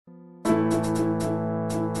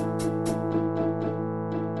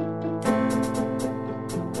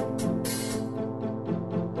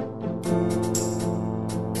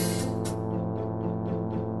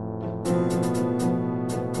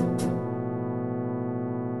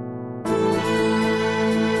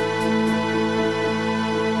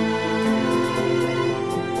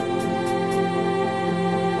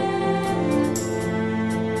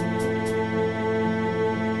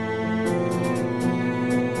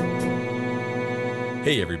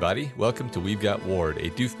Hey everybody, welcome to We've Got Ward, a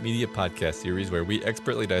Doof Media podcast series where we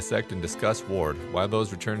expertly dissect and discuss Ward,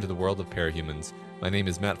 Wildbow's return to the world of parahumans. My name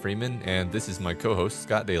is Matt Freeman, and this is my co-host,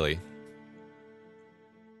 Scott Daly.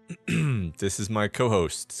 This is my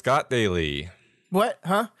co-host, Scott Daly. What?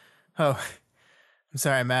 Huh? Oh, I'm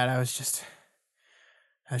sorry, Matt. I was just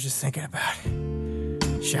thinking about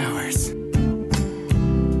showers.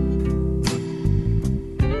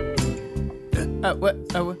 What?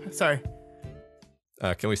 Oh, sorry.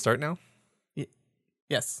 Can we start now?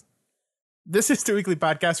 Yes. This is the weekly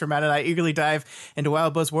podcast where Matt and I eagerly dive into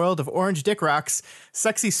Wildbow's world of orange dick rocks,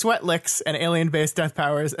 sexy sweat licks, and alien-based death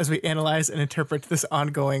powers as we analyze and interpret this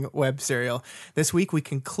ongoing web serial. This week we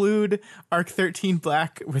conclude Arc 13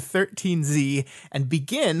 Black with 13Z and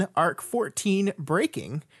begin Arc 14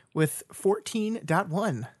 Breaking with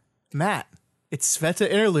 14.1. Matt, it's Sveta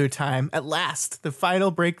interlude time. At last, the final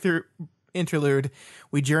breakthrough interlude.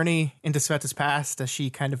 We journey into Sveta's past as she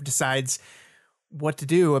kind of decides what to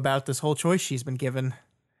do about this whole choice she's been given,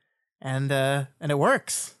 and it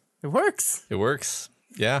works. It works.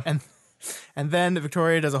 Yeah. And then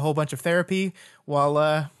Victoria does a whole bunch of therapy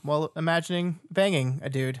while imagining banging a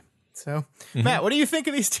dude. So, Matt, what do you think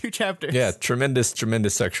of these two chapters? Yeah, tremendous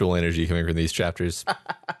sexual energy coming from these chapters.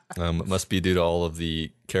 It must be due to all of the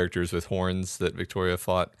characters with horns that Victoria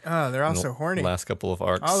fought. Oh, they're all so horny. Last couple of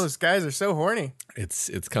arcs. All those guys are so horny. It's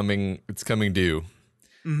coming due.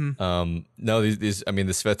 Mm-hmm. No, these. I mean,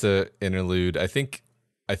 the Sveta interlude. I think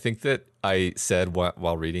that I said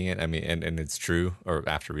while reading it. I mean, and it's true, or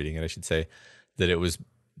after reading it, I should say, that it was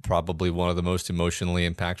probably one of the most emotionally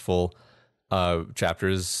impactful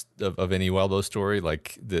chapters of any Wildbow story.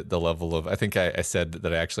 Like the level of, I think I said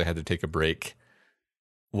that I actually had to take a break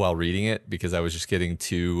while reading it because I was just getting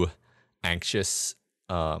too anxious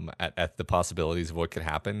at the possibilities of what could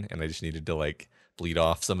happen, and I just needed to like bleed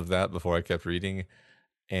off some of that before I kept reading.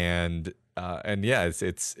 And yeah,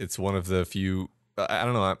 it's one of the few. I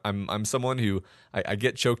don't know. I'm someone who I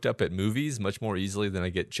get choked up at movies much more easily than I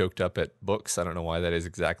get choked up at books. I don't know why that is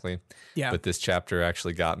exactly. Yeah. But this chapter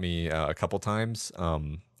actually got me a couple times.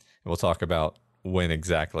 And we'll talk about when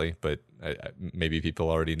exactly, but maybe people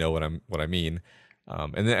already know what I mean.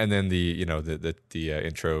 And then the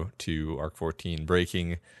intro to Arc 14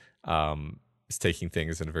 Breaking is taking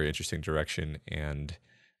things in a very interesting direction, and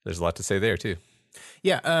there's a lot to say there too.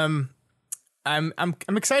 Yeah. I'm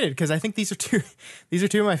excited because I think these are two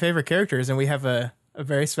of my favorite characters, and we have a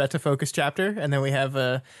very Sveta focused chapter, and then we have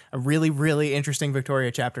a really, really interesting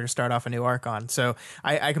Victoria chapter to start off a new arc on. So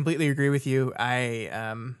I completely agree with you.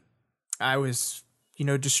 I was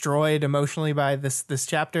destroyed emotionally by this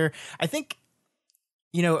chapter. I think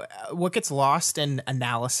what gets lost in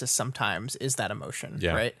analysis sometimes is that emotion,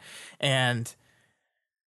 right? And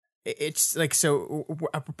it's like, so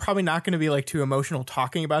I'm probably not going to be like too emotional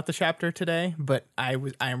talking about the chapter today, but I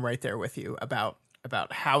am right there with you about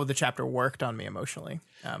how the chapter worked on me emotionally.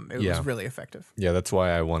 It was really effective. Yeah, that's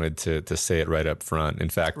why I wanted to say it right up front. In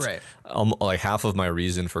fact, like half of my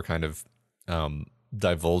reason for kind of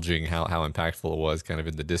divulging how impactful it was kind of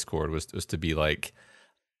in the Discord was to be like,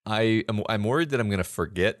 I'm worried that I'm going to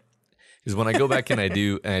forget. Because when I go back and I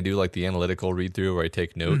do like the analytical read through where I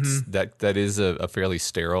take notes, that is a fairly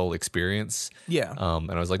sterile experience. Yeah.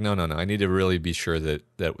 And I was like, no. I need to really be sure that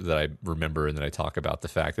I remember and that I talk about the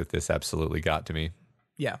fact that this absolutely got to me.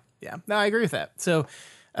 Yeah. No, I agree with that. So,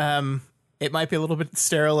 it might be a little bit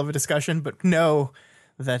sterile of a discussion, but know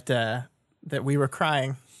that we were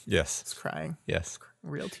crying. Yes. It's crying. Yes.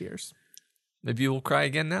 Real tears. Maybe we'll cry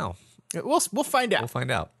again now. We'll find out. We'll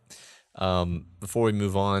find out. Before we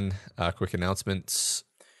move on, quick announcements.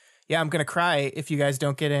 Yeah, I'm going to cry if you guys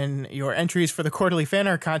don't get in your entries for the quarterly fan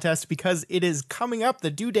art contest because it is coming up.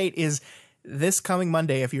 The due date is this coming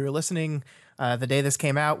Monday. If you were listening the day this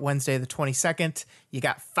came out, Wednesday the 22nd, you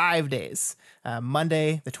got 5 days.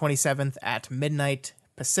 Monday the 27th at midnight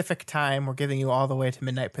Pacific time. We're giving you all the way to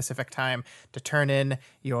midnight Pacific time to turn in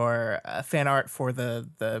your fan art for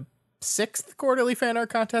the 6th quarterly fan art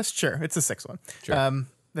contest. Sure, it's the 6th one. Sure.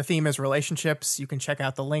 The theme is relationships. You can check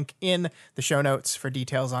out the link in the show notes for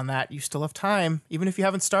details on that. You still have time. Even if you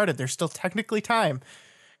haven't started, there's still technically time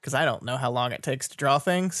because I don't know how long it takes to draw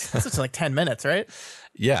things. It's like 10 minutes, right?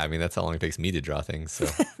 Yeah, I mean, that's how long it takes me to draw things. So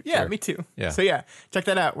Yeah, sure. me too. Yeah. So yeah, check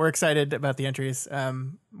that out. We're excited about the entries.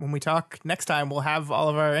 When we talk next time, we'll have all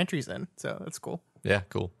of our entries in. So that's cool. Yeah,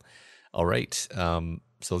 cool. All right.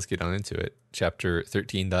 So let's get on into it. Chapter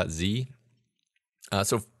 13.z.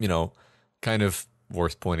 So, kind of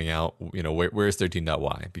worth pointing out, where's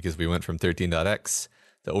 13.y? Because we went from 13.x,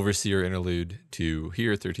 the Overseer interlude, to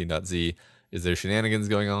here, 13.z. Is there shenanigans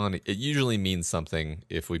going on? It usually means something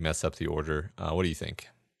if we mess up the order. What do you think?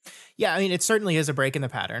 Yeah, I mean, it certainly is a break in the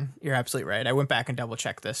pattern. You're absolutely right. I went back and double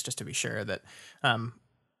checked this just to be sure that I'm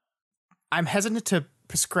hesitant to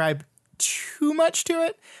prescribe too much to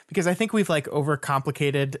it because I think we've like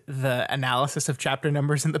overcomplicated the analysis of chapter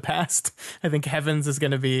numbers in the past. I think Heavens is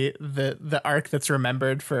going to be the arc that's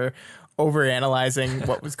remembered for overanalyzing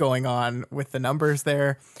what was going on with the numbers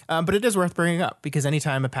there. But it is worth bringing up because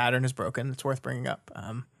anytime a pattern is broken, it's worth bringing up.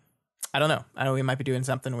 I don't know. I know we might be doing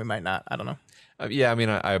something. We might not. I don't know. Yeah, I mean,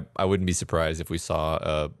 I wouldn't be surprised if we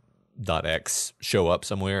saw .x show up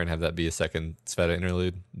somewhere and have that be a second Sveta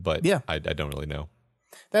interlude. But yeah, I don't really know.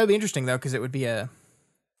 That would be interesting though, because it'd be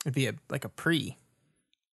like a pre.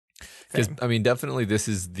 Because I mean, definitely this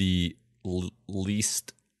is the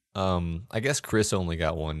least. I guess Chris only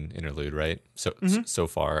got one interlude, right? So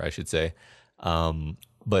far, I should say.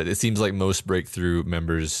 But it seems like most breakthrough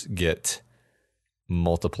members get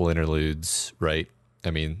multiple interludes, right?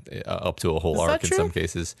 I mean, up to a whole arc in some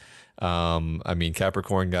cases. I mean,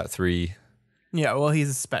 Capricorn got 3. Yeah, well,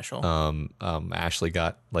 he's special. Ashley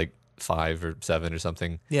got like 5 or 7 or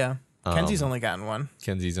something. Yeah. Kenzie's only gotten 1.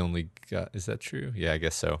 Kenzie's only got, is that true? Yeah, I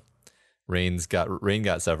guess so. Rain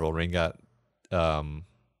got several. Rain got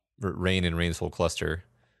Rain and Rain's whole cluster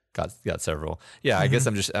got several. Yeah, I guess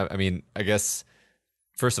I guess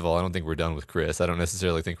first of all, I don't think we're done with Chris. I don't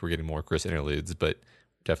necessarily think we're getting more Chris interludes, but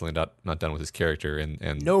definitely not done with his character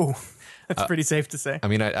and no. That's pretty safe to say. I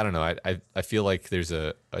mean, I don't know. I feel like there's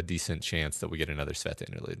a decent chance that we get another Sveta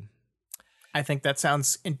interlude. I think that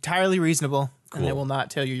sounds entirely reasonable, cool. And I will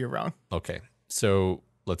not tell you you're wrong. Okay, so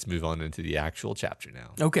let's move on into the actual chapter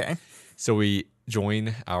now. Okay. So we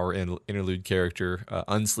join our interlude character,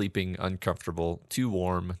 unsleeping, uncomfortable, too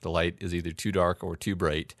warm. The light is either too dark or too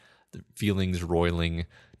bright. The feelings roiling,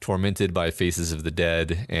 tormented by faces of the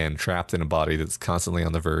dead, and trapped in a body that's constantly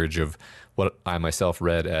on the verge of what I myself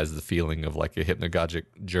read as the feeling of like a hypnagogic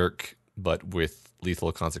jerk, but with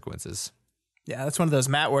lethal consequences. Yeah, that's one of those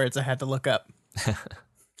Matt words I had to look up.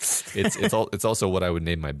 It's also what I would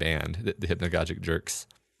name my band, the Hypnagogic Jerks.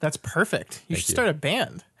 That's perfect. You should start a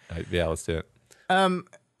band. Yeah, let's do it.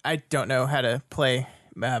 I don't know how to play.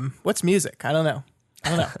 What's music? I don't know.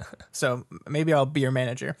 So maybe I'll be your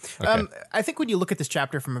manager. Okay. I think when you look at this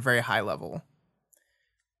chapter from a very high level,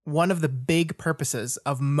 one of the big purposes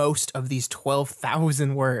of most of these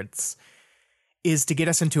 12,000 words is to get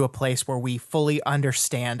us into a place where we fully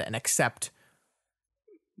understand and accept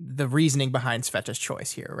the reasoning behind Sveta's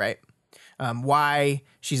choice here, right? Why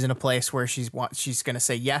she's in a place where she's going to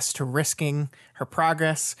say yes to risking her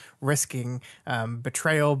progress, risking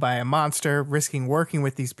betrayal by a monster, risking working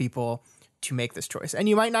with these people to make this choice. And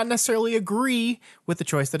you might not necessarily agree with the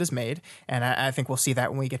choice that is made, and I think we'll see that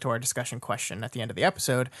when we get to our discussion question at the end of the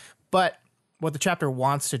episode. But what the chapter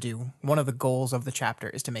wants to do, one of the goals of the chapter,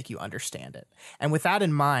 is to make you understand it. And with that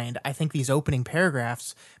in mind, I think these opening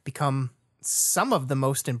paragraphs become some of the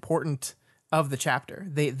most important of the chapter.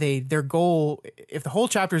 Their goal, if the whole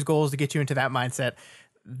chapter's goal is to get you into that mindset,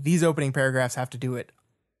 these opening paragraphs have to do it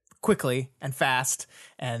quickly and fast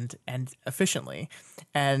and efficiently.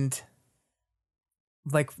 And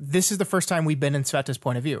like, this is the first time we've been in Sveta's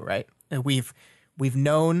point of view, right? We've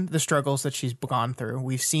known the struggles that she's gone through.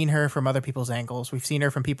 We've seen her from other people's angles. We've seen her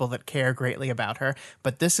from people that care greatly about her.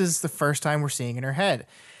 But this is the first time we're seeing in her head.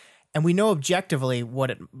 And we know objectively what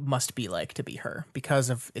it must be like to be her because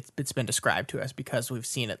of it's been described to us, because we've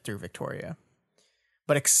seen it through Victoria.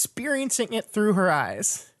 But experiencing it through her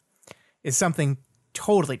eyes is something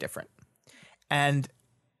totally different. And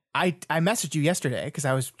I messaged you yesterday because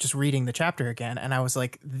I was just reading the chapter again, and I was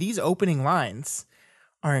like, these opening lines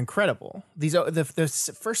are incredible.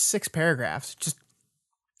 The first 6 paragraphs, just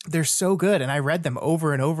they're so good, and I read them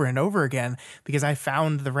over and over and over again because I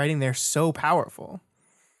found the writing there so powerful.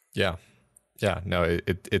 Yeah. No,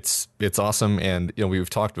 it's awesome, and we've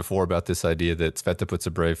talked before about this idea that Sveta puts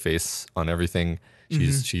a brave face on everything.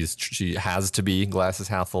 She has to be glasses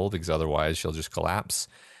half full because otherwise she'll just collapse.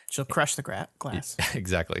 She'll crush the glass.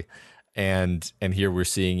 Exactly. And here we're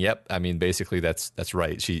seeing, yep, I mean, basically that's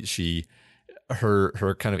right.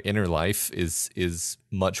 Her kind of inner life is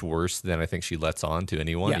much worse than I think she lets on to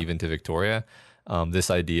anyone, even to Victoria. This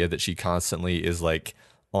idea that she constantly is like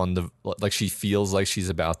like she feels like she's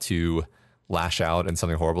about to lash out and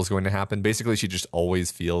something horrible is going to happen. Basically, she just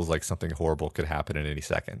always feels like something horrible could happen at any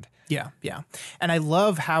second. Yeah, yeah. And I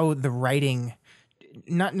love how the writing,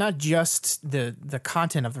 not just the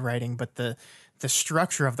content of the writing, but the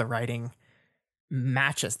structure of the writing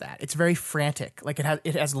matches that. It's very frantic. Like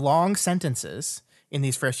it has long sentences in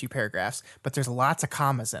these first few paragraphs, but there's lots of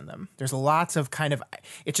commas in them. There's lots of kind of,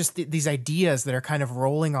 it's just these ideas that are kind of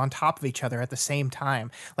rolling on top of each other at the same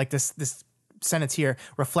time. Like this sentence here: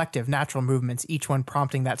 reflective, natural movements, each one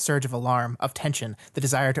prompting that surge of alarm, of tension, the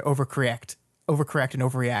desire to overcorrect and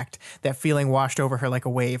overreact, that feeling washed over her like a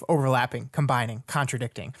wave, overlapping, combining,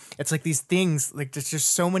 contradicting. It's like these things, like there's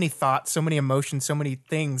just so many thoughts, so many emotions, so many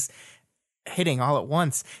things hitting all at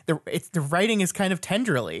once. The writing is kind of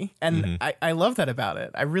tenderly, and I love that about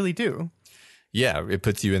it. I really do. Yeah, it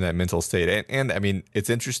puts you in that mental state. And I mean, it's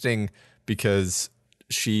interesting because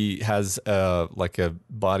she has like a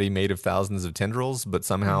body made of thousands of tendrils, but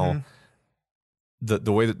somehow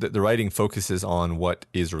the way that the writing focuses on what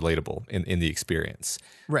is relatable in the experience.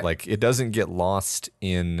 Right. Like it doesn't get lost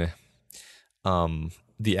in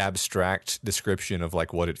the abstract description of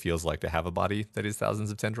like what it feels like to have a body that is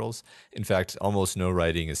thousands of tendrils. In fact, almost no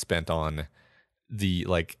writing is spent on the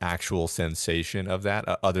like actual sensation of that,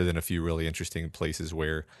 other than a few really interesting places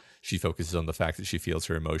where she focuses on the fact that she feels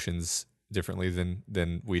her emotions differently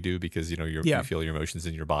than we do, because you feel your emotions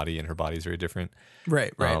in your body, and her body is very different.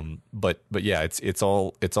 Right. But yeah, it's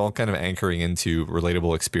all kind of anchoring into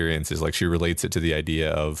relatable experiences. Like she relates it to the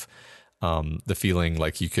idea of the feeling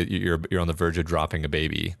like you're on the verge of dropping a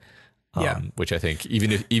baby. Which I think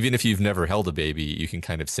even if you've never held a baby, you can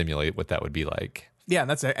kind of simulate what that would be like. Yeah,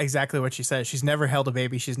 that's exactly what she says. She's never held a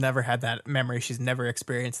baby. She's never had that memory. She's never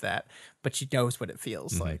experienced that, but she knows what it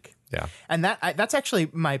feels like. Yeah. And that's actually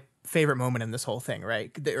my favorite moment in this whole thing,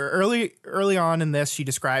 right? Early on in this, she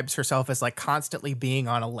describes herself as like constantly being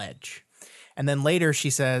on a ledge. And then later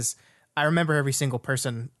she says, I remember every single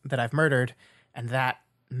person that I've murdered, and that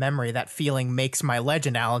memory, that feeling makes my ledge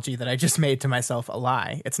analogy that I just made to myself a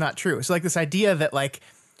lie. It's not true. So like this idea that like,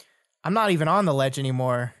 I'm not even on the ledge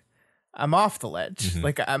anymore. I'm off the ledge.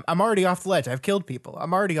 Like I'm already off the ledge. I've killed people.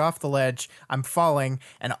 I'm already off the ledge. I'm falling.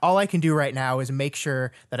 And all I can do right now is make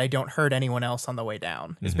sure that I don't hurt anyone else on the way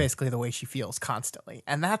down. Is basically the way she feels constantly.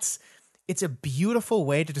 And it's a beautiful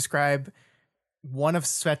way to describe one of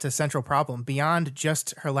Sveta's central problem beyond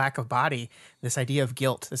just her lack of body, this idea of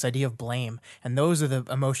guilt, this idea of blame. And those are the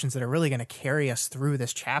emotions that are really going to carry us through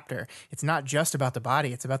this chapter. It's not just about the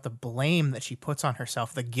body. It's about the blame that she puts on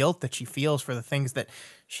herself, the guilt that she feels for the things that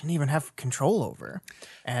she didn't even have control over.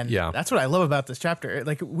 And that's what I love about this chapter.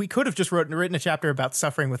 Like we could have just written a chapter about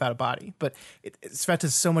suffering without a body, but Sveta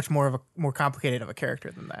is so much more complicated of a character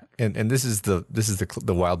than that. And this is the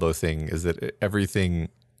Wildbow thing, is that everything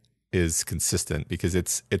is consistent, because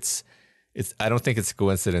it's I don't think it's a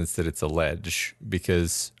coincidence that it's a ledge,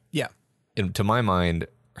 because to my mind,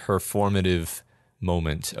 her formative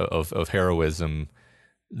moment of heroism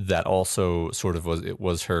that also sort of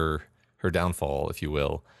was her downfall, if you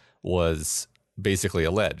will, was basically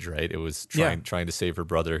a ledge, right? It was trying to save her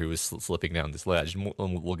brother who was slipping down this ledge. And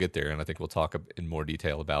we'll get there, and I think we'll talk in more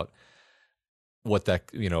detail about what that,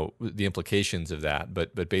 the implications of that,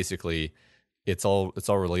 but basically it's all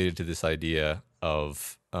related to this idea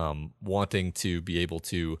of wanting to be able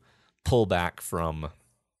to pull back from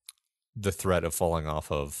the threat of falling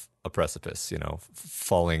off of a precipice,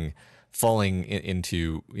 falling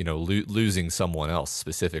into, losing someone else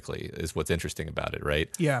specifically is what's interesting about it, right?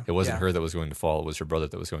 Yeah. It wasn't her that was going to fall; it was her brother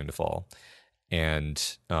that was going to fall.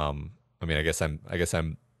 And I mean,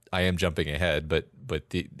 I am jumping ahead, but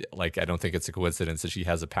I don't think it's a coincidence that she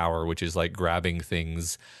has a power which is like grabbing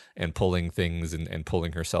things and pulling things and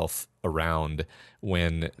pulling herself around,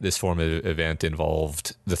 when this formative event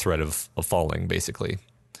involved the threat of falling, basically.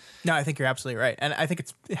 No, I think you're absolutely right. And I think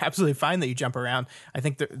it's absolutely fine that you jump around. I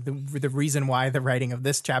think the reason why the writing of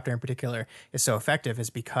this chapter in particular is so effective is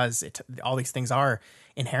because all these things are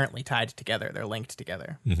inherently tied together. They're linked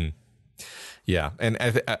together. Mm-hmm. Yeah. And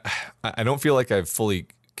I don't feel like I've fully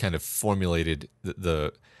kind of formulated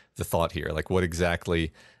the thought here. Like what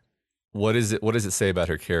does it say about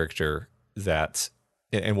her character that,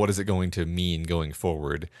 and what is it going to mean going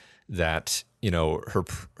forward, that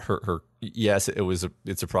her yes,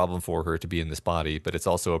 it's a problem for her to be in this body, but it's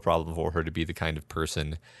also a problem for her to be the kind of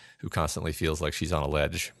person who constantly feels like she's on a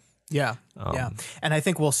ledge. Yeah. And I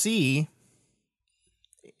think we'll see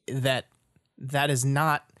that is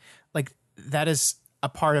not like, that is a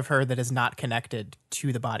part of her that is not connected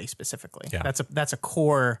to the body specifically. Yeah. That's a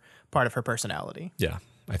core part of her personality. Yeah.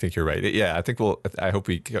 I think you're right. Yeah, I hope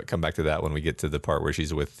we come back to that when we get to the part where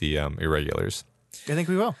she's with the irregulars. I think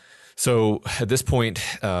we will. So at this point,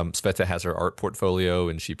 Sveta has her art portfolio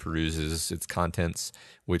and she peruses its contents,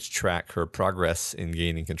 which track her progress in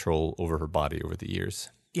gaining control over her body over the years.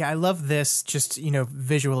 Yeah, I love this just,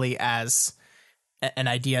 visually as an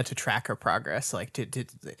idea to track her progress, like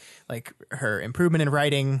like her improvement in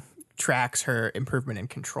writing tracks her improvement in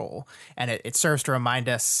control. And it serves to remind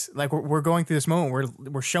us, like we're going through this moment where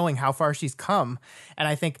we're showing how far she's come. And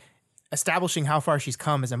I think establishing how far she's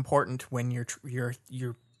come is important when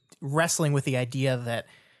you're wrestling with the idea that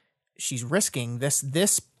she's risking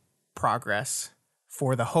this progress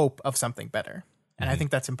for the hope of something better. And I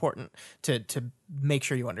think that's important to make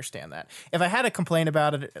sure you understand that. If I had a complaint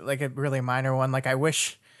about it, like a really minor one, like I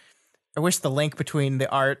wish the link between the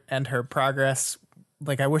art and her progress,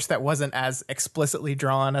 like I wish that wasn't as explicitly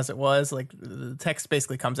drawn as it was. Like the text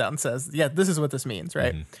basically comes out and says, yeah, this is what this means,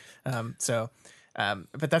 right?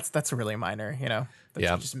 But that's really minor,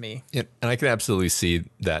 That's just me. Yeah, and I can absolutely see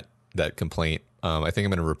that complaint. I think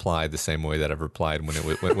I'm going to reply the same way that I've replied when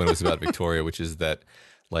it was about Victoria, which is that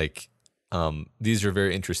like these are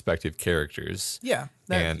very introspective characters. Yeah,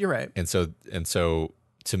 you're right. And so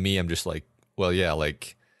to me, I'm just like, well, yeah,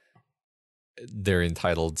 like they're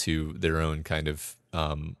entitled to their own kind of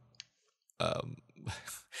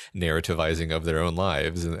narrativizing of their own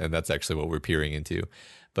lives, and that's actually what we're peering into.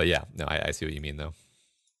 But yeah, no, I see what you mean though.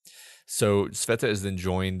 So Sveta is then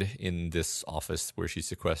joined in this office where she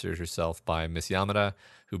sequesters herself by Miss Yamada,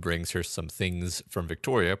 who brings her some things from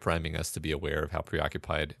Victoria, priming us to be aware of how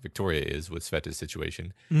preoccupied Victoria is with Sveta's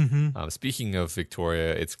situation. Speaking of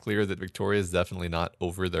Victoria, it's clear that Victoria is definitely not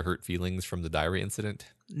over the hurt feelings from the diary incident.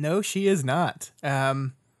 No, she is not.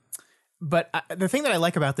 But the thing that I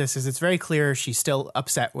like about this is it's very clear she's still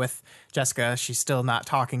upset with Jessica. She's still not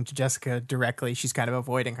talking to Jessica directly. She's kind of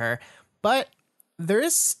avoiding her. But there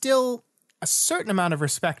is still a certain amount of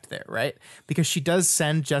respect there, right? Because she does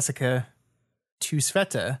send Jessica to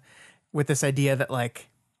Sveta with this idea that,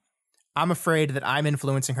 like, I'm afraid that I'm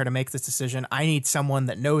influencing her to make this decision. I need someone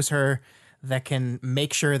that knows her, that can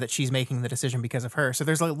make sure that she's making the decision because of her. So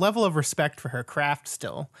there's a level of respect for her craft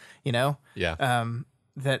still, Yeah.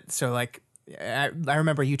 I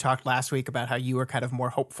remember you talked last week about how you were kind of more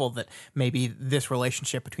hopeful that maybe this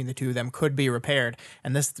relationship between the two of them could be repaired.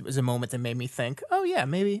 And this was a moment that made me think, oh yeah,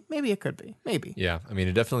 maybe it could be. Maybe. Yeah. I mean,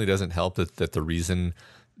 it definitely doesn't help that the reason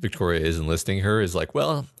Victoria is enlisting her is like,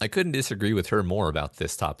 well, I couldn't disagree with her more about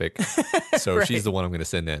this topic. So right. She's the one I'm going to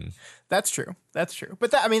send in. That's true.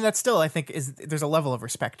 But that's still, I think, there's a level of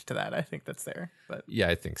respect to that. I think that's there. But yeah,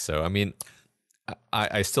 I think so. I mean,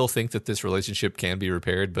 I still think that this relationship can be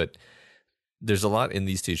repaired, but there's a lot in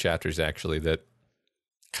these two chapters actually that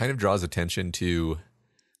kind of draws attention to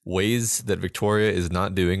ways that Victoria is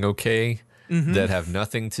not doing okay that have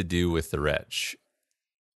nothing to do with the wretch.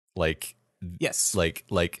 Like, yes,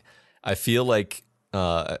 like I feel like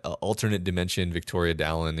alternate dimension Victoria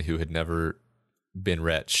Dallin, who had never been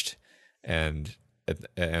wretched and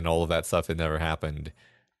all of that stuff had never happened,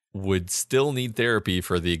 would still need therapy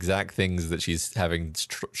for the exact things that she's having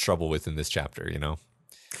trouble with in this chapter,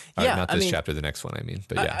 Yeah, not this chapter, the next one, I mean.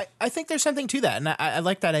 But yeah. I think there's something to that. And I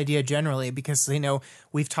like that idea generally because,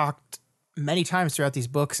 we've talked many times throughout these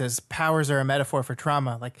books as powers are a metaphor for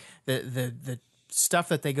trauma. Like the stuff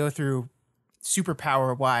that they go through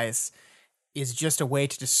superpower wise is just a way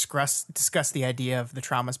to discuss the idea of the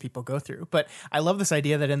traumas people go through. But I love this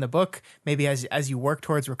idea that in the book, maybe as you work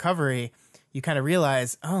towards recovery, you kind of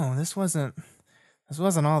realize, oh, this wasn't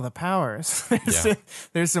all the powers.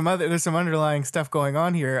 There's some underlying stuff going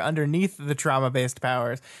on here underneath the trauma-based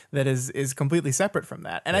powers that is completely separate from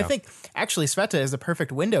that. And I think actually Sveta is a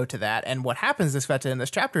perfect window to that. And what happens to Sveta in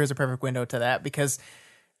this chapter is a perfect window to that because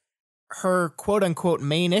her quote unquote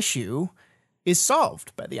main issue is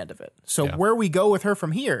solved by the end of it. So where we go with her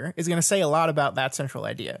from here is going to say a lot about that central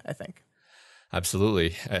idea, I think.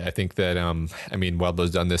 Absolutely. I think that,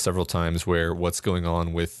 Wildbow's done this several times where what's going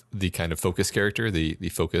on with the kind of focus character, the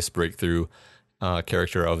focus breakthrough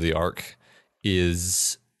character of the arc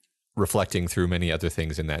is reflecting through many other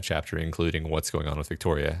things in that chapter, including what's going on with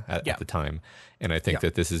Victoria at the time. And I think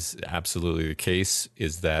that this is absolutely the case,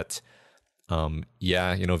 is that,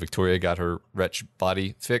 Victoria got her wretch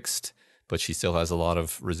body fixed, but she still has a lot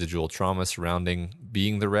of residual trauma surrounding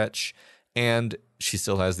being the wretch. And she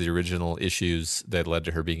still has the original issues that led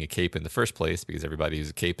to her being a cape in the first place, because everybody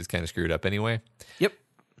who's a cape is kind of screwed up anyway. Yep.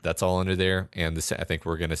 That's all under there. And I think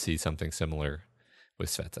we're going to see something similar with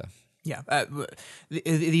Sveta. Yeah.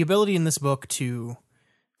 The ability in this book to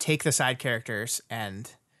take the side characters and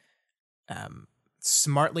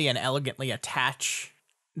smartly and elegantly attach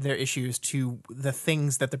their issues to the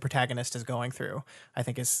things that the protagonist is going through, I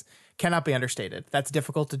think cannot be understated. That's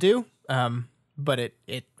difficult to do, but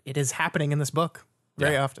it is happening in this book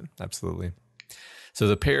very often. Absolutely. So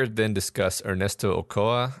the pair then discuss Ernesto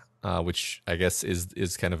Ochoa, which I guess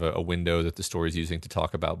is kind of a window that the story is using to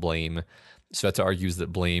talk about blame. Sveta argues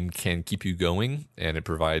that blame can keep you going, and it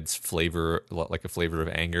provides flavor, like a flavor of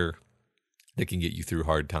anger that can get you through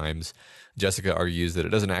hard times. Jessica argues that it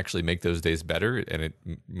doesn't actually make those days better, and it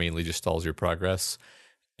mainly just stalls your progress.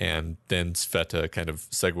 And then Sveta kind of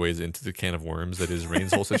segues into the can of worms that is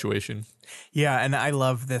Rain's whole situation. Yeah, and I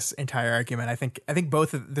love this entire argument. I think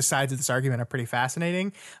both of the sides of this argument are pretty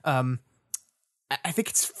fascinating. I think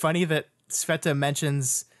it's funny that Sveta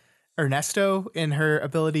mentions Ernesto in her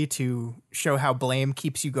ability to show how blame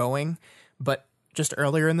keeps you going, but just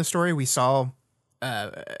earlier in the story, we saw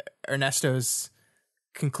Ernesto's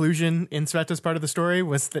conclusion in Sveta's part of the story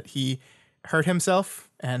was that he hurt himself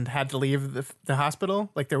and had to leave the hospital.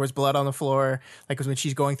 Like, there was blood on the floor. Like, when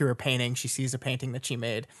she's going through her painting, she sees a painting that she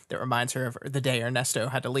made that reminds her of the day Ernesto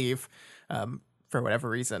had to leave for whatever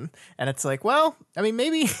reason. And it's like, well, I mean,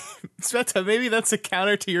 maybe Sveta, maybe that's a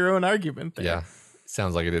counter to your own argument there. Yeah.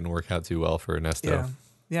 Sounds like it didn't work out too well for Ernesto.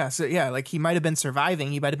 Yeah. So yeah, like, he might have been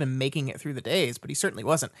surviving. He might have been making it through the days, but he certainly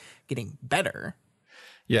wasn't getting better.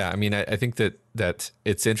 Yeah. I mean, I think that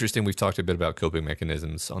it's interesting. We've talked a bit about coping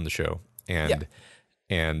mechanisms on the show, and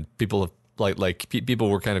people have people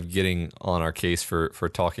were kind of getting on our case for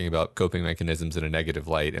talking about coping mechanisms in a negative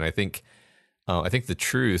light. And I think the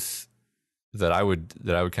truth that I would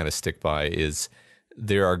kind of stick by is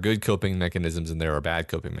there are good coping mechanisms and there are bad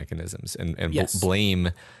coping mechanisms. And yes.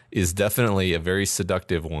 Blame is definitely a very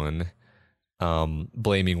seductive one.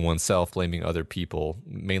 Blaming oneself, blaming other people,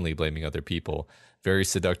 mainly blaming other people. Very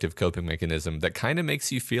seductive coping mechanism that kind of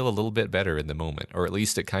makes you feel a little bit better in the moment, or at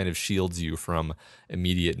least it kind of shields you from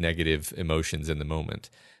immediate negative emotions in the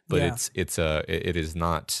moment. But it is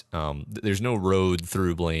not, there's no road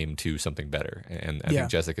through blame to something better. And I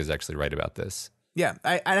think Jessica's actually right about this. Yeah.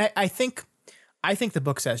 I think the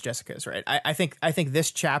book says Jessica's right. I think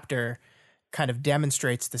this chapter kind of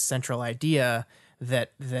demonstrates the central idea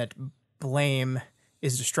that blame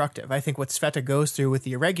is destructive. I think what Sveta goes through with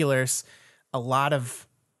the irregulars, a lot of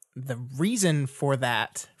the reason for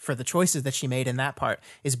that, for the choices that she made in that part,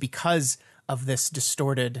 is because of this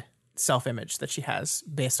distorted self-image that she has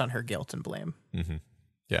based on her guilt and blame. Mm-hmm.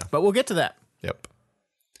 Yeah. But we'll get to that. Yep.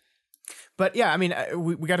 But yeah, I mean,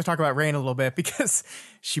 we got to talk about Rain a little bit, because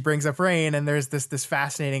she brings up Rain, and there's this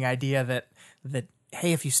fascinating idea that,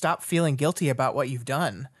 hey, if you stop feeling guilty about what you've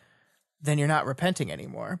done, then you're not repenting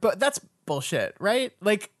anymore. But that's bullshit, right?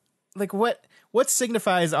 Like what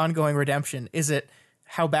signifies ongoing redemption? Is it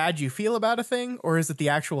how bad you feel about a thing, or is it the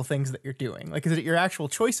actual things that you're doing? Like, is it your actual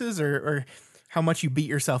choices, or how much you beat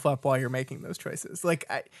yourself up while you're making those choices? Like,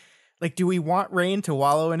 do we want Rain to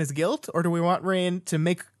wallow in his guilt, or do we want Rain to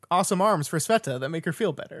make awesome arms for Sveta that make her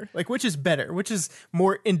feel better? Like, which is better? Which is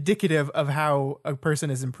more indicative of how a person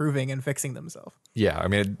is improving and fixing themselves? Yeah, I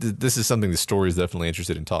mean, this is something the story is definitely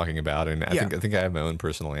interested in talking about, and I think I have my own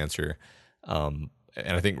personal answer.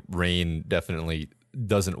 And I think Rain definitely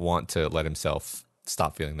doesn't want to let himself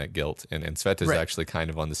stop feeling that guilt, and Sveta is actually kind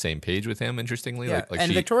of on the same page with him. Interestingly,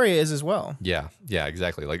 and Victoria is as well. Yeah,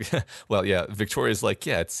 exactly. Like, well, yeah, Victoria's like,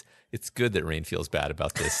 yeah, it's good that Rain feels bad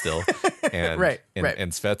about this still, and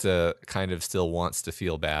and Sveta kind of still wants to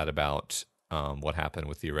feel bad about what happened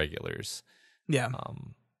with the irregulars. Yeah,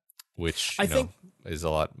 which I think is a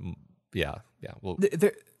lot. Yeah. Well,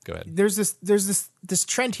 go ahead. There's this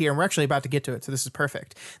trend here, and we're actually about to get to it, so this is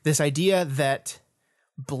perfect. This idea that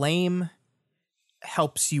blame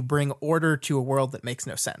helps you bring order to a world that makes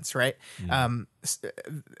no sense, right? Yamada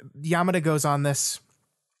goes on this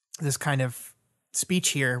kind of speech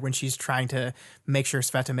here when she's trying to make sure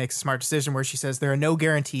Sveta makes a smart decision, where she says there are no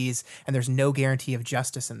guarantees, and there's no guarantee of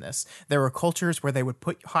justice in this. There were cultures where they would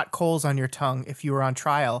put hot coals on your tongue if you were on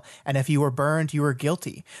trial, and if you were burned, you were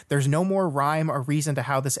guilty. There's no more rhyme or reason to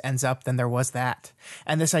how this ends up than there was that.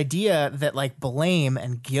 And this idea that, like, blame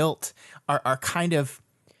and guilt are kind of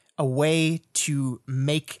a way to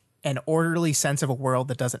make an orderly sense of a world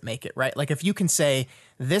that doesn't make it, right? Like, if you can say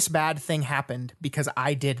this bad thing happened because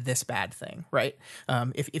I did this bad thing, right?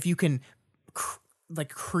 If you can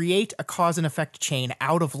create a cause and effect chain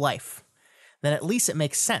out of life, then at least it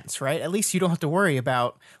makes sense, right? At least you don't have to worry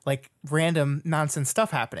about, like, random nonsense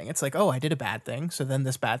stuff happening. It's like, oh, I did a bad thing, so then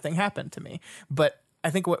this bad thing happened to me. But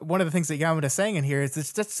I think one of the things that Yamada is saying in here is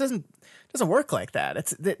this doesn't work like that.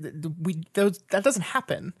 That doesn't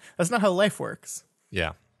happen. That's not how life works.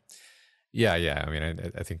 Yeah. Yeah. I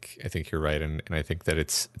mean, I think you're right, and I think that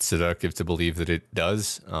it's seductive to believe that it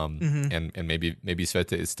does. And maybe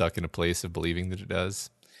Sveta is stuck in a place of believing that it does.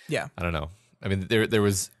 Yeah. I don't know. I mean,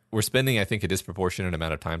 we're spending, I think, a disproportionate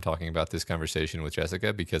amount of time talking about this conversation with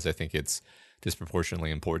Jessica because I think it's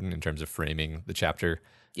disproportionately important in terms of framing the chapter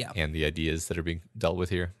Yeah. and the ideas that are being dealt with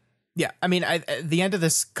here. Yeah. I mean, at the end of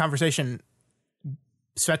this conversation,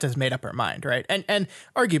 Sveta's made up her mind, right? And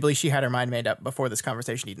arguably she had her mind made up before this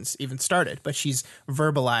conversation even started, but she's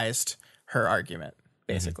verbalized her argument,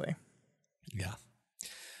 basically.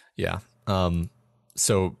 Yeah.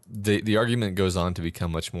 So the argument goes on to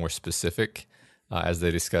become much more specific as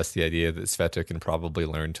they discuss the idea that Sveta can probably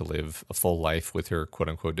learn to live a full life with her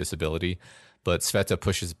quote-unquote disability. But Sveta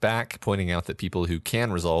pushes back, pointing out that people who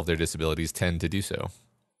can resolve their disabilities tend to do so.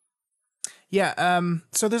 Yeah,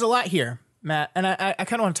 so there's a lot here, Matt, and I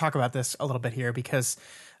kind of want to talk about this a little bit here because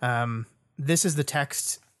this is the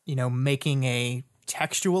text, making a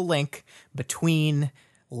textual link between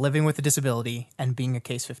living with a disability and being a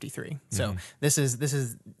case 53. So this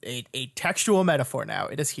is a textual metaphor now.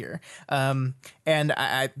 It is here. And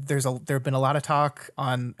there have been a lot of talk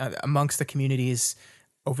on amongst the communities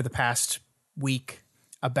over the past week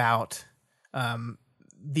about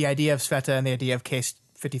the idea of Sveta and the idea of case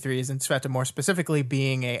 53s, and Sveta more specifically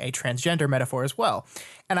being a transgender metaphor as well.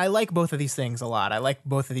 And I like both of these things a lot. I like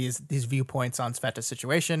both of these viewpoints on Sveta's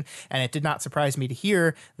situation, and it did not surprise me to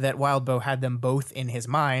hear that Wildbow had them both in his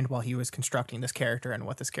mind while he was constructing this character and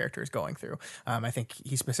what this character is going through. I think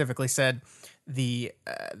he specifically said the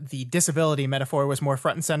disability metaphor was more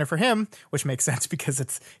front and center for him, which makes sense because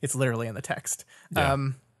it's literally in the text. Yeah.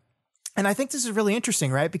 And I think this is really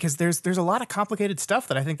interesting, right? Because there's a lot of complicated stuff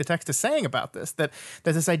that I think the text is saying about this, that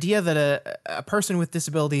this idea that a person with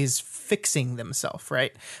disabilities fixing themselves,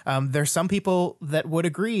 right? There's some people that would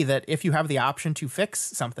agree that if you have the option to fix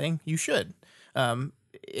something, you should.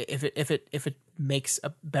 If it makes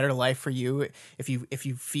a better life for you, if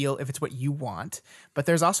you feel if it's what you want. But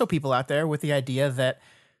there's also people out there with the idea that,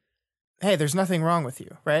 hey, there's nothing wrong with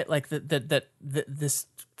you, right? Like that this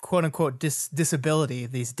quote unquote disability,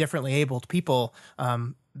 these differently abled people,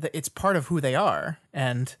 it's part of who they are,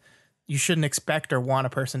 and you shouldn't expect or want a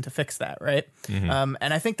person to fix that, right? And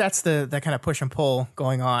I think that's the kind of push and pull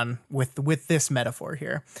going on with this metaphor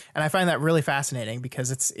here, and I find that really fascinating because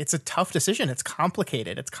it's a tough decision. It's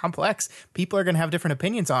complicated. It's complex. People are going to have different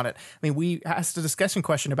opinions on it. I mean, we asked a discussion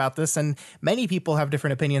question about this, and many people have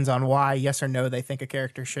different opinions on why, yes or no, they think a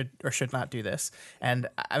character should or should not do this. And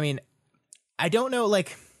I mean, I don't know,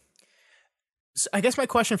 like. So I guess my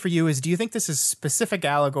question for you is, do you think this is specific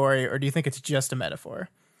allegory or do you think it's just a metaphor?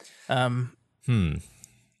 And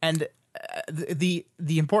the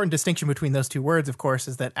important distinction between those two words, of course,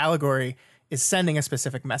 is that allegory is sending a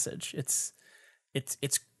specific message. It's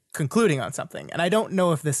concluding on something. And I don't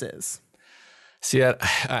know if this is. See,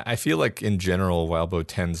 I feel like in general, Wildbow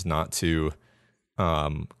tends not to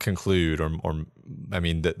conclude or I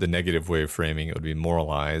mean, the negative way of framing it would be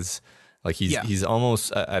moralize. Like he's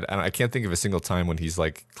almost, I can't think of a single time when he's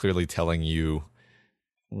like clearly telling you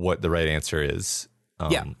what the right answer is.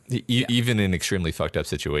 Even in extremely fucked up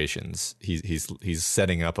situations, he's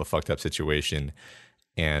setting up a fucked up situation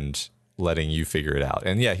and letting you figure it out.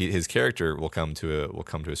 And yeah, his character will come to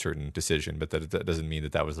a certain decision, but that doesn't mean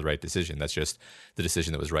that was the right decision. That's just the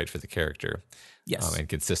decision that was right for the character, and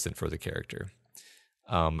consistent for the character.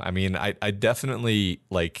 I mean, I definitely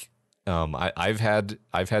like. I've had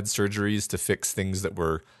surgeries to fix things that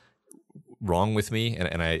were wrong with me,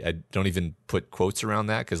 and I don't even put quotes around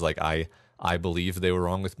that because like I believe they were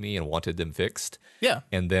wrong with me and wanted them fixed. Yeah.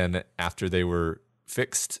 And then after they were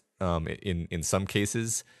fixed, in some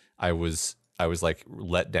cases, I was like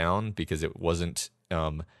let down because it wasn't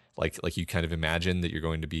like you kind of imagine that you're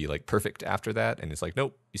going to be like perfect after that, and it's like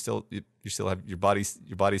nope, you still have your body's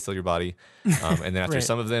still your body, and then after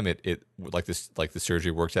some of them it like the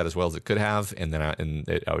surgery worked out as well as it could have, and then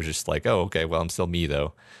I was just like, oh okay, well I'm still me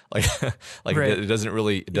though, like it doesn't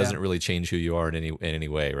really change who you are in any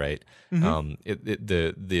way, right?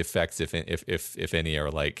 The effects if any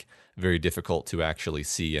are like very difficult to actually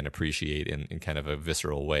see and appreciate in kind of a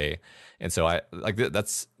visceral way. And so I like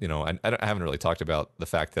that's, I haven't really talked about the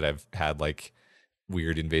fact that I've had like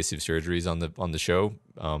weird invasive surgeries on the show.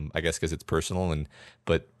 I guess because it's personal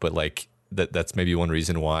but like that's maybe one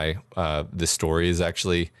reason why this story is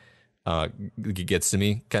actually gets to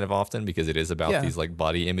me kind of often, because it is about these like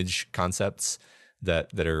body image concepts that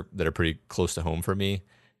are pretty close to home for me.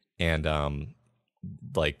 And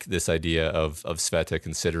like this idea of Sveta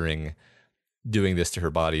considering doing this to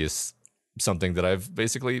her body is something that I've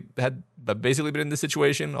basically been in this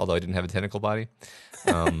situation, although I didn't have a tentacle body.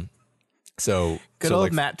 So Good so old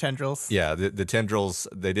like, Matt tendrils. yeah, the tendrils,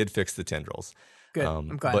 they did fix the tendrils. Good.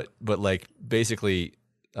 I'm glad. But like basically,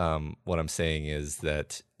 what I'm saying is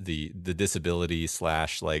that the disability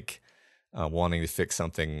slash like wanting to fix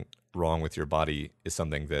something wrong with your body is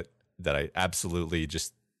something that I absolutely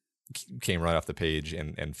just came right off the page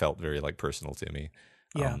and felt very like personal to me.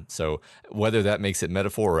 Yeah. So whether that makes it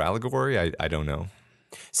metaphor or allegory, I don't know.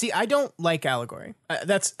 See, I don't like allegory.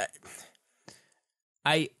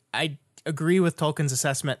 I agree with Tolkien's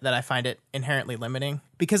assessment that I find it inherently limiting,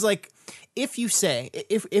 because like if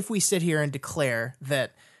we sit here and declare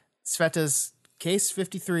that Sveta's case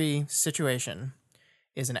 53 situation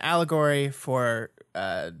is an allegory for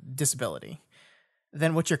disability,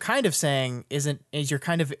 then what you're kind of saying is you're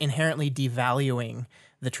kind of inherently devaluing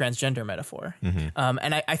the transgender metaphor.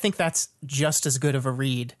 And I think that's just as good of a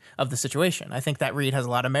read of the situation. I think that read has a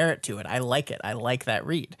lot of merit to it. I like it. I like that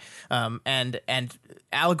read. And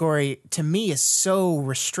allegory to me is so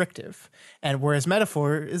restrictive, and whereas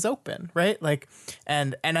metaphor is open, right? Like,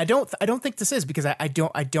 and I don't think this is, because I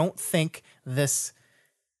don't think this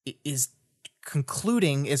is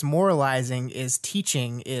concluding, is moralizing, is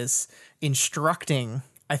teaching, is instructing.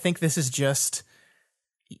 I think this is just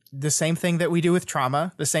the same thing that we do with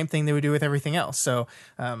trauma, the same thing that we do with everything else. So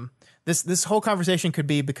this whole conversation could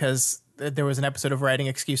be because there was an episode of Writing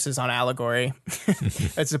Excuses on allegory.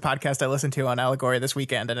 It's a podcast I listened to on allegory this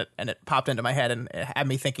weekend, and it popped into my head and it had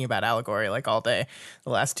me thinking about allegory like all day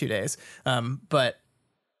the last 2 days. But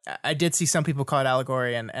I did see some people call it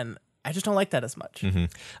allegory, and I just don't like that as much. You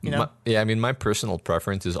know? I mean, my personal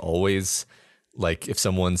preference is always like if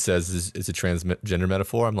someone says it's a transgender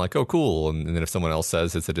metaphor, I'm like, oh, cool. And then if someone else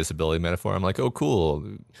says it's a disability metaphor, I'm like, oh, cool.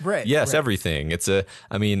 Right. Yes, right. Everything.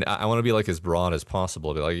 I want to be like as broad as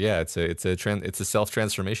possible. Be like, yeah, it's a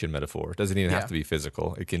self-transformation metaphor. It doesn't even have to be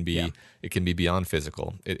physical. It can be beyond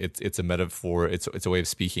physical. It's a metaphor. It's a way of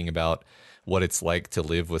speaking about what it's like to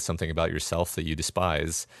live with something about yourself that you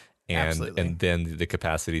despise. And then the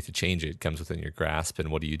capacity to change it comes within your grasp. And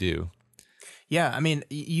what do you do? Yeah, I mean,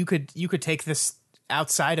 you could take this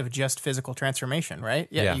outside of just physical transformation, right?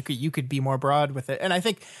 Yeah, you could be more broad with it, and I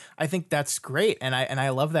think that's great, and I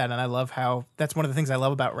love that, and I love how that's one of the things I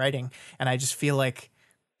love about writing, and I just feel like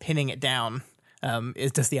pinning it down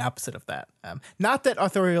is just the opposite of that. Not that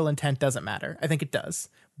authorial intent doesn't matter; I think it does,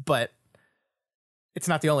 but it's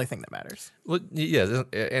not the only thing that matters. Well, yeah,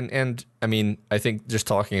 and I mean, I think just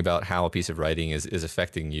talking about how a piece of writing is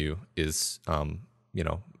affecting you is,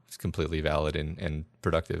 it's completely valid and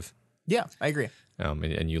productive. Yeah, I agree.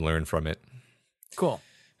 And you learn from it. Cool.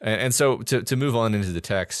 And so to move on into the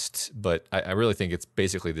text, but I really think it's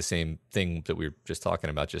basically the same thing that we were just talking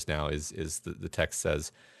about just now. Is the text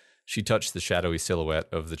says, she touched the shadowy silhouette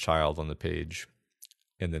of the child on the page,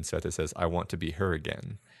 and then Sveta says, I want to be her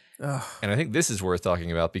again. Ugh. And I think this is worth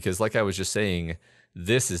talking about because, like I was just saying,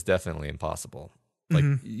 this is definitely impossible. Like,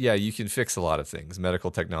 yeah, you can fix a lot of things.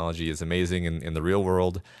 Medical technology is amazing in the real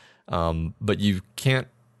world, but what you can't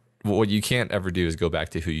ever do is go back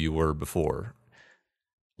to who you were before.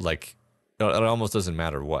 Like, it almost doesn't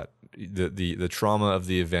matter what. The trauma of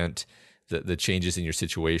the event, the changes in your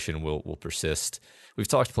situation will persist. We've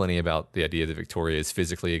talked plenty about the idea that Victoria is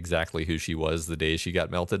physically exactly who she was the day she got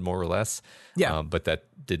melted, more or less. Yeah. But that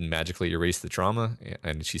didn't magically erase the trauma,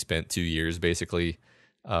 and she spent 2 years basically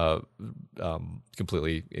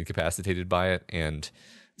completely incapacitated by it. And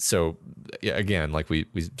so, yeah, again, like we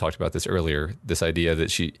talked about this earlier, this idea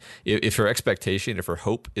that if her expectation, if her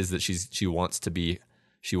hope is that she wants to be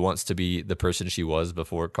the person she was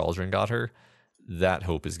before Cauldron got her, that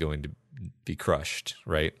hope is going to be crushed,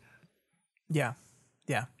 right? Yeah.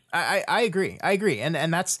 I agree.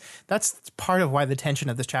 And that's part of why the tension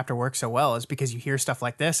of this chapter works so well, is because you hear stuff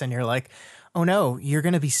like this and you're like, oh no, you're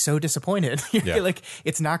going to be so disappointed. Like,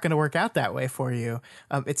 it's not going to work out that way for you.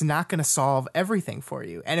 It's not going to solve everything for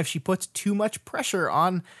you. And if she puts too much pressure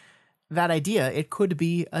on that idea, it could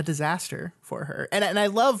be a disaster for her. And I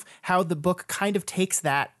love how the book kind of takes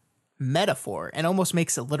that metaphor and almost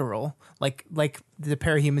makes it literal, like the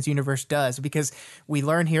Parahumans universe does, because we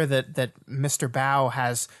learn here that Mr. Bao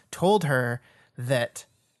has told her that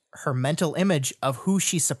her mental image of who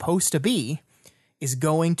she's supposed to be is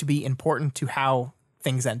going to be important to how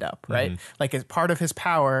things end up, right? Like, as part of his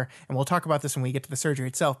power, and we'll talk about this when we get to the surgery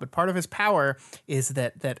itself, but part of his power is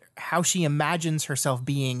that how she imagines herself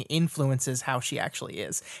being influences how she actually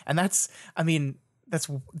is. And that's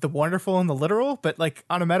the wonderful and the literal, but like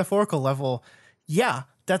on a metaphorical level, yeah,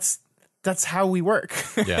 that's that's how we work.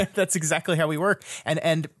 Yeah. That's exactly how we work.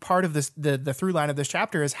 And part of this, the through line of this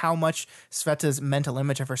chapter is how much Sveta's mental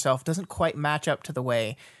image of herself doesn't quite match up to the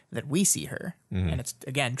way that we see her. And it's,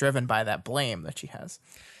 again, driven by that blame that she has.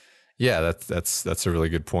 Yeah, that's a really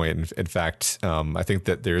good point. In fact, I think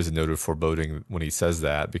that there is a note of foreboding when he says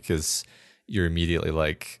that, because you're immediately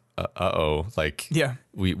like, uh-oh, like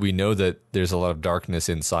we know that there's a lot of darkness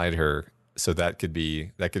inside her. So that could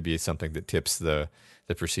be something that tips the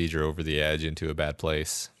procedure over the edge into a bad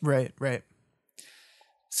place. Right.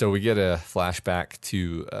 So we get a flashback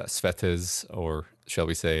to Sveta's, or shall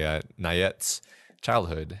we say Nayet's,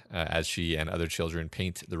 childhood as she and other children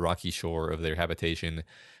paint the rocky shore of their habitation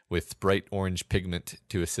with bright orange pigment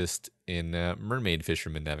to assist in mermaid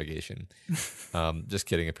fisherman navigation. Just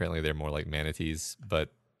kidding. Apparently they're more like manatees,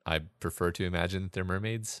 but I prefer to imagine that they're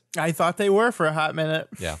mermaids. I thought they were for a hot minute.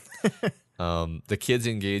 Yeah. The kids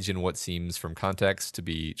engage in what seems from context to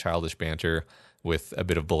be childish banter with a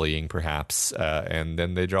bit of bullying, perhaps, and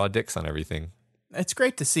then they draw dicks on everything. It's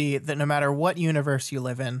great to see that no matter what universe you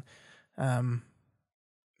live in,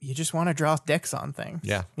 you just want to draw dicks on things.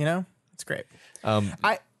 Yeah. You know? It's great.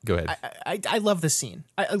 Go ahead. I love this scene.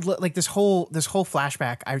 I like this whole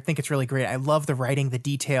flashback. I think it's really great. I love the writing, the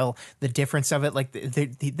detail, the difference of it. Like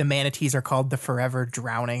the manatees are called the forever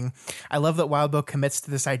drowning. I love that Wildbow commits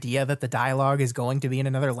to this idea that the dialogue is going to be in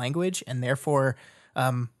another language, and therefore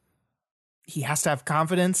he has to have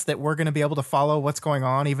confidence that we're going to be able to follow what's going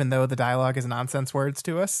on, even though the dialogue is nonsense words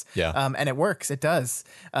to us. Yeah. And it works. It does.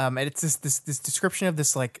 And it's this description of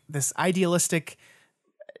this idealistic,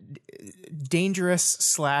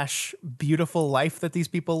 dangerous / beautiful life that these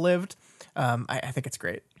people lived. I think it's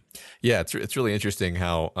great. Yeah, it's really interesting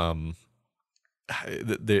how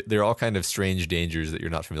they're all kind of strange dangers that you're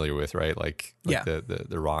not familiar with, right? Like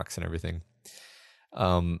the rocks and everything.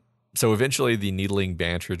 So eventually the needling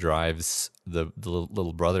banter drives the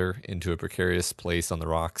little brother into a precarious place on the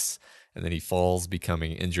rocks, and then he falls,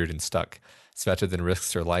 becoming injured and stuck. Sveta then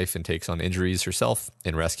risks her life and takes on injuries herself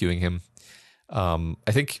in rescuing him. I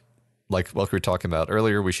think, like we were talking about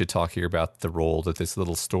earlier, we should talk here about the role that this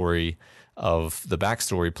little story of the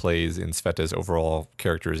backstory plays in Sveta's overall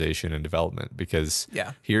characterization and development, because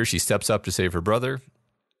here she steps up to save her brother.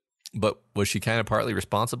 But was she kind of partly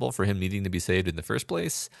responsible for him needing to be saved in the first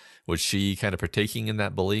place? Was she kind of partaking in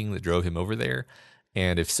that bullying that drove him over there?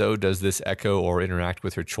 And if so, does this echo or interact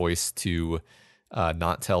with her choice to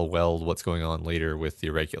not tell Weld what's going on later with the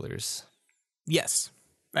Irregulars? Yes.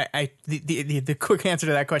 The quick answer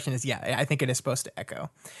to that question is I think it is supposed to echo.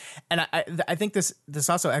 And I think this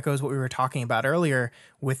also echoes what we were talking about earlier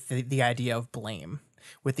with the idea of blame,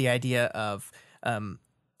 with the idea of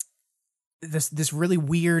this really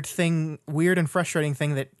weird and frustrating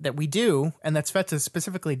thing that we do, and that Sveta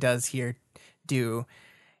specifically does here,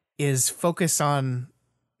 is focus on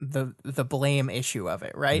the blame issue of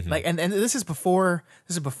it, right? Like, and this is before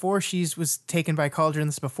she was taken by Cauldron.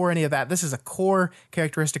 This is before any of that. This is a core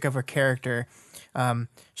characteristic of her character.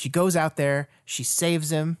 She goes out there, she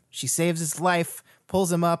saves him, she saves his life,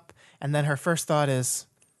 pulls him up, and then her first thought is,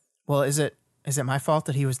 well, is it my fault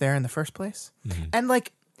that he was there in the first place? And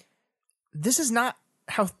like, this is not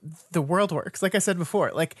how the world works. Like I said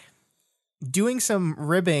before, like doing some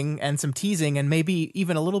ribbing and some teasing and maybe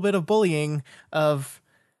even a little bit of bullying of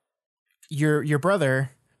your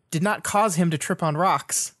brother did not cause him to trip on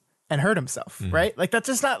rocks and hurt himself, right? Like that's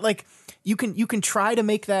just not like you can try to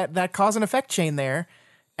make that cause and effect chain there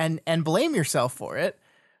and blame yourself for it.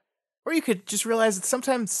 Or you could just realize that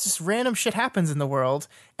sometimes just random shit happens in the world,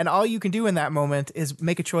 and all you can do in that moment is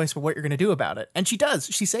make a choice for what you're going to do about it. And she does.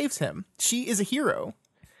 She saves him. She is a hero.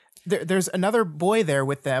 There's another boy there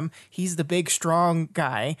with them. He's the big, strong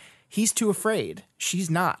guy. He's too afraid. She's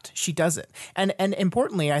not. She does it. And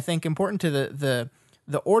importantly, I think important to the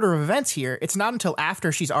order of events here, it's not until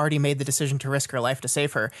after she's already made the decision to risk her life to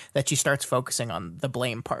save her that she starts focusing on the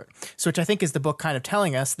blame part. So which I think is the book kind of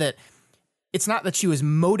telling us that it's not that she was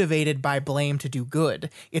motivated by blame to do good.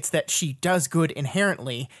 It's that she does good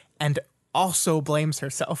inherently and also blames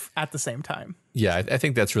herself at the same time. Yeah, I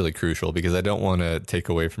think that's really crucial, because I don't want to take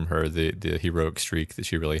away from her the heroic streak that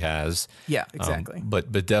she really has. Yeah, exactly.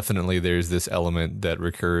 But definitely there's this element that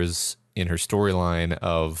recurs in her storyline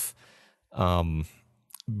of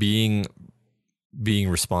being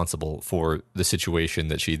responsible for the situation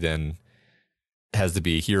that she then has to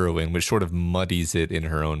be a hero in, which sort of muddies it in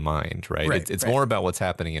her own mind, right? It's more about what's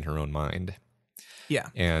happening in her own mind. Yeah.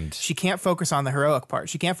 And she can't focus on the heroic part.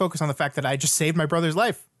 She can't focus on the fact that I just saved my brother's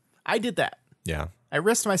life. I did that. Yeah. I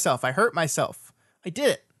risked myself. I hurt myself. I did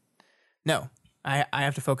it. No, I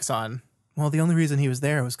have to focus on, well, the only reason he was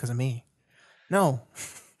there was because of me. No,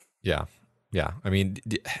 Yeah. Yeah. I mean,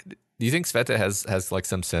 do you think Sveta has like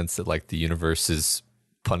some sense that like the universe is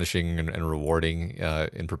punishing and rewarding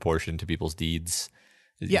in proportion to people's deeds?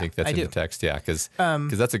 Do you think that's in the text? Yeah, because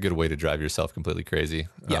that's a good way to drive yourself completely crazy.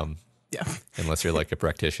 Yeah. Unless you're like a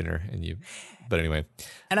practitioner but anyway.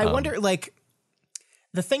 And I wonder, like,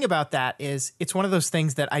 the thing about that is it's one of those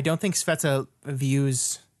things that I don't think Sveta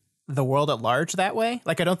views the world at large that way.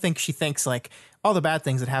 Like, I don't think she thinks like all the bad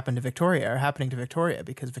things that happened to Victoria are happening to Victoria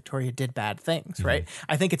because Victoria did bad things, right?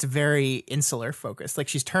 I think it's very insular focused. Like,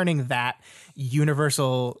 she's turning that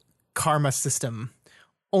universal karma system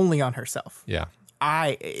only on herself. Yeah.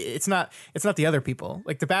 It's not the other people.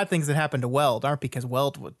 Like, the bad things that happened to Weld aren't because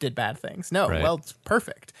Weld did bad things. No, right. Weld's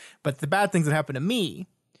perfect. But the bad things that happen to me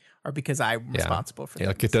are because I'm responsible for them.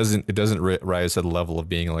 Like, it doesn't rise to the level of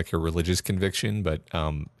being like a religious conviction, but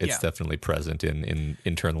it's definitely present in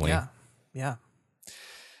internally. Yeah.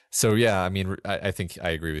 So yeah, I mean, I think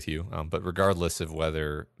I agree with you. But regardless of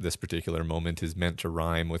whether this particular moment is meant to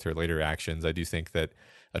rhyme with her later actions, I do think that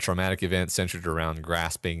a traumatic event centered around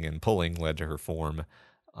grasping and pulling led to her form.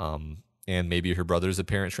 And maybe her brother's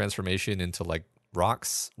apparent transformation into like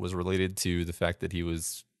rocks was related to the fact that he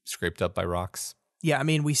was scraped up by rocks. Yeah, I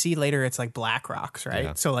mean, we see later it's like black rocks, right?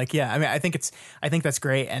 Yeah. So like, yeah, I mean, I think that's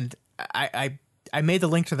great. And I made the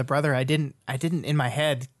link to the brother. I didn't in my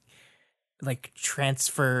head like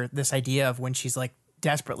transfer this idea of when she's like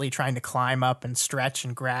desperately trying to climb up and stretch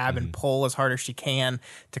and grab and pull as hard as she can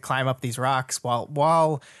to climb up these rocks while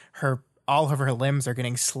all of her limbs are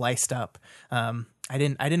getting sliced up. I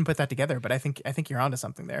didn't put that together, but I think you're onto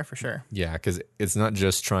something there for sure. Yeah, because it's not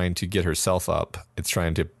just trying to get herself up; it's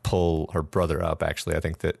trying to pull her brother up. Actually, I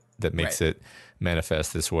think that makes it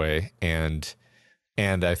manifest this way, and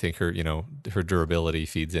I think her her durability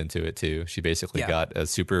feeds into it too. She basically got a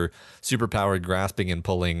super powered grasping and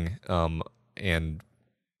pulling, and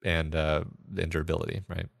durability,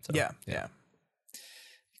 right? So, yeah.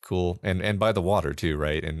 Cool. And by the water too,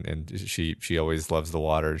 right? And she always loves the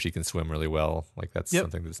water. She can swim really well. Like, that's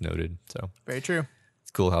something that's noted. So very true.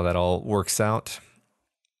 It's cool how that all works out.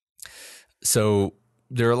 So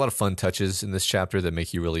there are a lot of fun touches in this chapter that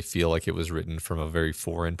make you really feel like it was written from a very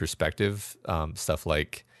foreign perspective. Stuff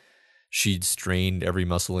like she'd strained every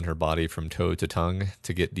muscle in her body from toe to tongue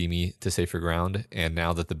to get Demi to safer ground. And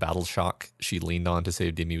now that the battle shock she leaned on to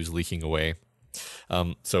save Demi was leaking away.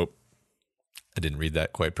 So I didn't read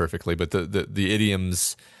that quite perfectly, but the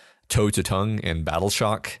idioms toe to tongue and battle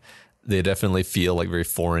shock, they definitely feel like very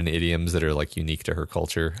foreign idioms that are like unique to her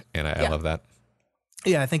culture. And I love that.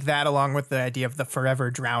 Yeah, I think that, along with the idea of the forever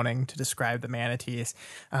drowning to describe the manatees,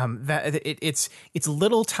 that it's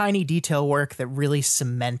little tiny detail work that really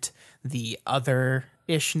cement the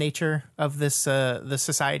other-ish nature of this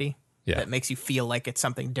society. Yeah. That makes you feel like it's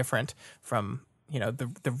something different from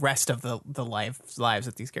the rest of the lives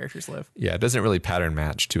that these characters live. Yeah, it doesn't really pattern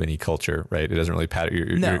match to any culture, right? It doesn't really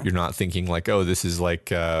pattern. You're not thinking like, oh, this is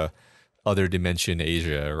like other dimension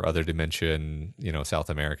Asia or other dimension, South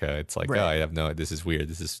America. It's like, oh, I have this is weird.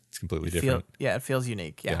 It's completely different. It feels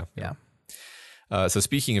unique. Yeah. So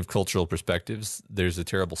speaking of cultural perspectives, there's a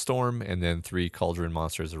terrible storm, and then 3 cauldron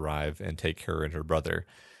monsters arrive and take her and her brother.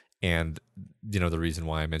 And, the reason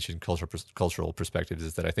why I mentioned cultural perspectives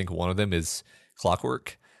is that I think one of them is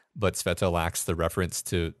clockwork, but Sveta lacks the reference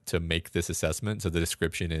to make this assessment. So the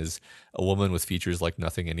description is a woman with features like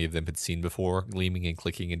nothing any of them had seen before, gleaming and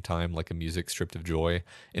clicking in time like a music stripped of joy,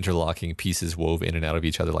 interlocking pieces wove in and out of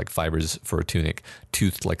each other like fibers for a tunic,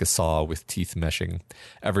 toothed like a saw with teeth meshing,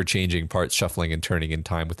 ever-changing parts shuffling and turning in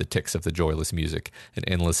time with the ticks of the joyless music, an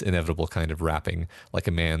endless, inevitable kind of rapping, like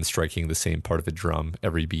a man striking the same part of a drum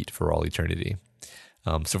every beat for all eternity.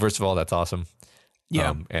 So first of all, that's awesome.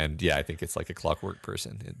 Yeah. I think it's like a clockwork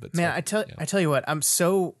person. But man, I tell you what, I'm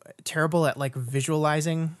so terrible at like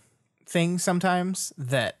visualizing things sometimes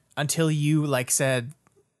that until you like said,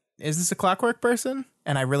 is this a clockwork person?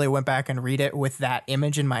 And I really went back and read it with that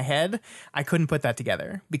image in my head, I couldn't put that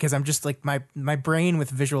together because I'm just like my brain with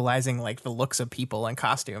visualizing like the looks of people and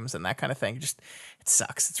costumes and that kind of thing. Just, it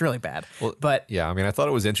sucks. It's really bad. Well, but yeah, I mean, I thought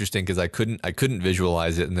it was interesting because I couldn't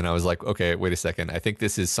visualize it. And then I was like, okay, wait a second. I think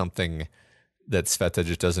this is something that Sveta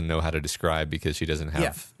just doesn't know how to describe because she doesn't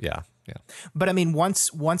have. Yeah. But I mean,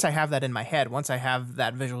 once I have that in my head, once I have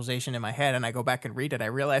that visualization in my head and I go back and read it, I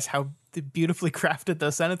realize how beautifully crafted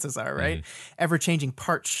those sentences are, right? Mm-hmm. Ever-changing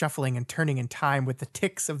parts shuffling and turning in time with the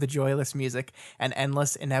ticks of the joyless music and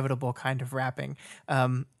endless, inevitable kind of rapping.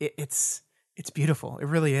 It's beautiful. It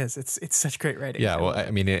really is. It's such great writing. Yeah, well,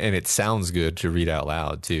 I mean, and it sounds good to read out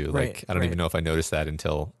loud too. Like, I don't even know if I noticed that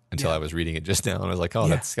until I was reading it just now. And I was like, oh,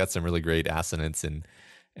 that's got some really great assonance and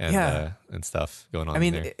and stuff going on. I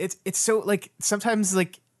mean, there. it's so like sometimes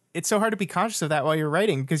like it's so hard to be conscious of that while you're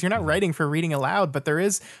writing because you're not writing for reading aloud, but there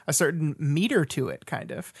is a certain meter to it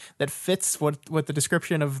kind of that fits what the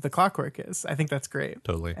description of the clockwork is. I think that's great.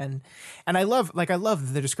 Totally. And I love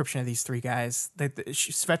the description of these three guys.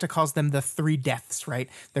 Sveta calls them the three deaths, right?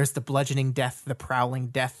 There's the bludgeoning death, the prowling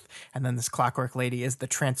death, and then this clockwork lady is the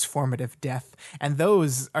transformative death. And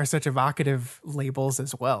those are such evocative labels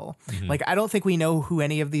as well. Like, I don't think we know who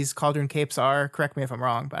any of these Cauldron capes are. Correct me if I'm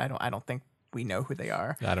wrong, but I don't think we know who they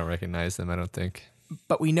are. I don't recognize them, I don't think.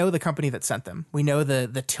 But we know the company that sent them. We know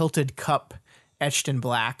the tilted cup etched in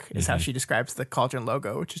black is how she describes the Cauldron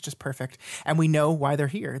logo, which is just perfect. And we know why they're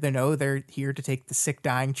here. They know they're here to take the sick,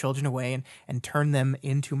 dying children away and turn them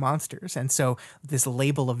into monsters. And so this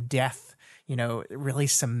label of death, you know, really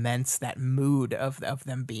cements that mood of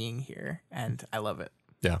them being here. And I love it.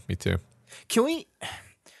 Yeah, me too. Can we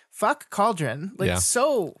fuck Cauldron? Like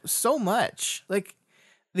so much. Like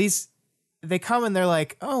they come and they're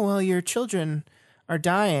like, oh, well, your children are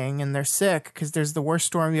dying and they're sick because there's the worst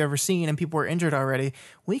storm you've ever seen and people were injured already.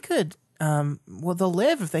 We could, well, they'll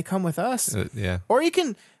live if they come with us. Yeah. Or you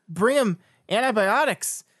can bring them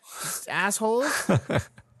antibiotics, assholes.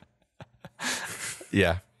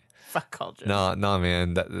 Yeah. Fuck Cauldron. No,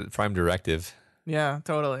 man. That prime directive. Yeah,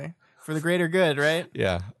 totally. For the greater good, right?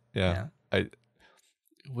 Yeah. It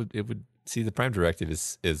would see the prime directive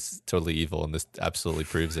is totally evil, and this absolutely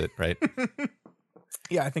proves it, right?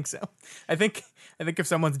 Yeah, I think so. I think if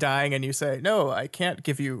someone's dying and you say, no, I can't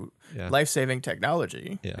give you life-saving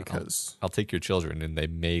technology because I'll take your children and they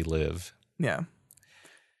may live. Yeah.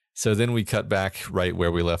 So then we cut back right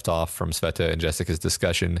where we left off from Sveta and Jessica's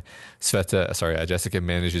discussion. Jessica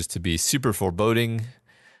manages to be super foreboding.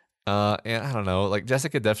 And I don't know, like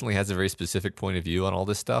Jessica definitely has a very specific point of view on all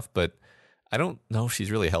this stuff, but I don't know if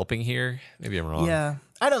she's really helping here. Maybe I'm wrong. Yeah.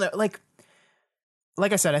 I don't know.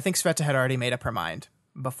 Like I said, I think Sveta had already made up her mind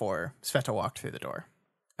before Sveta walked through the door.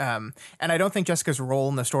 And I don't think Jessica's role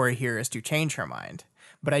in the story here is to change her mind.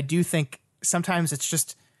 But I do think sometimes it's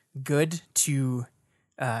just good to,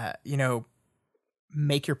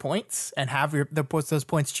 make your points and have those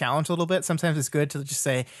points challenged a little bit. Sometimes it's good to just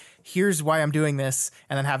say, here's why I'm doing this.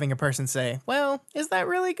 And then having a person say, well, is that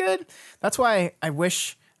really good? That's why I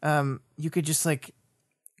wish you could just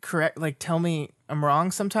tell me I'm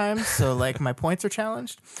wrong sometimes. So like my points are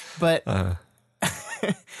challenged, but I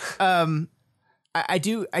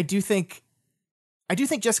do think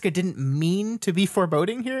Jessica didn't mean to be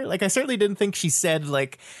foreboding here. Like I certainly didn't think she said,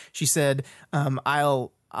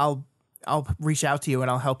 I'll reach out to you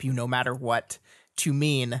and I'll help you no matter what, to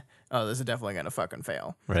mean, oh, this is definitely going to fucking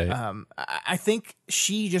fail. Right. I think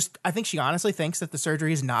she honestly thinks that the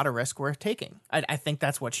surgery is not a risk worth taking. I think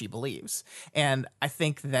that's what she believes. And I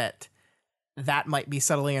think that might be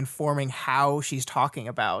subtly informing how she's talking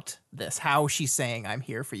about this, how she's saying, I'm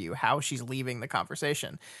here for you, how she's leaving the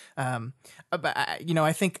conversation. But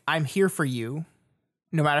I think I'm here for you,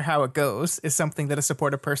 no matter how it goes, is something that a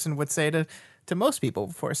supportive person would say to most people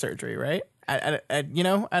before surgery, right? I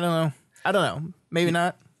don't know. Maybe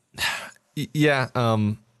not. Yeah.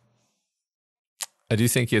 I do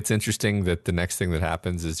think it's interesting that the next thing that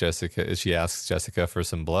happens is she asks Jessica for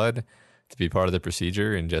some blood to be part of the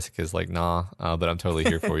procedure, and Jessica's like, nah, but I'm totally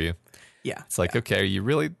here for you. Yeah. It's like, okay, are you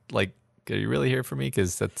really here for me?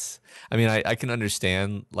 Because I can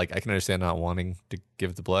understand not wanting to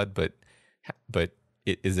give the blood, but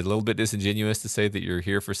is it a little bit disingenuous to say that you're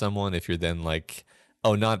here for someone if you're then like,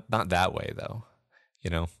 oh, not that way though? I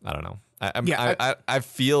don't know. I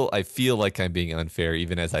feel like I'm being unfair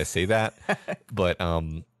even as I say that, but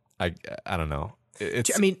I don't know.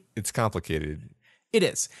 It's complicated. It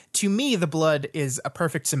is. To me, the blood is a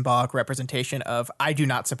perfect symbolic representation of I do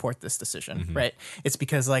not support this decision, right? It's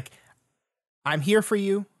because like I'm here for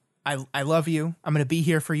you. I love you. I'm going to be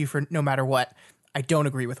here for you for no matter what. I don't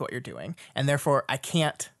agree with what you're doing, and therefore I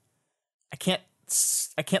can't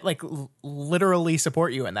like literally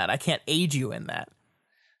support you in that. I can't aid you in that.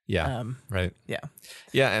 Yeah. Right. Yeah.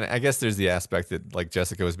 Yeah. And I guess there's the aspect that like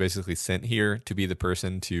Jessica was basically sent here to be the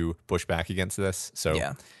person to push back against this. So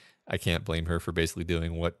I can't blame her for basically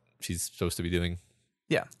doing what she's supposed to be doing.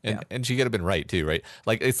 Yeah. And she could have been right too, right?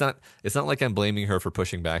 Like it's not like I'm blaming her for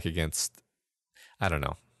pushing back against, I don't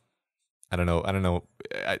know. I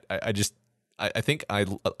think I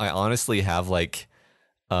honestly have like,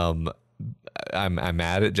 I'm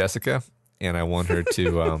mad at Jessica, and I want her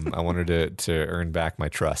to to earn back my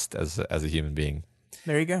trust as a human being.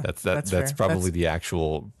 There you go. That's probably the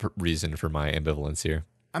actual reason for my ambivalence here.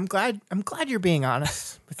 I'm glad you're being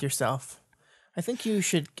honest with yourself. I think you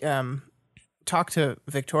should talk to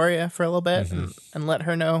Victoria for a little bit and let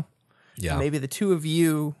her know. Yeah. Maybe the two of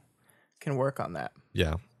you can work on that.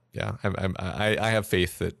 Yeah. Yeah. I have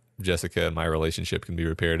faith that Jessica and my relationship can be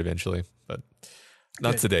repaired eventually, but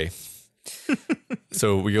not today.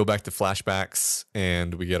 So we go back to flashbacks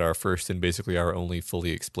and we get our first and basically our only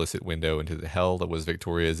fully explicit window into the hell that was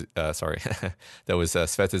Victoria's, that was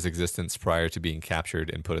Sveta's existence prior to being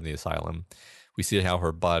captured and put in the asylum. We see how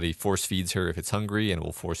her body force feeds her if it's hungry, and it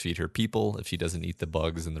will force feed her people if she doesn't eat the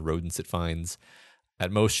bugs and the rodents it finds. At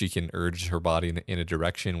most, she can urge her body in a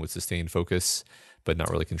direction with sustained focus, but not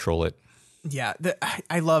really control it. Yeah,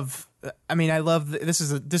 I love. This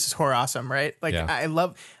is horror awesome, right? Like, Yeah. I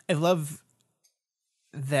love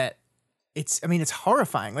that. It's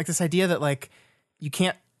horrifying. Like this idea that like you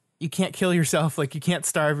can't kill yourself, like you can't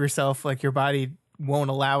starve yourself, like your body won't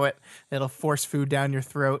allow it. It'll force food down your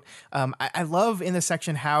throat. I love in this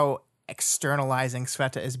section how externalizing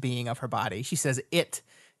Sveta is being of her body. She says it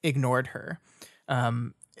ignored her.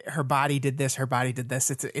 Her body did this. Her body did this.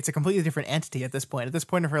 It's a completely different entity at this point. At this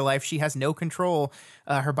point of her life, she has no control.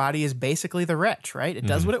 Her body is basically the wretch, right? It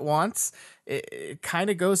does what it wants. It kind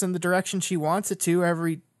of goes in the direction she wants it to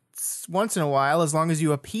every once in a while, as long as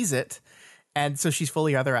you appease it. And so she's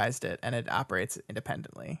fully otherized it, and it operates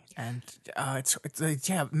independently. And it's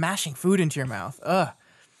mashing food into your mouth. Ugh.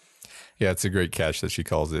 Yeah, it's a great catch that she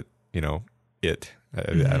calls it, it.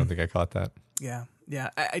 I don't think I caught that. Yeah. Yeah.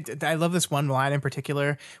 I love this one line in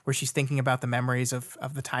particular where she's thinking about the memories of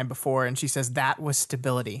the time before. And she says, that was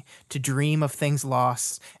stability, to dream of things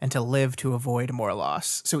lost and to live to avoid more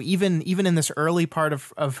loss. So even in this early part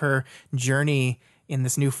of her journey in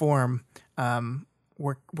this new form,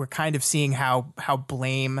 we're kind of seeing how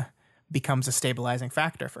blame becomes a stabilizing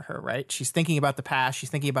factor for her, right? She's thinking about the past. She's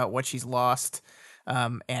thinking about what she's lost.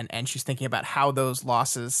 And she's thinking about how those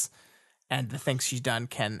losses and the things she's done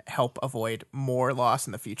can help avoid more loss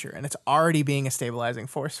in the future. And it's already being a stabilizing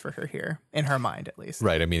force for her here, in her mind, at least.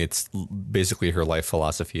 Right. I mean, it's basically her life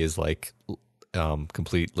philosophy is like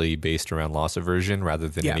completely based around loss aversion rather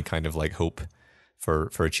than any kind of like hope for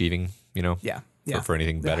achieving, for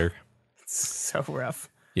anything better. It's so rough.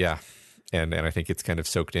 Yeah. And I think it's kind of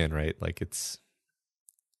soaked in, right? Like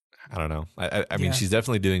I don't know. I mean, she's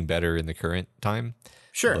definitely doing better in the current time.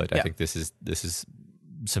 Sure. But I think this is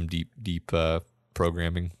some deep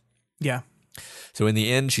programming. Yeah. So in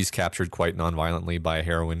the end, she's captured quite non-violently by a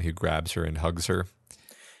heroine who grabs her and hugs her.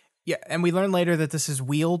 Yeah, and we learn later that this is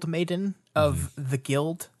Wheeled Maiden of the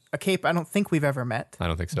Guild, a cape I don't think we've ever met. I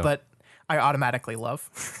don't think so. But I automatically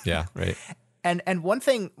love. Yeah, right. And one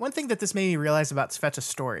thing that this made me realize about Sveta's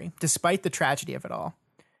story, despite the tragedy of it all,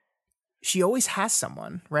 she always has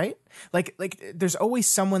someone, right? Like there's always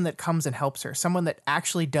someone that comes and helps her, someone that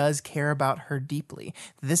actually does care about her deeply.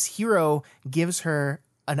 This hero gives her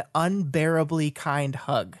an unbearably kind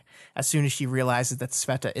hug as soon as she realizes that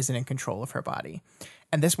Sveta isn't in control of her body.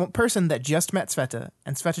 And this one person that just met Sveta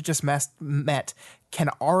and Sveta just met can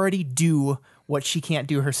already do what she can't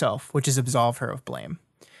do herself, which is absolve her of blame.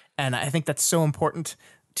 And I think that's so important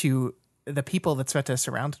to the people that Sveta is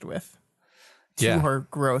surrounded with. To her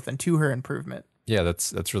growth and to her improvement. Yeah,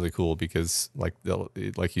 that's really cool because like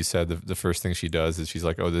you said, the first thing she does is she's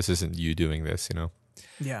like, oh, this isn't you doing this,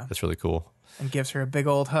 Yeah. That's really cool. And gives her a big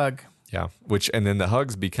old hug. Yeah. And then the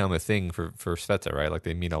hugs become a thing for Sveta, right? Like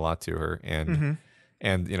they mean a lot to her. And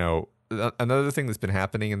another thing that's been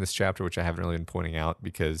happening in this chapter, which I haven't really been pointing out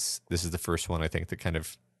because this is the first one I think that kind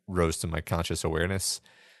of rose to my conscious awareness,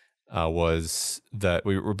 was that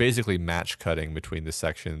we were basically match cutting between the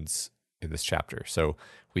sections in this chapter. So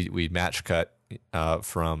we match cut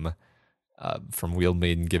from Wheeled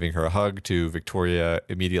Maiden giving her a hug to Victoria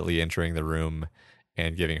immediately entering the room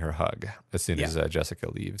and giving her a hug as soon as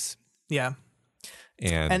Jessica leaves. Yeah.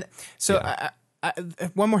 And so I,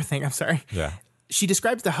 one more thing, I'm sorry. Yeah. She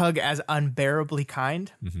describes the hug as unbearably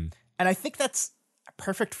kind. Mm-hmm. And I think that's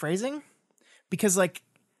perfect phrasing because like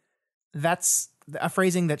that's a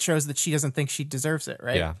phrasing that shows that she doesn't think she deserves it,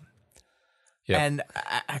 right? Yeah. Yeah. And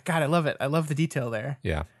God, I love it. I love the detail there.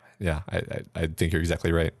 Yeah. Yeah. I think you're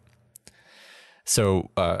exactly right.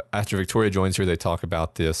 So after Victoria joins her, they talk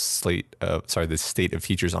about this state of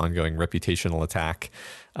teacher's ongoing reputational attack.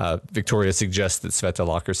 Victoria suggests that Sveta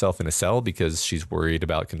lock herself in a cell because she's worried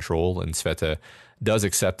about control, and Sveta does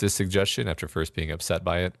accept this suggestion after first being upset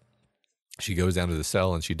by it. She goes down to the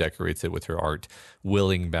cell and she decorates it with her art,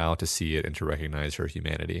 willing Bao to see it and to recognize her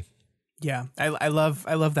humanity. Yeah, I love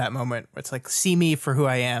that moment where it's like, see me for who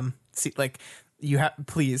I am. See, like you have,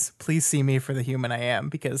 please see me for the human I am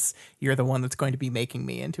because you're the one that's going to be making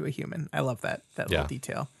me into a human. I love that little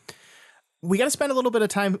detail. we got to spend a little bit of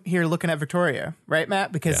time here looking at Victoria, right,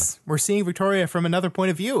 Matt? Because we're seeing Victoria from another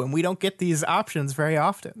point of view, and we don't get these options very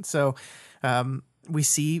often. So we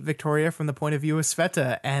see Victoria from the point of view of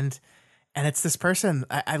Sveta, and it's this person.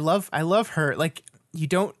 I love her. Like, we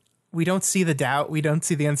don't see the doubt, we don't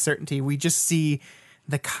see the uncertainty, we just see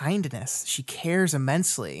the kindness. She cares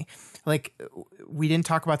immensely. Like, we didn't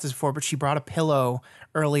talk about this before, but she brought a pillow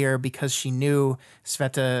earlier because she knew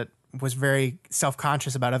Sveta was very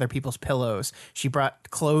self-conscious about other people's pillows. She brought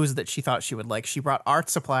clothes that she thought she would like. She brought art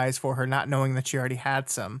supplies for her, not knowing that she already had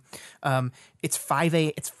some. It's 5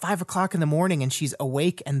 o'clock in the morning, and she's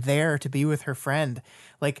awake and there to be with her friend.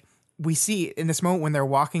 Like, we see in this moment when they're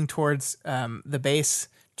walking towards the base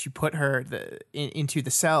to put her into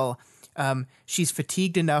the cell, she's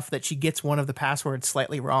fatigued enough that she gets one of the passwords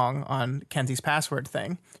slightly wrong on Kenzie's password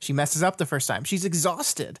thing. She messes up the first time. She's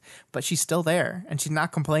exhausted, but she's still there, and she's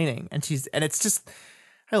not complaining. And it's just,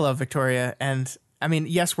 I love Victoria. And I mean,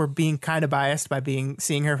 yes, we're being kind of biased by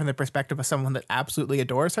seeing her from the perspective of someone that absolutely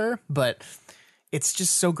adores her, but it's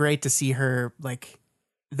just so great to see her like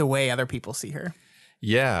the way other people see her.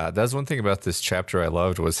 Yeah, that's one thing about this chapter I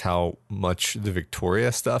loved was how much the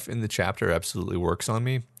Victoria stuff in the chapter absolutely works on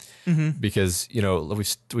me. Mm-hmm. Because, you know,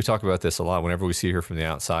 we talk about this a lot. Whenever we see her from the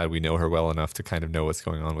outside, we know her well enough to kind of know what's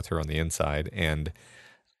going on with her on the inside. And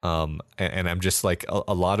I'm just like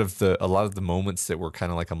a lot of the moments that were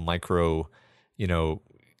kind of like a micro, you know,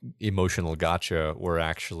 emotional gotcha were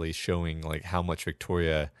actually showing like how much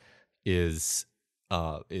Victoria is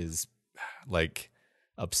like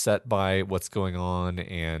upset by what's going on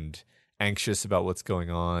and anxious about what's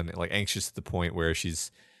going on, like anxious to the point where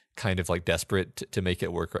she's kind of like desperate to make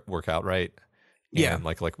it work out right. Yeah. And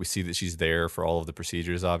like we see that she's there for all of the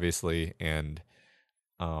procedures, obviously. And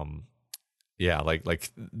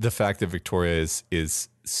like the fact that Victoria is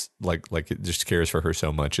like it just cares for her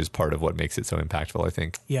so much is part of what makes it so impactful, I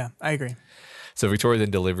think. Yeah, I agree. So Victoria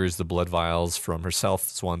then delivers the blood vials from herself,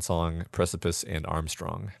 Swansong, Precipice, and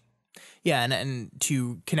Armstrong. Yeah, and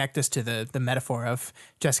to connect us to the metaphor of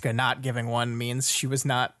Jessica not giving one means she was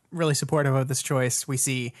not really supportive of this choice. We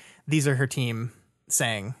see these are her team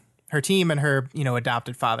and her, you know,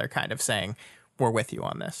 adopted father kind of saying, we're with you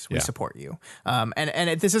on this. We support you.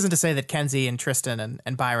 This isn't to say that Kenzie and Tristan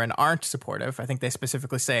and Byron aren't supportive. I think they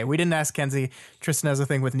specifically say, we didn't ask Kenzie. Tristan has a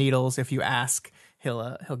thing with needles. If you ask,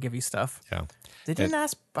 he'll give you stuff. Yeah. They didn't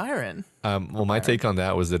ask Byron. Well, my take on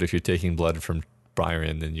that was that if you're taking blood from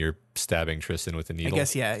Byron, then you're stabbing Tristan with a needle. I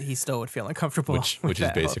guess, yeah, he still would feel uncomfortable. Which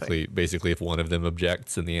is basically if one of them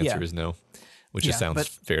objects, then the answer is no, which just sounds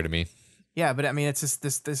fair to me. Yeah, but I mean, it's just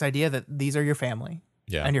this idea that these are your family,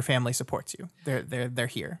 and your family supports you. They're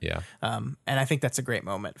here. Yeah, and I think that's a great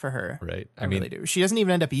moment for her. Right. I really do. She doesn't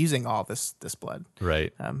even end up using all this blood.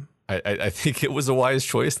 Right. I think it was a wise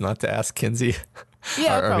choice not to ask Kenzie.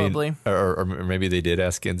 Yeah, probably. Or maybe they did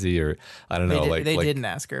ask Kenzie, or I don't know. They didn't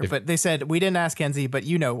ask her, but they said, we didn't ask Kenzie, but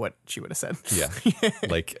you know what she would have said. Yeah.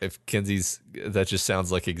 Like if that just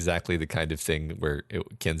sounds like exactly the kind of thing where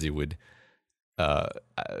Kenzie would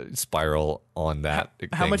spiral on that.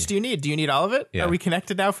 How much do you need? Do you need all of it? Yeah. Are we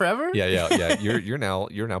connected now forever? Yeah. You're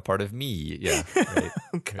now part of me. Yeah. Right.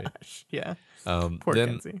 Oh, gosh. Right. Yeah. Poor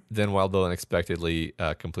Kenzie. Then Wildbow unexpectedly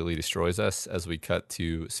completely destroys us as we cut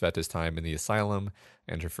to Sveta's time in the asylum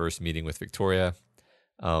and her first meeting with Victoria.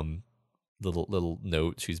 Little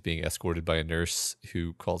note: she's being escorted by a nurse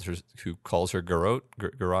who calls her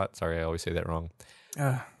Garot. Sorry, I always say that wrong.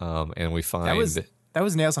 And we find that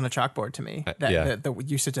was nails on a chalkboard to me. The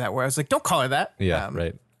usage of that word. I was like, don't call her that. Yeah,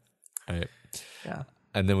 right. Yeah.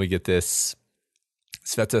 And then we get this.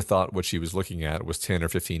 Sveta thought what she was looking at was 10 or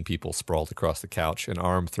 15 people sprawled across the couch, an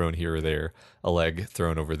arm thrown here or there, a leg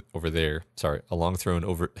thrown over there. Sorry, a long thrown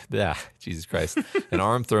over. Jesus Christ. An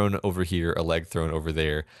arm thrown over here, a leg thrown over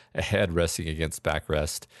there, a head resting against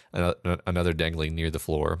backrest, another dangling near the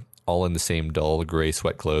floor, all in the same dull gray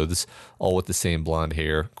sweat clothes, all with the same blonde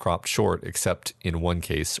hair, cropped short except in one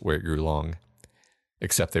case where it grew long.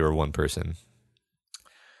 Except they were one person.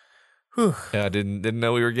 Whew. Yeah, I didn't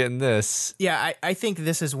know we were getting this. Yeah, I think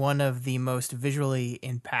this is one of the most visually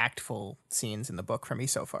impactful scenes in the book for me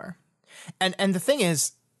so far. And the thing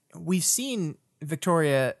is, we've seen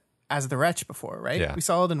Victoria as the wretch before, right? Yeah. We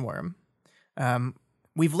saw it in Worm.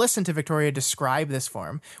 We've listened to Victoria describe this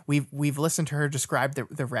form. We've listened to her describe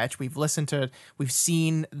the wretch. We've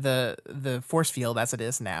seen the force field as it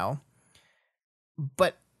is now.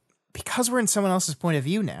 But because we're in someone else's point of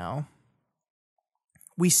view now,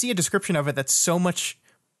 we see a description of it that's so much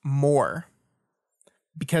more,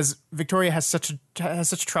 because Victoria has such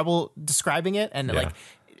trouble describing it and like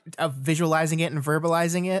visualizing it and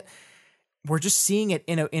verbalizing it. we're just seeing it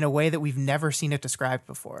in a way that we've never seen it described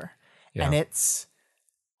before. Yeah. And it's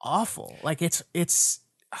awful. Like it's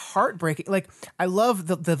heartbreaking. Like I love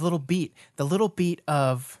the little beat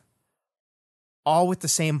of all with the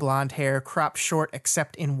same blonde hair, cropped short,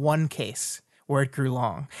 except in one case where it grew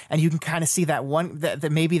long. And you can kind of see that one,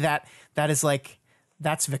 that maybe that is like,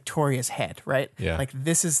 that's Victoria's head, right? Yeah. Like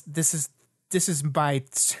this is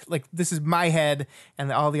my head,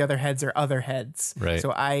 and all the other heads are other heads. Right.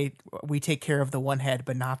 So we take care of the one head,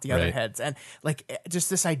 but not the other Right. heads. And like, just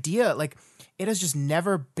this idea, like it has just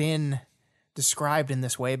never been described in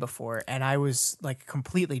this way before. And I was like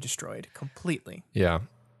completely destroyed, completely. Yeah.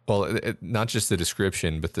 Well, not just the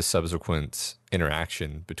description, but the subsequent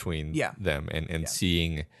interaction between them and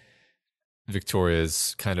seeing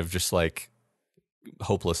Victoria's kind of just like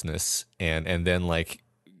hopelessness and then like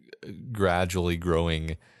gradually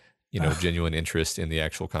growing, genuine interest in the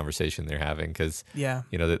actual conversation they're having. Because,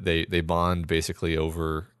 that they bond basically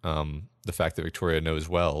over the fact that Victoria knows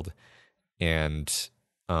Weld. And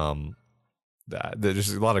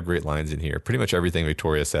there's a lot of great lines in here. Pretty much everything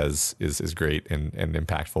Victoria says is great and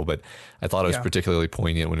impactful. But I thought it was particularly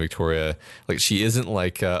poignant when Victoria, like, she isn't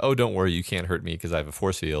like, oh, don't worry, you can't hurt me because I have a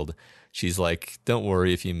force field. She's like, don't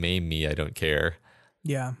worry, if you maim me, I don't care.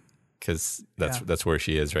 Yeah. Because that's where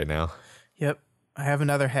she is right now. Yep. I have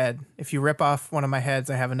another head. If you rip off one of my heads,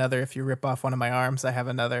 I have another. If you rip off one of my arms, I have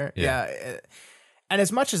another. Yeah. And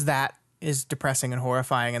as much as that is depressing and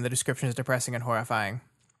horrifying, and the description is depressing and horrifying,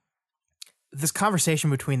 this conversation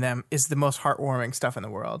between them is the most heartwarming stuff in the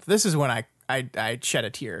world. This is when I shed a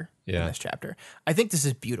tear in this chapter. I think this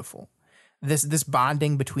is beautiful. This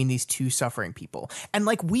bonding between these two suffering people. And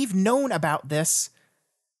like, we've known about this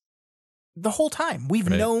the whole time. We've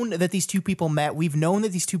known that these two people met. We've known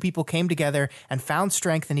that these two people came together and found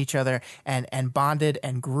strength in each other and bonded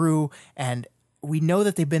and grew. And we know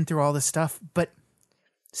that they've been through all this stuff, but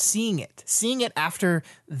seeing it after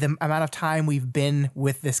the amount of time we've been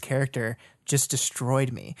with this character just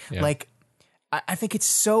destroyed me. Yeah. Like, I think it's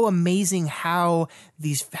so amazing how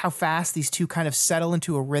fast these two kind of settle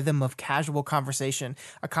into a rhythm of casual conversation,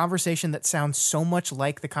 a conversation that sounds so much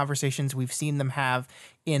like the conversations we've seen them have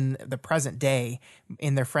in the present day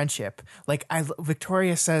in their friendship. Like,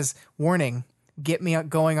 Victoria says, "Warning, get me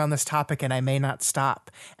going on this topic and I may not stop."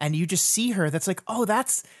 And you just see her. That's like, oh,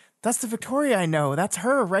 that's the Victoria I know. That's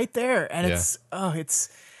her right there. And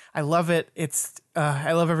I love it.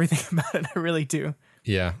 I love everything about it. I really do.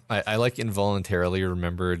 Yeah, I like involuntarily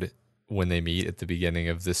remembered when they meet at the beginning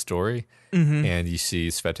of this story, and you see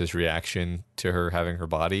Sveta's reaction to her having her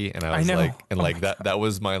body, and I was like, and like that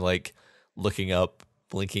was my like looking up,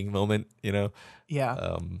 blinking moment,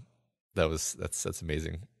 Yeah. That's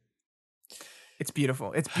amazing. It's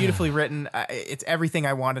beautiful. It's beautifully written. It's everything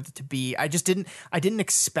I wanted it to be. I didn't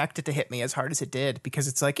expect it to hit me as hard as it did, because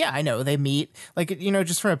it's like, yeah, I know they meet, like,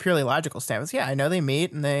 just from a purely logical standpoint. Yeah, I know they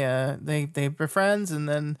meet and they are friends and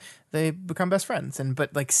then they become best friends.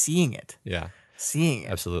 But like seeing it.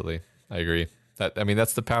 Absolutely. I agree.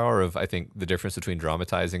 That's the power of, I think, the difference between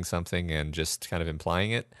dramatizing something and just kind of implying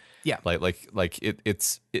it. Yeah. We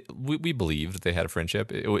believed that they had a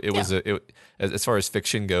friendship. It was as far as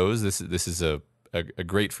fiction goes, this is a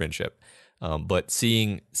great friendship. But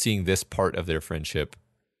seeing this part of their friendship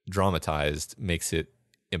dramatized makes it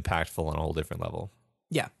impactful on a whole different level.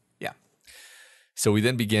 Yeah. Yeah. So we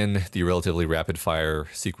then begin the relatively rapid fire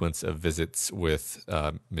sequence of visits with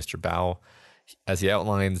Mr. Bao. As he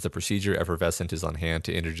outlines the procedure, Effervescent is on hand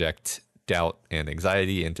to interject doubt and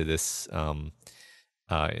anxiety into this,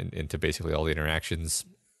 into basically all the interactions.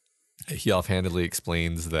 He offhandedly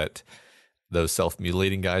explains that those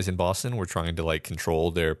self-mutilating guys in Boston were trying to like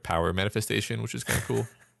control their power manifestation, which is kind of cool.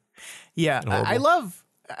 Yeah, I love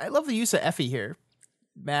the use of Effie here,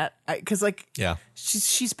 Matt, because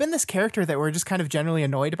she's been this character that we're just kind of generally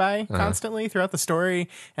annoyed by constantly throughout the story,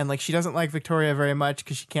 and like she doesn't like Victoria very much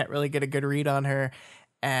because she can't really get a good read on her,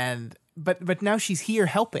 and but now she's here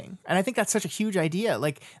helping, and I think that's such a huge idea.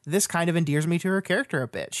 Like, this kind of endears me to her character a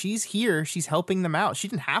bit. She's here, she's helping them out. She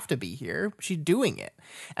didn't have to be here, she's doing it,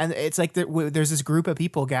 and it's like there's this group of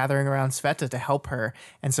people gathering around Sveta to help her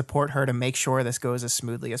and support her to make sure this goes as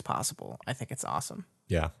smoothly as possible. I think it's awesome.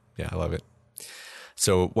 Yeah, I love it.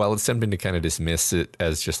 So while it's tempting to kind of dismiss it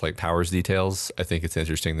as just like powers details, I think it's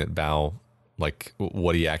interesting that Bao, like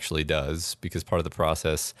what he actually does, because part of the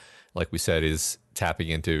process, like we said, is tapping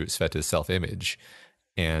into Sveta's self-image,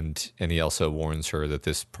 and he also warns her that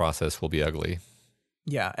this process will be ugly.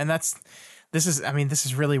 Yeah, and that's this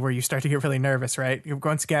is really where you start to get really nervous, right?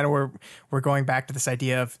 Once again, we're going back to this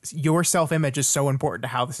idea of your self-image is so important to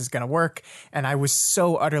how this is going to work. And I was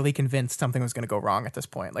so utterly convinced something was going to go wrong at this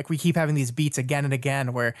point. Like we keep having these beats again and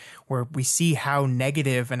again where we see how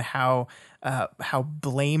negative and how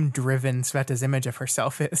blame-driven Sveta's image of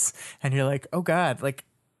herself is. And you're like, oh God, like,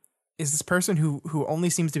 is this person who only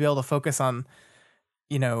seems to be able to focus on,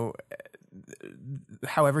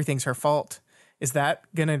 how everything's her fault, is that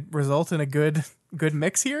going to result in a good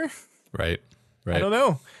mix here? Right. I don't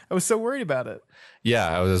know. I was so worried about it. Yeah,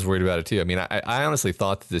 I was worried about it too. I mean, I honestly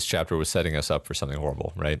thought that this chapter was setting us up for something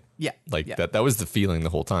horrible, right? Yeah. That was the feeling the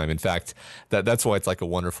whole time. In fact, that's why it's like a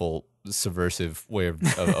wonderful subversive way of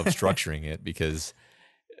structuring it, because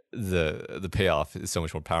the payoff is so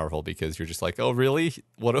much more powerful, because you're just like, oh really?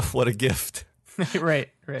 What a gift. Right.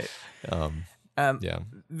 Yeah.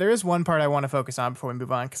 There is one part I want to focus on before we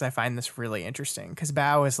move on, because I find this really interesting. Because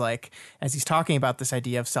Bao is like, as he's talking about this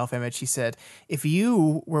idea of self-image, he said, if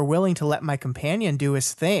you were willing to let my companion do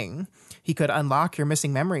his thing, he could unlock your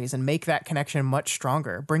missing memories and make that connection much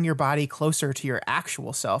stronger. Bring your body closer to your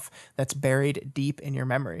actual self that's buried deep in your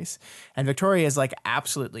memories. And Victoria is like,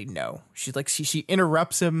 absolutely no. She's like, she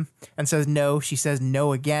interrupts him and says no. She says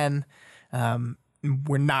no again.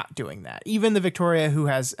 We're not doing that. Even the Victoria who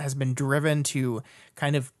has been driven to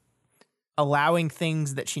kind of allowing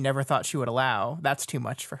things that she never thought she would allow, that's too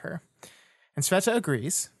much for her. And Sveta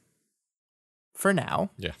agrees. For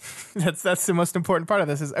now. Yeah. That's the most important part of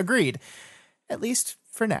this, is agreed. At least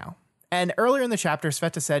for now. And earlier in the chapter,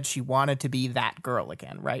 Sveta said she wanted to be that girl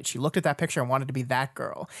again, right? She looked at that picture and wanted to be that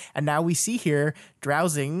girl. And now we see here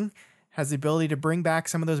Drowsing has the ability to bring back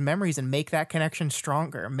some of those memories and make that connection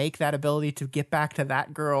stronger, make that ability to get back to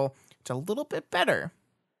that girl just a little bit better.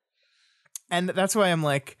 And that's why I'm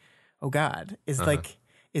like, oh God, is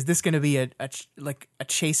this going to be a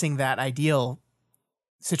chasing that ideal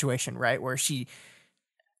situation, right? Where she,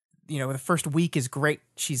 the first week is great.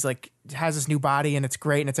 She's like, has this new body and it's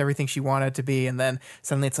great and it's everything she wanted it to be. And then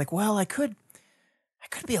suddenly it's like, well, I could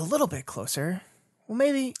be a little bit closer. Well,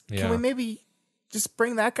 maybe, can we maybe just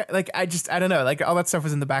bring that guy? Like, I don't know. Like, all that stuff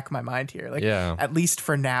was in the back of my mind here. Like, at least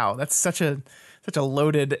for now, that's such a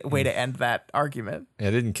loaded way to end that argument.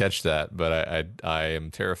 I didn't catch that, but I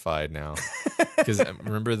am terrified now, because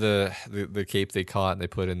remember the cape they caught and they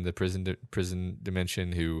put in the prison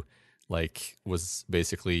dimension, who like was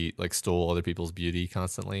basically like stole other people's beauty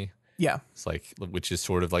constantly. Yeah, it's like, which is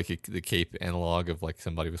sort of like the cape analog of like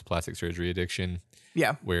somebody with plastic surgery addiction.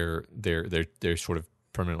 Yeah, where they're sort of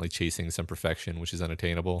permanently chasing some perfection which is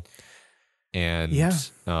unattainable. And there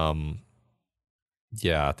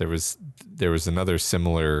was another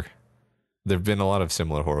similar, there've been a lot of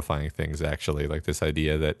similar horrifying things actually, like this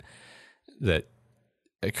idea that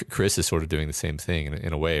Chris is sort of doing the same thing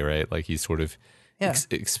in a way, right? Like he's sort of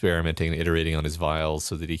experimenting and iterating on his vials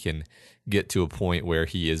so that he can get to a point where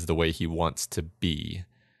he is the way he wants to be.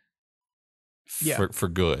 For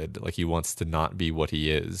good. Like he wants to not be what he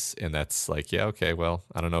is, and that's like, okay, well,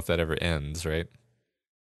 I don't know if that ever ends, right?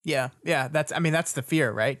 Yeah, that's the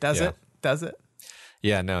fear, right? Does it?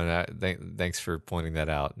 Yeah, no, thanks for pointing that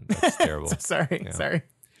out. That's terrible. Sorry.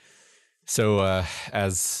 So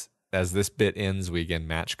as this bit ends, we again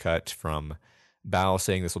match cut from Bao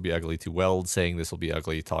saying this will be ugly to Weld saying this will be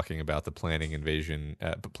ugly, talking about planning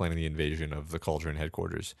the invasion of the Cauldron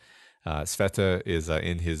headquarters. Sveta is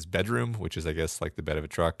in his bedroom, which is, I guess, like the bed of a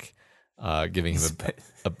truck, giving him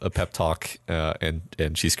a pep talk, and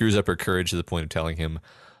she screws up her courage to the point of telling him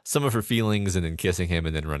some of her feelings and then kissing him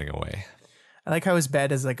and then running away. I like how his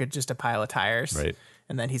bed is like just a pile of tires, right?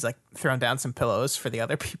 And then he's like thrown down some pillows for the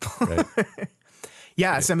other people.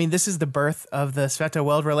 Right. So I mean, this is the birth of the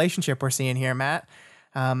Sveta-Weld relationship we're seeing here, Matt.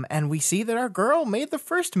 And we see that our girl made the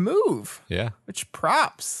first move. Yeah. Which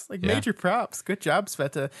props, major props. Good job,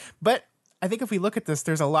 Sveta. But I think if we look at this,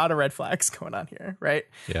 there's a lot of red flags going on here, right?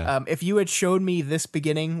 Yeah. If you had showed me this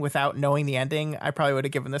beginning without knowing the ending, I probably would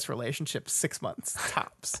have given this relationship 6 months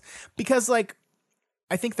tops. Because I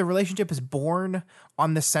think the relationship is born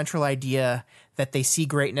on the central idea that they see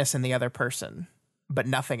greatness in the other person, but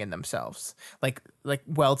nothing in themselves. Like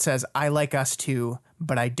Weld says, I like us too,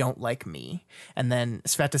 but I don't like me. And then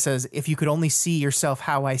Sveta says, if you could only see yourself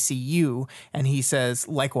how I see you. And he says,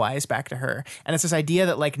 likewise, back to her. And it's this idea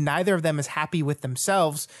that neither of them is happy with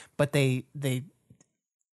themselves, but they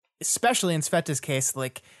especially in Sveta's case,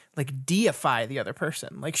 deify the other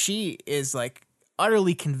person. Like she is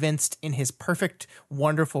utterly convinced in his perfect,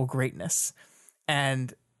 wonderful greatness.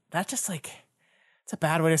 And that just it's a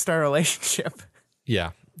bad way to start a relationship.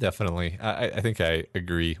 Yeah, definitely. I think I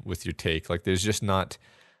agree with your take. Like there's just not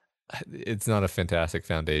it's not a fantastic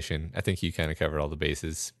foundation. I think you kind of covered all the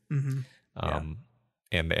bases. Um,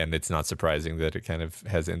 and it's not surprising that it kind of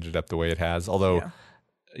has ended up the way it has. Although,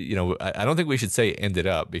 I don't think we should say ended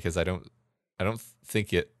up, because I don't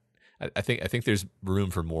think it. I think there's room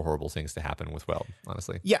for more horrible things to happen with Weld,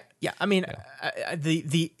 honestly. Yeah. I mean,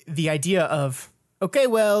 the idea of, okay,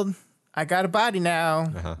 Weld, I got a body now.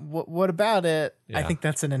 What about it? Yeah. I think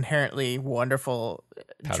that's an inherently wonderful,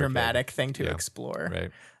 dramatic thing to explore.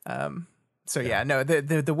 Right.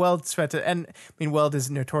 The Weld Sveta, and I mean, Weld is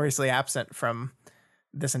notoriously absent from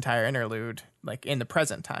this entire interlude, like in the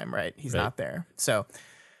present time, right? He's not there. So,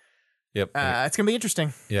 yep. It's going to be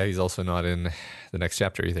interesting. Yeah, he's also not in the next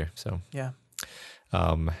chapter either. So, yeah.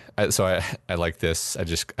 I like this.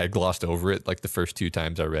 I glossed over it like the first 2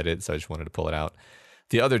 times I read it, so I just wanted to pull it out.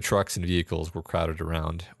 The other trucks and vehicles were crowded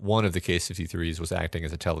around. One of the Case-53s was acting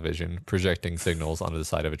as a television, projecting signals onto the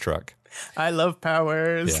side of a truck. I love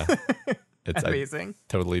powers. Yeah. It's amazing. I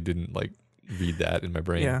totally didn't read that in my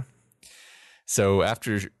brain. Yeah. So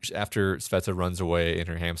after Sveta runs away in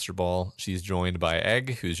her hamster ball, she's joined by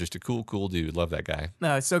Egg, who's just a cool dude. Love that guy.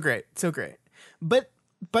 No, it's so great. So great. But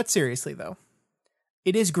seriously though,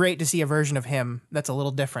 it is great to see a version of him that's a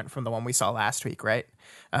little different from the one we saw last week, right?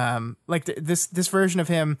 This version of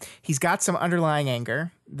him, he's got some underlying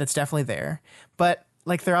anger that's definitely there, but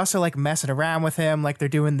they're also messing around with him, they're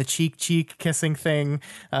doing the cheek kissing thing,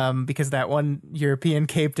 because that one European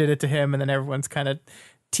cape did it to him, and then everyone's kind of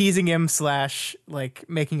teasing him /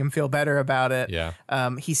 making him feel better about it. Yeah.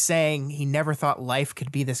 He's saying he never thought life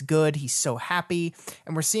could be this good. He's so happy,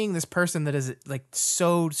 and we're seeing this person that is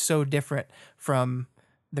so different from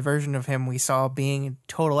the version of him we saw being a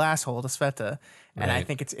total asshole to Sveta. And I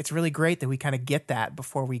think it's really great that we kind of get that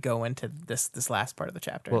before we go into this last part of the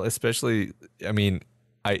chapter. Well, especially, I mean,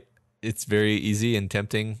 it's very easy and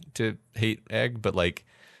tempting to hate Egg, but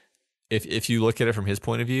if you look at it from his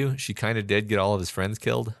point of view, she kind of did get all of his friends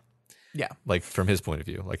killed. Yeah. From his point of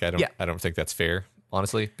view. I don't think that's fair,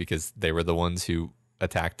 honestly, because they were the ones who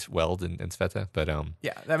attacked Weld and Sveta. But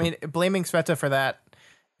yeah, I mean, blaming Sveta for that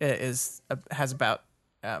has about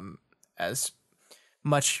as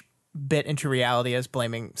much bit into reality as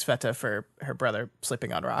blaming Sveta for her brother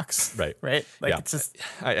sleeping on rocks. Right. Right. It's just,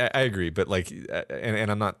 I agree, but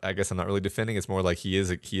and I'm not, I guess I'm not really defending. It's more he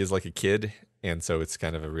is like a kid. And so it's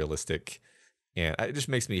kind of a realistic, and it just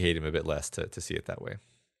makes me hate him a bit less to see it that way.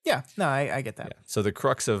 Yeah, no, I get that. Yeah. So the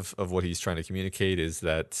crux of what he's trying to communicate is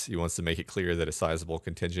that he wants to make it clear that a sizable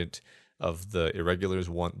contingent of the irregulars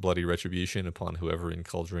want bloody retribution upon whoever in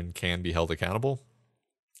Cauldron can be held accountable.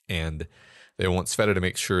 And they want Sveta to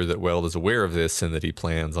make sure that Weld is aware of this and that he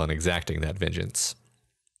plans on exacting that vengeance.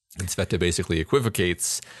 And Sveta basically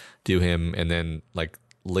equivocates to him, and then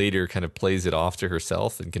later kind of plays it off to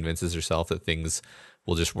herself and convinces herself that things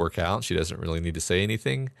will just work out. She doesn't really need to say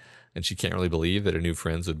anything, and she can't really believe that her new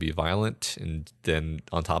friends would be violent. And then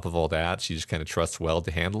on top of all that, she just kind of trusts Weld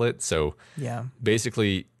to handle it. So yeah,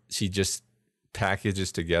 basically she just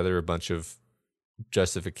packages together a bunch of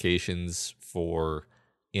justifications for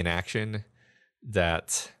inaction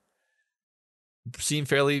that seem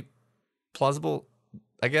fairly plausible,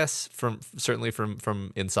 I guess, certainly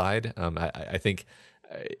from inside. I think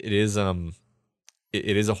it is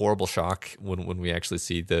a horrible shock when we actually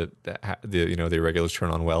see the irregulars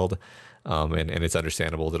turn on Weld, and it's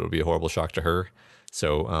understandable that it'll be a horrible shock to her.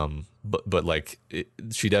 So,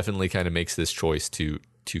 she definitely kind of makes this choice to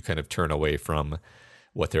kind of turn away from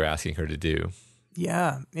what they're asking her to do.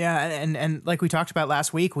 Yeah. And like we talked about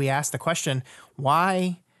last week, we asked the question,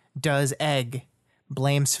 why does Egg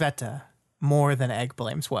blame Sveta more than Egg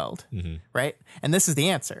blames Weld? Mm-hmm. Right? And this is the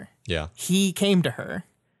answer. Yeah. He came to her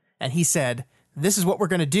and he said, this is what we're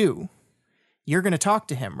going to do. You're going to talk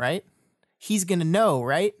to him, right? He's going to know,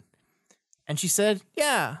 right? And she said,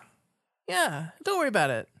 yeah, don't worry about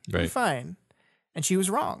it. You'll be fine. And she was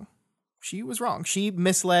wrong. She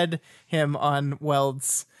misled him on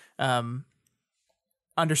Weld's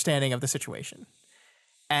understanding of the situation.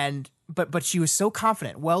 And but she was so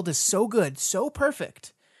confident. Weld is so good, so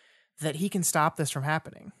perfect that he can stop this from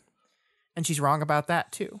happening. And she's wrong about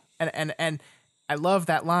that too. And I love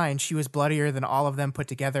that line. She was bloodier than all of them put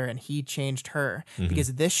together, and he changed her. Mm-hmm.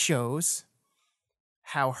 Because this shows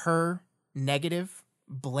how her negative,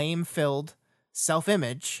 blame-filled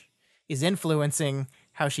self-image is influencing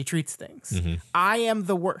how she treats things. Mm-hmm. I am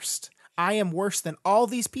the worst. I am worse than all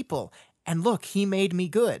these people. And look, he made me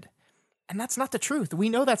good. And that's not the truth. We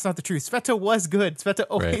know that's not the truth. Sveta was good. Sveta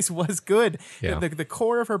always was good. Yeah. The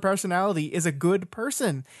core of her personality is a good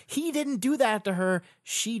person. He didn't do that to her.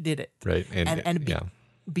 She did it. Right.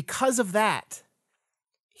 Because of that,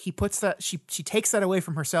 he puts that she takes that away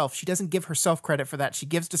from herself. She doesn't give herself credit for that. She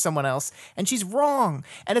gives to someone else, and she's wrong.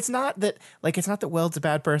 And it's not that Weld's a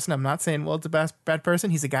bad person. I'm not saying Weld's a bad person.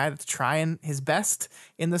 He's a guy that's trying his best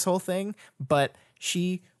in this whole thing, but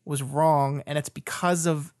she was wrong, and it's because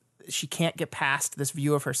of she can't get past this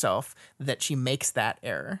view of herself that she makes that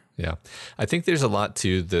error. Yeah. I think there's a lot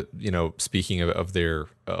to the, speaking of their,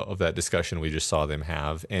 of that discussion we just saw them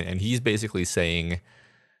have. And he's basically saying,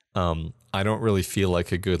 I don't really feel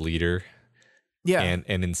like a good leader. Yeah.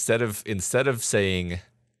 And instead of saying,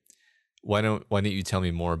 why don't you tell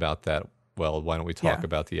me more about that? Well, why don't we talk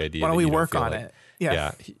about the idea? Why don't we work on it?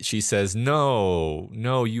 Yeah. She says, no,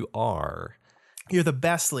 you are. You're the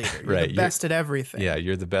best leader. You're the best at everything. Yeah,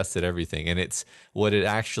 you're the best at everything. And it's what it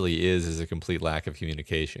actually is a complete lack of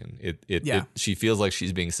communication. She feels like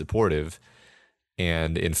she's being supportive,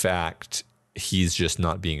 and in fact, he's just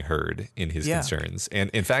not being heard in his concerns. And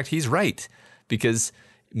in fact, he's right, because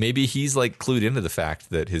maybe he's like clued into the fact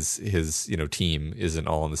that his team isn't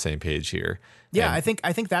all on the same page here. Yeah, and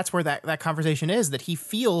I think that's where that conversation is, that he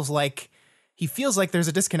feels like there's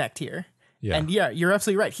a disconnect here. Yeah. And yeah, you're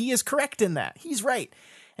absolutely right. He is correct in that. He's right.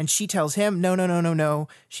 And she tells him, no.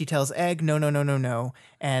 She tells Egg, no.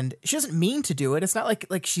 And she doesn't mean to do it. It's not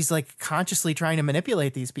like she's like consciously trying to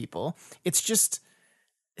manipulate these people. It's just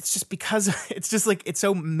because it's just like it's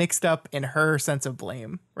so mixed up in her sense of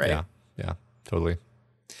blame, right? Yeah, totally.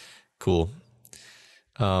 Cool.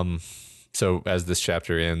 So as this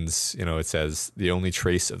chapter ends, it says the only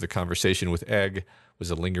trace of the conversation with Egg was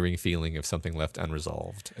a lingering feeling of something left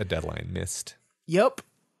unresolved, a deadline missed. Yep.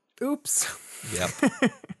 Oops. Yep.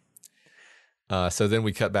 So then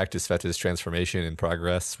we cut back to Sveta's transformation in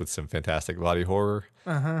progress with some fantastic body horror.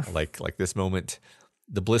 Like this moment.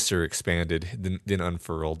 The blister expanded, then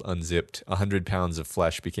unfurled, unzipped. 100 pounds of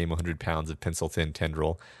flesh became 100 pounds of pencil-thin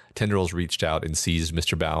tendril. Tendrils reached out and seized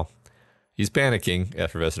Mr. Bao. He's panicking,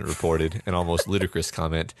 Effervescent reported, an almost ludicrous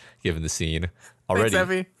comment given the scene. Thanks,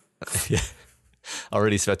 Effie. Yeah.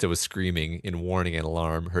 Already Sveta was screaming in warning and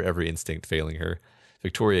alarm, her every instinct failing her.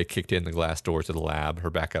 Victoria kicked in the glass door to the lab, her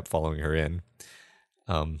backup following her in.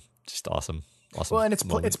 Just awesome. Well, and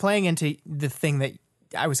it's playing into the thing that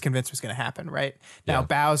I was convinced was going to happen, right? Now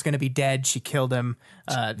Bao's going to be dead. She killed him.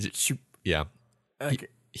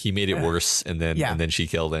 He made it worse, and then she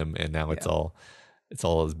killed him, and now it's all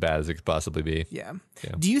as bad as it could possibly be. Yeah.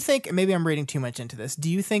 Do you think, maybe I'm reading too much into this, do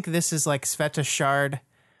you think this is like Sveta Shard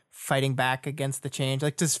fighting back against the change?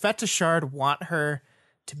 Like, does Sveta Shard want her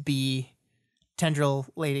to be Tendril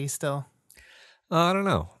Lady still? I don't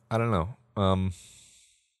know. I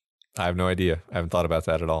have no idea. I haven't thought about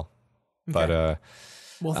that at all. Okay. But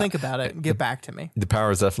we'll think about it and get back to me. The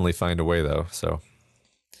powers definitely find a way, though. So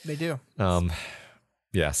they do.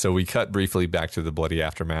 Yeah. So we cut briefly back to the bloody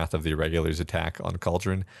aftermath of the Irregulars' attack on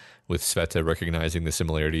Cauldron, with Sveta recognizing the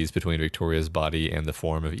similarities between Victoria's body and the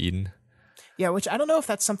form of Eden. Yeah, which I don't know if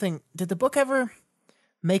that's something. Did the book ever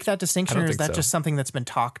make that distinction, or is that just something that's been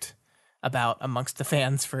talked about amongst the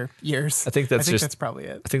fans for years? I think that's probably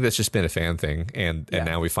it. I think that's just been a fan thing, and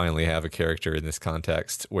now we finally have a character in this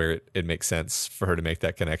context where it makes sense for her to make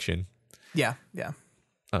that connection. Yeah.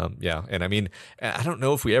 And I mean, I don't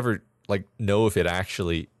know if we ever know if it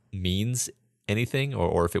actually means anything,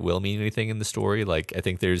 or if it will mean anything in the story. Like, I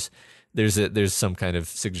think there's some kind of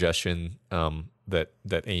suggestion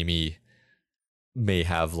that Amy may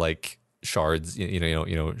have like shards,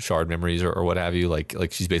 shard memories or what have you. Like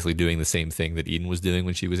she's basically doing the same thing that Eden was doing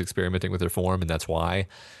when she was experimenting with her form, and that's why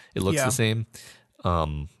it looks the same.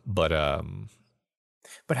 But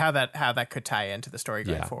how that could tie into the story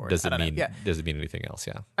going forward? Does it mean anything else?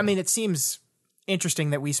 Yeah. I mean, it seems interesting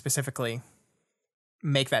that we specifically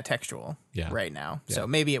make that textual right now. Yeah. So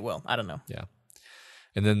maybe it will. I don't know. Yeah.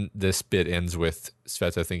 And then this bit ends with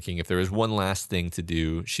Sveta thinking if there was one last thing to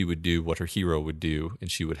do, she would do what her hero would do,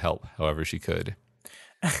 and she would help however she could.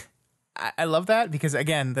 I love that, because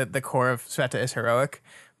again, the core of Sveta is heroic,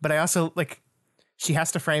 but I also she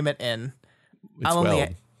has to frame it in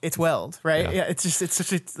it's Weld, right? Yeah. It's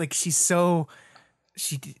such a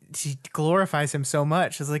she glorifies him so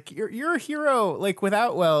much. It's like you're a hero,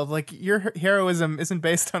 without Weld, your heroism isn't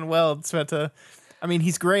based on Weld, Sveta. I mean,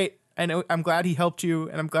 he's great. I know, I'm glad he helped you,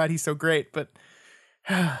 and I'm glad he's so great, but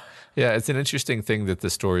yeah, it's an interesting thing that the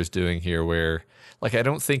story is doing here, where I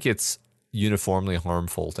don't think it's uniformly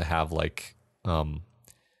harmful to have a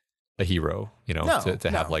hero, to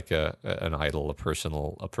have an idol, a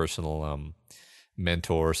personal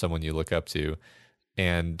mentor, someone you look up to.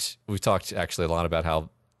 And we've talked actually a lot about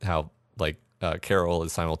how Carol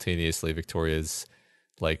is simultaneously Victoria's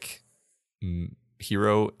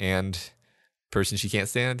hero and person she can't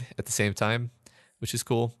stand at the same time. which is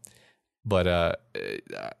cool. But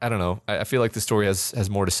I don't know. I feel like the story has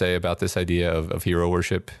more to say about this idea of hero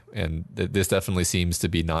worship, and this definitely seems to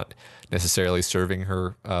be not necessarily serving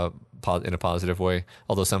her in a positive way.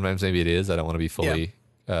 Although sometimes maybe it is. I don't want to be fully.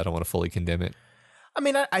 I don't want to fully condemn it. I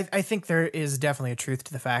mean, I think there is definitely a truth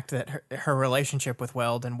to the fact that her relationship with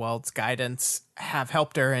Weld and Weld's guidance have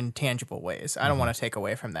helped her in tangible ways. I don't want to take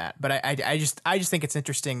away from that, but I just think it's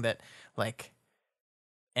interesting that, like,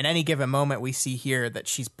 in any given moment we see here that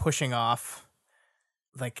she's pushing off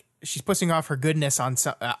her goodness on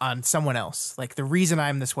someone else. Like, the reason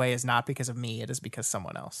I'm this way is not because of me; it is because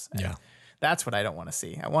someone else. And that's what I don't want to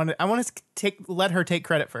see. I want to let her take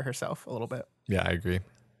credit for herself a little bit. Yeah, I agree.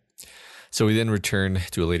 So we then return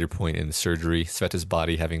to a later point in the surgery, Sveta's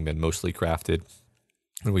body having been mostly crafted,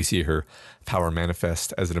 and we see her power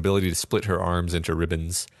manifest as an ability to split her arms into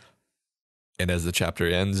ribbons. And as the chapter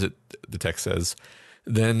ends, the text says,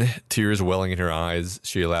 "Then, tears welling in her eyes,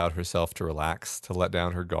 she allowed herself to relax, to let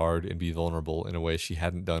down her guard and be vulnerable in a way she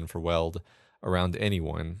hadn't done for Weld around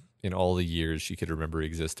anyone in all the years she could remember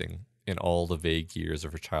existing, in all the vague years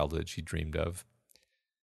of her childhood she dreamed of.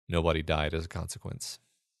 Nobody died as a consequence."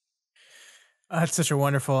 That's such a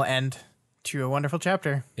wonderful end to a wonderful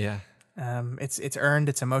chapter. Yeah. It's earned,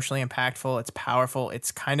 it's emotionally impactful, it's powerful, it's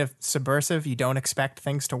kind of subversive. You don't expect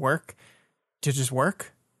things to just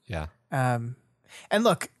work. Yeah. And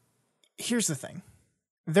look, here's the thing.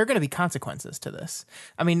 There are going to be consequences to this.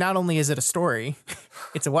 I mean, not only is it a story,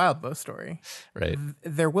 it's a Wild Bow story. Right.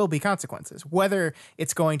 There will be consequences, whether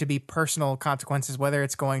it's going to be personal consequences, whether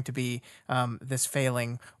it's going to be this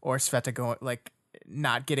failing or Sveta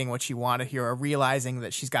not getting what she wanted here, or realizing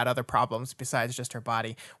that she's got other problems besides just her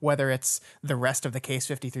body, whether it's the rest of the Case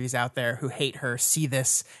 53s out there who hate her, see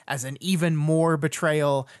this as an even more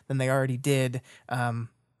betrayal than they already did.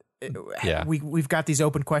 We've got these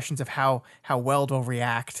open questions of how Weld will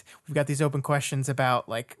react. We've got these open questions about,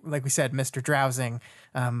 like we said, Mr. Drowsing.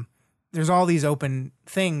 There's all these open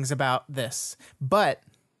things about this, but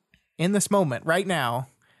in this moment right now,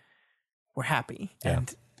 we're happy. Yeah.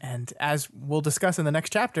 And as we'll discuss in the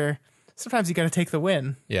next chapter, sometimes you got to take the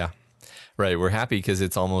win. Yeah. Right. We're happy because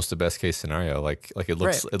it's almost a best case scenario. Like it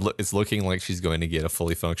looks, it's looking like she's going to get a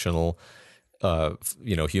fully functional,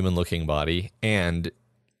 human looking body, and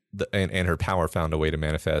her power found a way to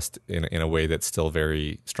manifest in a way that's still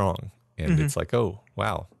very strong. And it's like, oh,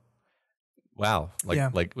 wow.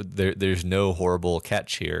 Like there's no horrible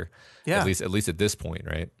catch here. Yeah. At least at this point.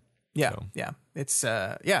 Right. Yeah. So. Yeah.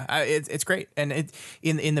 It's great. And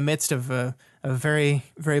in the midst of a very,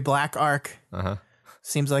 very black arc,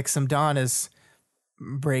 seems like some dawn is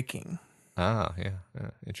breaking. Ah,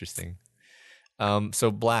 yeah. Interesting.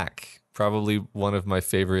 So Black, probably one of my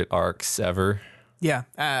favorite arcs ever. Yeah.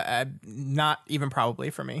 Not even probably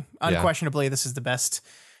for me. Unquestionably, this is the best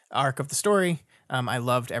arc of the story. I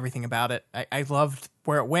loved everything about it. I loved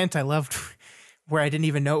where it went. I loved where I didn't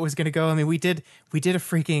even know it was going to go. I mean, we did a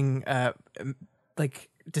freaking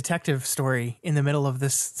detective story in the middle of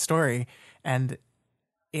this story, and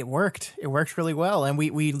it worked. It worked really well, and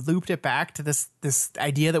we looped it back to this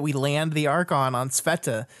idea that we land the arc on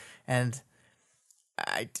Sveta, and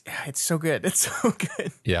it's so good. It's so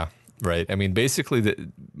good. Yeah, right. I mean, basically,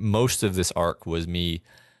 most of this arc was me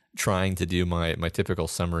trying to do my typical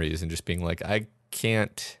summaries and just being like, I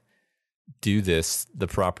can't do this the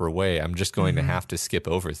proper way. I'm just going to have to skip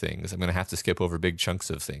over things. I'm going to have to skip over big chunks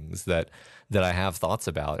of things that I have thoughts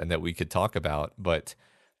about and that we could talk about. But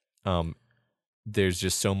there's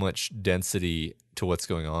just so much density to what's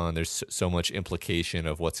going on. There's so much implication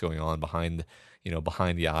of what's going on behind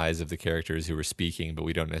the eyes of the characters who are speaking, but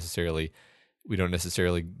we don't necessarily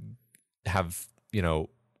have,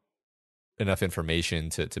 enough information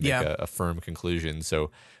to make a firm conclusion.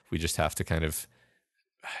 So we just have to kind of,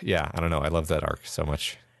 I don't know. I love that arc so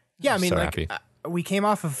much. Yeah, I mean, so we came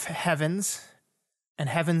off of Heavens, and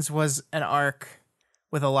Heavens was an arc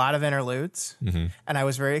with a lot of interludes, and I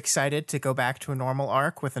was very excited to go back to a normal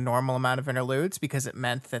arc with a normal amount of interludes because it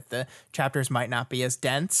meant that the chapters might not be as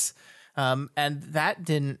dense, and that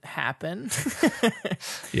didn't happen.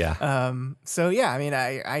 Yeah. So yeah, I mean,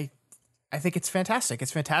 I think it's fantastic.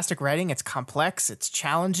 It's fantastic writing. It's complex. It's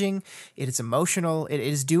challenging. It is emotional. It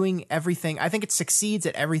is doing everything. I think it succeeds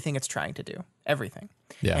at everything it's trying to do. Everything.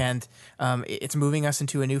 Yeah. And it's moving us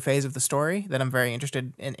into a new phase of the story that I'm very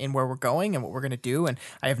interested in where we're going and what we're going to do. And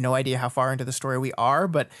I have no idea how far into the story we are,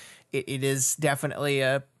 but it is definitely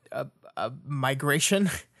a migration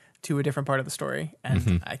to a different part of the story.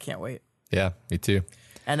 And I can't wait. Yeah, me too.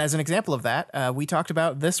 And as an example of that, we talked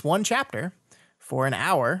about this one chapter for an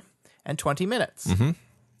hour and 20 minutes.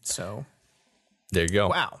 So There you go.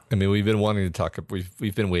 Wow. I mean, we've been wanting to talk.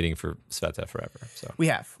 We've been waiting for Sveta forever. So We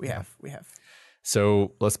have.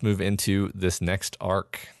 So let's move into this next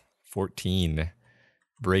arc, 14,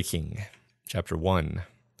 Breaking, Chapter 1.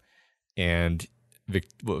 And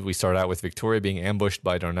we start out with Victoria being ambushed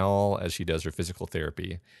by Darnell as she does her physical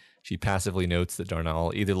therapy. She passively notes that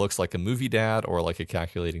Darnell either looks like a movie dad or like a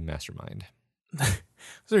calculating mastermind. Those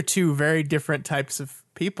are two very different types of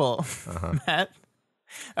people, Matt.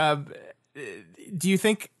 Do you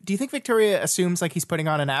think Victoria assumes like he's putting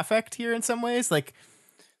on an affect here in some ways? Like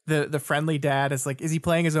the friendly dad is like, is he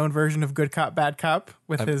playing his own version of good cop, bad cop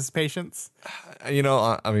with his patients? You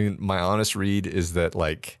know, I mean, my honest read is that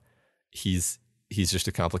like he's just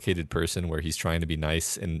a complicated person where he's trying to be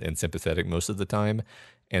nice and sympathetic most of the time.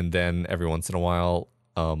 And then every once in a while,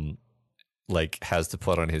 like has to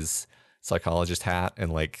put on his psychologist hat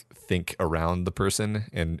and like think around the person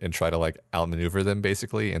and try to like outmaneuver them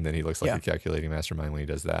basically. And then he looks like a calculating mastermind when he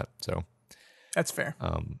does that. So that's fair.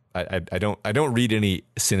 I don't read any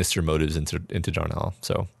sinister motives into Darnell.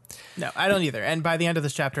 So no, I don't either. And by the end of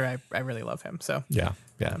this chapter, I really love him. So yeah.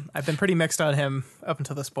 I've been pretty mixed on him up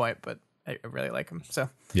until this point, but I really like him. So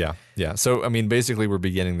yeah. So I mean, basically, we're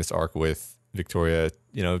beginning this arc with Victoria,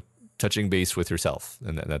 you know, touching base with herself,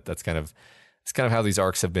 and that's kind of how these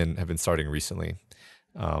arcs have been starting recently.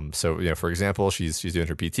 So you know, for example, she's doing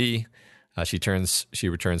her PT. She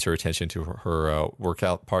returns her attention to her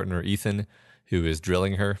workout partner Ethan, who is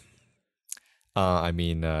drilling her.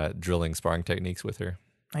 Drilling sparring techniques with her.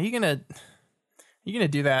 Are you gonna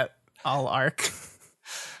do that all arc?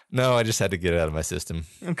 No, I just had to get it out of my system.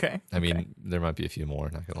 Okay. I mean, there might be a few more,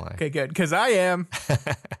 not gonna lie. Okay, good, because I am.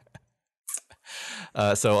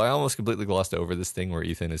 So I almost completely glossed over this thing where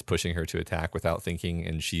Ethan is pushing her to attack without thinking,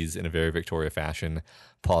 and she's in a very Victoria fashion,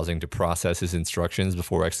 pausing to process his instructions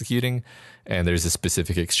before executing. And there's a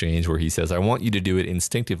specific exchange where he says, "I want you to do it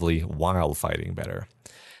instinctively while fighting better."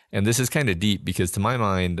 And this is kind of deep because to my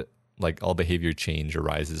mind, like all behavior change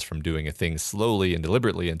arises from doing a thing slowly and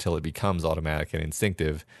deliberately until it becomes automatic and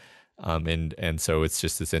instinctive. And so it's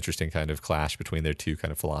just this interesting kind of clash between their two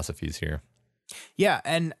kind of philosophies here. Yeah,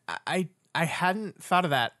 and I hadn't thought of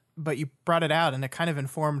that, but you brought it out and it kind of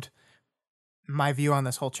informed my view on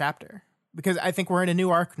this whole chapter. Because I think we're in a new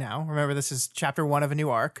arc now. Remember, this is chapter 1 of a new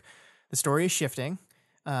arc. The story is shifting,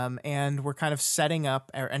 and we're kind of setting up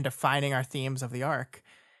and defining our themes of the arc.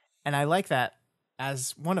 And I like that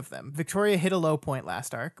as one of them. Victoria hit a low point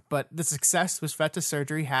last arc, but the success with Sveta's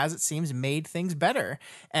surgery has, it seems, made things better.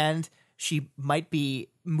 And she might be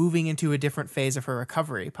moving into a different phase of her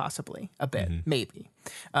recovery, possibly a bit, maybe.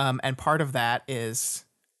 And part of that is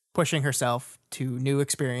pushing herself to new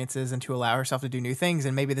experiences and to allow herself to do new things.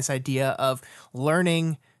 And maybe this idea of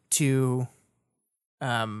learning to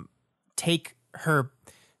take her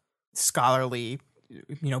scholarly,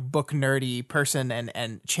 you know, book nerdy person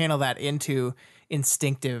and channel that into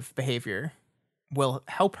instinctive behavior will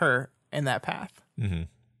help her in that path. Mm-hmm.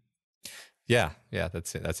 Yeah,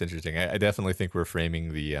 that's interesting. I definitely think we're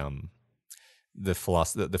framing the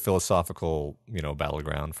philosophical, you know,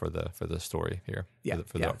 battleground for the story here.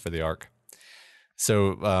 For the arc.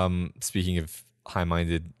 So speaking of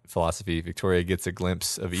high-minded philosophy, Victoria gets a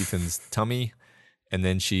glimpse of Ethan's tummy, and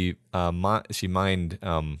then she mind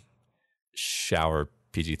shower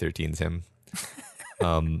PG-13's him.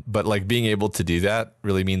 But like being able to do that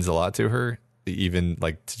really means a lot to her. Even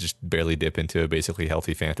like to just barely dip into a basically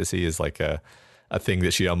healthy fantasy is like a thing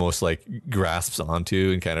that she almost like grasps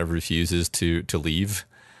onto and kind of refuses to leave.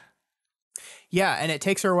 Yeah, and it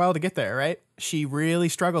takes her a while to get there, right? She really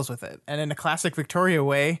struggles with it. And in a classic Victoria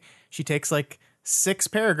way, she takes like 6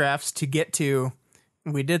 paragraphs to get to,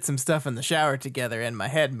 we did some stuff in the shower together in my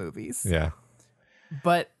head movies. Yeah.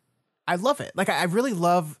 But I love it. Like, I really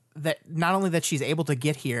love that not only that she's able to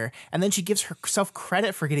get here, and then she gives herself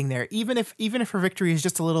credit for getting there, even if her victory is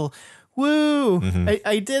just a little, woo,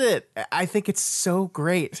 I did it. I think it's so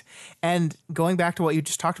great. And going back to what you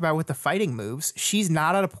just talked about with the fighting moves, she's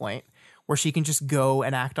not at a point where she can just go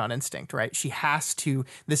and act on instinct, right? She has to,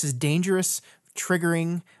 this is dangerous,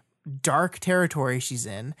 triggering, dark territory she's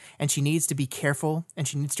in, and she needs to be careful, and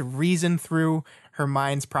she needs to reason through her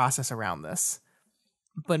mind's process around this.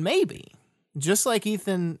 But maybe, just like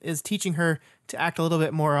Ethan is teaching her to act a little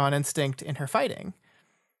bit more on instinct in her fighting,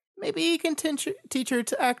 maybe he can teach her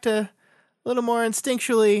to act a little more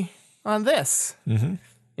instinctually on this,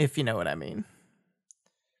 if you know what I mean.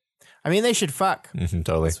 I mean, they should fuck.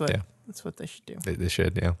 Totally. That's what they should do. They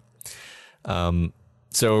should, yeah.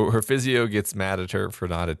 So her physio gets mad at her for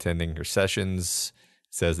not attending her sessions,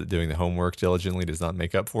 says that doing the homework diligently does not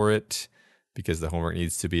make up for it because the homework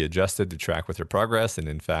needs to be adjusted to track with her progress. And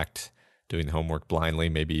in fact, doing the homework blindly,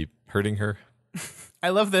 maybe hurting her. I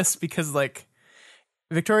love this because like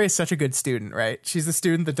Victoria is such a good student, right? She's the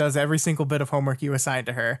student that does every single bit of homework you assign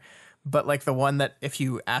to her, but like the one that if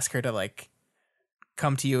you ask her to like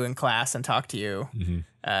come to you in class and talk to you,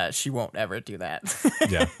 she won't ever do that.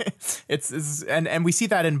 Yeah. And we see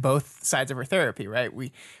that in both sides of her therapy, right?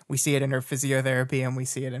 We see it in her physiotherapy and we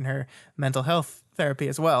see it in her mental health therapy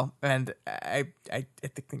as well. And I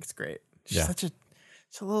think it's great. She's such a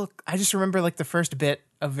little. I just remember like the first bit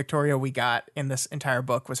of Victoria we got in this entire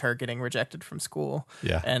book was her getting rejected from school.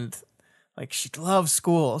 Yeah. And like she loves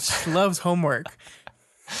school. She loves homework.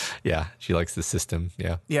 Yeah. She likes the system.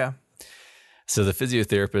 Yeah. Yeah. So the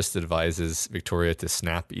physiotherapist advises Victoria to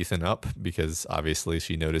snap Ethan up because obviously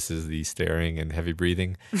she notices the staring and heavy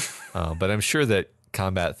breathing. But I'm sure that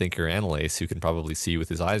combat thinker Annalise, who can probably see with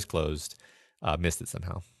his eyes closed, missed it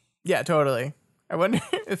somehow. Yeah, totally. I wonder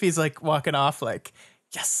if he's like walking off like,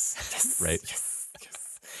 yes, right. Yes.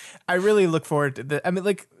 I really look forward to the. I mean,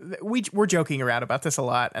 like we're joking around about this a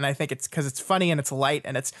lot, and I think it's because it's funny and it's light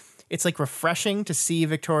and it's like refreshing to see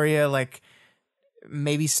Victoria like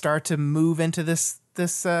maybe start to move into this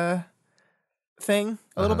thing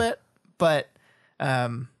a little bit, but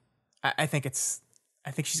I think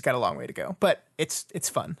she's got a long way to go, but it's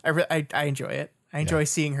fun. I enjoy it. I enjoy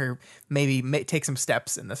seeing her maybe take some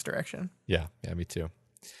steps in this direction. Yeah, me too.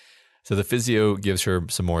 So the physio gives her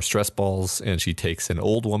some more stress balls, and she takes an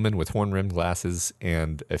old woman with horn-rimmed glasses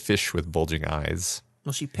and a fish with bulging eyes.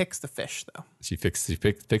 Well, she picks the fish, though. She picks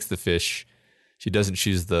the fish. She doesn't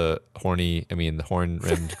choose the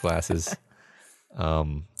horn-rimmed glasses.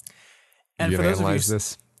 And you for gonna those analyze of you,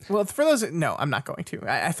 this? Well, for those, no, I'm not going to.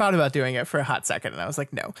 I thought about doing it for a hot second, and I was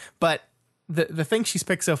like, no. But the things she's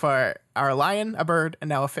picked so far are a lion, a bird, and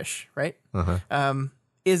now a fish, right?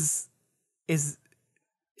 Is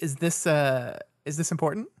this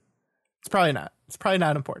important? It's probably not. It's probably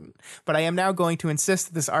not important. But I am now going to insist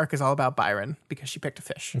that this arc is all about Byron because she picked a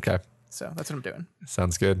fish. Okay. So that's what I'm doing.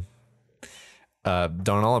 Sounds good.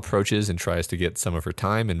 Darnell approaches and tries to get some of her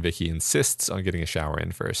time, and Vicky insists on getting a shower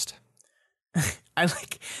in first. I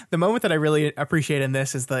like the moment that I really appreciate in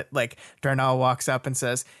this is that like Darnell walks up and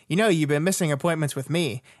says, you've been missing appointments with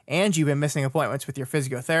me and you've been missing appointments with your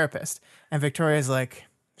physiotherapist. And Victoria's like,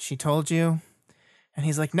 she told you? And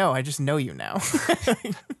he's like, no, I just know you now.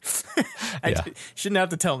 Shouldn't have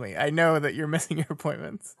to tell me. I know that you're missing your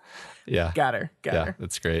appointments. Yeah. Got her.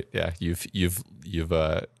 That's great. Yeah. You've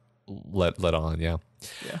let on. Yeah.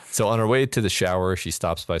 So on her way to the shower, she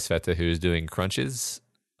stops by Sveta, who's doing crunches.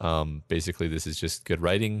 Basically this is just good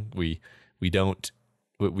writing. It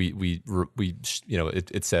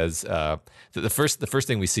says, the first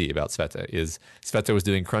thing we see about Sveta is Sveta was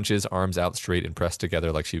doing crunches, arms out straight and pressed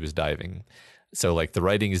together like she was diving. So like the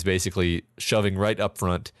writing is basically shoving right up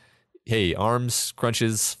front. Hey, arms,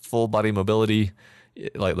 crunches, full body mobility.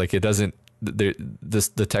 Like it doesn't,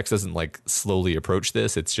 the text doesn't like slowly approach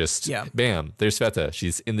this. It's just, bam, there's Sveta.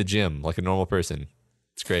 She's in the gym like a normal person.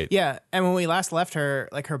 It's great. Yeah. And when we last left her,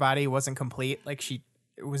 like her body wasn't complete. Like it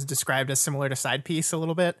was described as similar to Side Piece a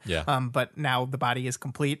little bit. Yeah. But now the body is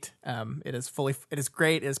complete. It is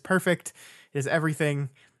great. It is perfect. It is everything.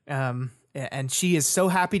 And she is so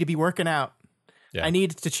happy to be working out. Yeah. I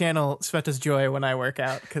need to channel Sveta's joy when I work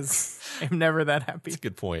out because I'm never that happy. That's a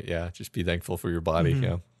good point. Yeah. Just be thankful for your body.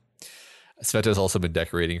 Yeah. Sveta's also been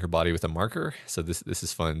decorating her body with a marker. So this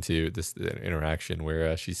is fun too. This interaction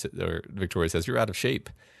where Victoria says, "You're out of shape."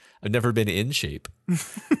 I've never been in shape.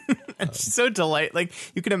 And she's so delighted. Like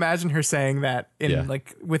you can imagine her saying that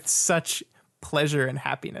like with such pleasure and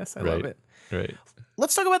happiness. I love it. Right.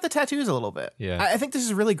 Let's talk about the tattoos a little bit. Yeah. I think this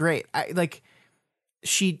is really great.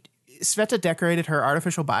 Sveta decorated her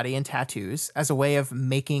artificial body in tattoos as a way of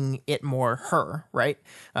making it more her, right?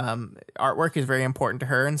 Artwork is very important to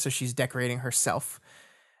her, and so she's decorating herself.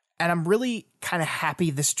 And I'm really kind of happy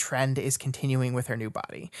this trend is continuing with her new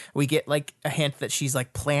body. We get like a hint that she's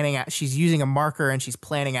like planning out, she's using a marker and she's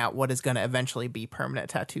planning out what is going to eventually be permanent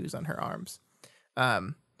tattoos on her arms.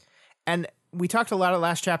 And we talked a lot of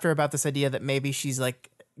last chapter about this idea that maybe she's like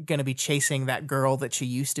going to be chasing that girl that she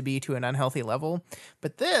used to be to an unhealthy level.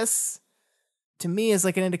 But this, to me, is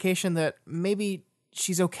like an indication that maybe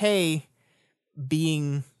she's okay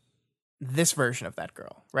being this version of that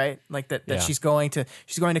girl, right? Like that she's going to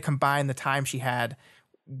combine the time she had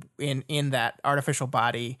in that artificial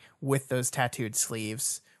body with those tattooed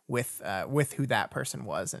sleeves with who that person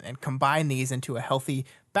was and combine these into a healthy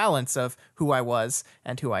balance of who I was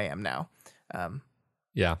and who I am now.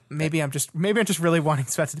 Maybe I'm just really wanting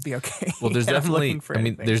Sveta to be okay. Well, there's definitely,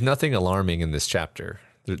 there's nothing alarming in this chapter.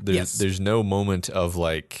 There's no moment of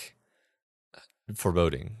like,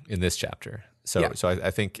 foreboding in this chapter. So Yeah. so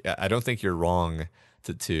I don't think you're wrong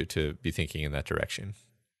to be thinking in that direction.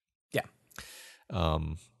 Yeah.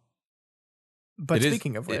 Um, But it is-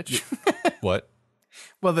 speaking of which, what?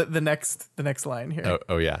 well, the next line here.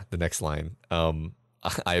 Oh yeah, the next line.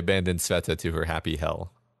 I abandoned Sveta to her happy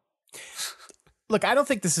hell. Look, I don't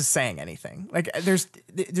think this is saying anything. Like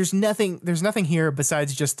there's nothing here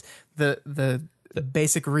besides just the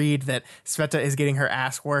basic read that Sveta is getting her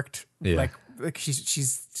ass worked. Yeah. Like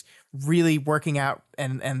she's really working out,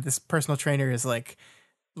 and this personal trainer is like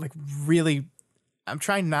really. I'm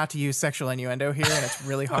trying not to use sexual innuendo here, and it's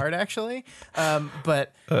really hard actually.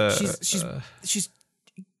 But she's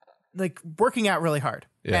like working out really hard,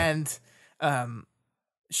 and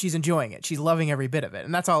she's enjoying it. She's loving every bit of it,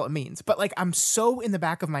 and that's all it means. But like, I'm so in the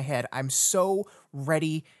back of my head, I'm so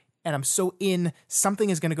ready, and I'm so in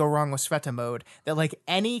something is going to go wrong with Sveta mode that like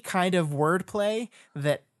any kind of wordplay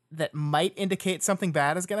that might indicate something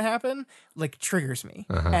bad is going to happen, like triggers me.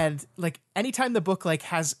 And like anytime the book like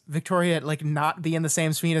has Victoria like not be in the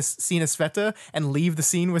same scene as Sveta and leave the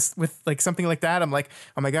scene with like something like that, I'm like,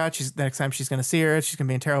 oh my God, next time she's going to see her, she's going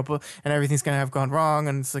to be in terrible and everything's going to have gone wrong.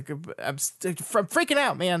 And it's like, I'm freaking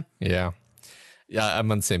out, man. Yeah. Yeah,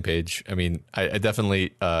 I'm on the same page. I mean, I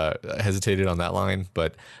definitely hesitated on that line,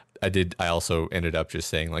 but I also ended up just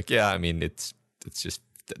saying like, yeah, I mean, it's just,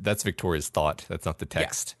 that's Victoria's thought. That's not the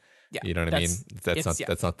text. Yeah, you know what I mean? That's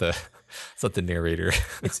not the narrator.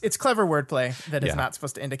 It's clever wordplay that is not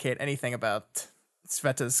supposed to indicate anything about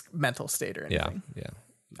Sveta's mental state or anything. Yeah.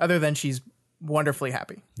 Other than she's wonderfully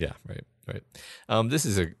happy. Yeah, right. This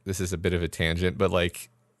is a bit of a tangent, but like,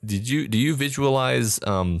 do you visualize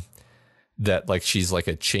that like she's like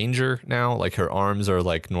a changer now? Like her arms are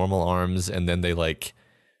like normal arms, and then they like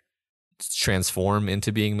transform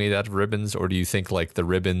into being made out of ribbons, or do you think like the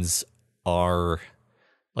ribbons are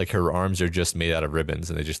like her arms are just made out of ribbons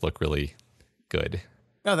and they just look really good?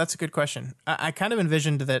 Oh, that's a good question. I kind of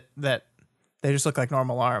envisioned that they just look like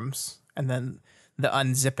normal arms, and then the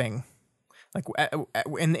unzipping, like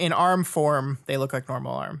in arm form, they look like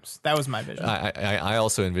normal arms. That was my vision. I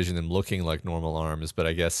also envision them looking like normal arms, but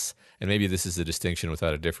I guess, and maybe this is a distinction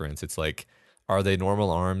without a difference. It's like, are they normal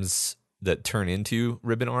arms that turn into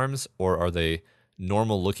ribbon arms, or are they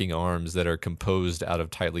normal looking arms that are composed out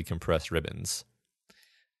of tightly compressed ribbons?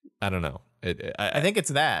 I don't know. I think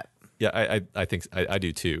it's that. Yeah, I think I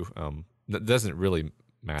do too. That doesn't really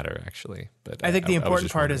matter actually, but I think the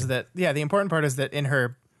important part is that the important part is that in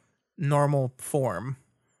her normal form,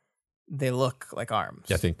 they look like arms.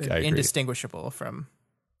 Yeah, I think they're I agree. Indistinguishable from.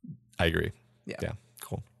 I agree. Yeah,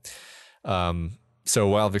 cool. So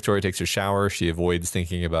while Victoria takes her shower, she avoids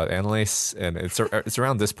thinking about Annalise, and it's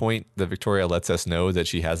around this point that Victoria lets us know that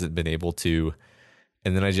she hasn't been able to.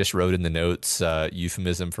 And then I just wrote in the notes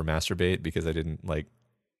euphemism for masturbate, because I didn't like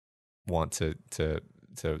want to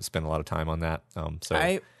spend a lot of time on that. So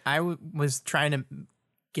I was trying to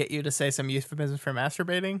get you to say some euphemisms for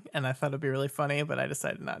masturbating, and I thought it'd be really funny, but I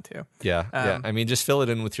decided not to. Yeah. I mean, just fill it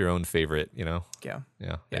in with your own favorite, Yeah. Yeah.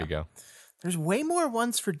 There you go. There's way more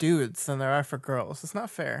ones for dudes than there are for girls. It's not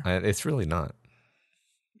fair. It's really not.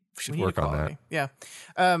 We should work on that. Yeah.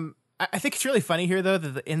 I think it's really funny here, though,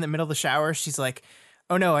 that in the middle of the shower, she's like,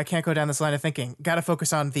 oh no, I can't go down this line of thinking. Got to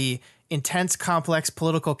focus on the intense, complex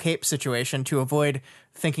political cape situation to avoid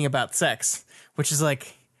thinking about sex, which is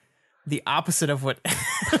like the opposite of what.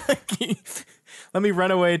 Let me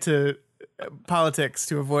run away to politics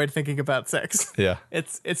to avoid thinking about sex. Yeah,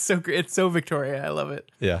 it's so Victoria. I love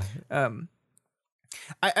it. Yeah.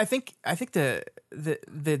 I think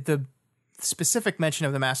the specific mention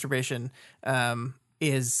of the masturbation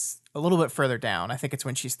is a little bit further down. I think it's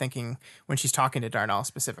when she's talking to Darnall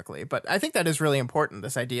specifically. But I think that is really important,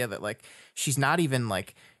 this idea that like she's not even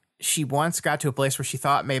like, she once got to a place where she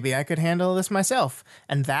thought maybe I could handle this myself.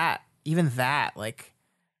 And that like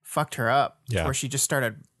fucked her up, where she just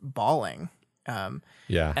started bawling. And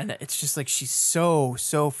it's just like she's so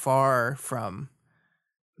far from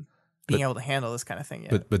being able to handle this kind of thing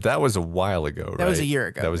yet. But that was a while ago, right? That was a year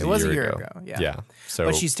ago. That was a year ago. Yeah. So,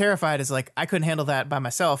 but she's terrified. Is like, I couldn't handle that by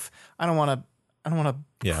myself. I don't want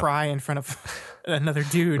to cry in front of another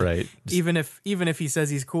dude, right? Even if he says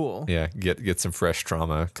he's cool. Yeah. Get some fresh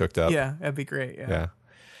trauma cooked up. Yeah, that'd be great. Yeah.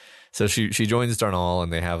 So she joins Darnall,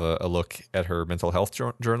 and they have a look at her mental health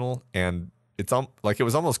journal, and it's like it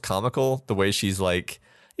was almost comical the way she's like,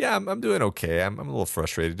 yeah, I'm doing okay. I'm a little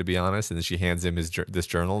frustrated, to be honest. And then she hands him this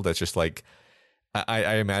journal that's just like,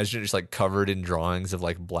 I imagine it just like covered in drawings of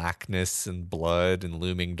like blackness and blood and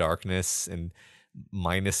looming darkness and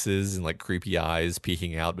minuses and like creepy eyes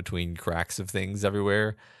peeking out between cracks of things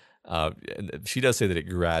everywhere. And she does say that it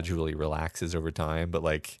gradually relaxes over time, but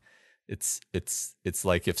like it's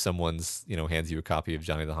like if someone's, you know, hands you a copy of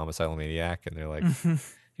Johnny the Homicidal Maniac and they're like,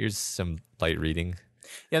 here's some light reading.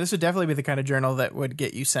 Yeah, this would definitely be the kind of journal that would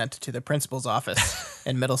get you sent to the principal's office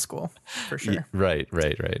in middle school, for sure. Right.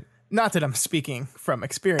 Not that I'm speaking from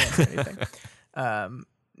experience or anything.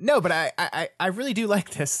 No, but I really do like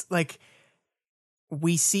this. Like,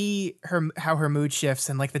 we see how her mood shifts,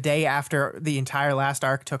 and like the day after the entire last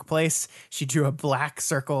arc took place, she drew a black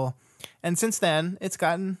circle, and since then it's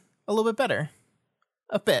gotten a little bit better,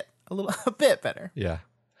 a bit better.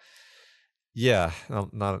 Yeah,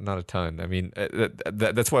 not a ton. I mean,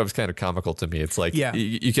 that's why it was kind of comical to me. It's like,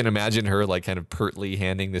 you can imagine her like kind of pertly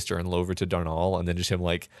handing this journal over to Darnall, and then just him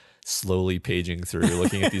like slowly paging through,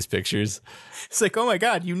 looking at these pictures. It's like, oh my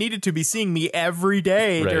God, you needed to be seeing me every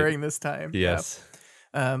day during this time. Yes.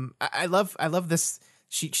 Yeah. I love this.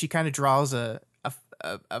 She kind of draws a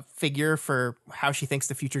figure for how she thinks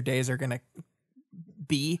the future days are going to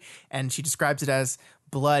be, and she describes it as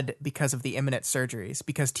blood because of the imminent surgeries,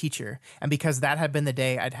 because teacher, and because that had been the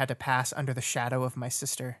day I'd had to pass under the shadow of my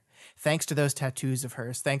sister. Thanks to those tattoos of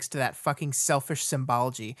hers, thanks to that fucking selfish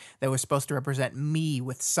symbology that was supposed to represent me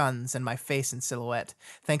with suns and my face in silhouette.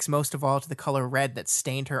 Thanks most of all to the color red that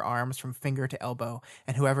stained her arms from finger to elbow,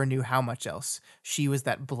 and whoever knew how much else. She was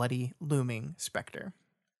that bloody, looming specter.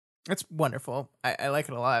 That's wonderful. I like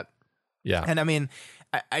it a lot. Yeah. And I mean,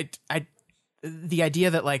 I the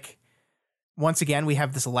idea that like, once again, we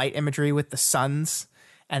have this light imagery with the suns,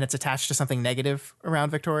 and it's attached to something negative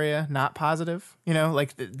around Victoria, not positive. You know,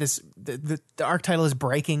 like the arc title is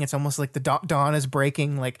breaking. It's almost like the dawn is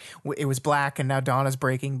breaking. Like it was black and now dawn is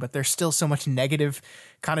breaking, but there's still so much negative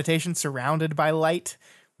connotation surrounded by light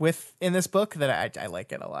in this book that I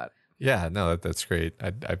like it a lot. Yeah, no, that's great.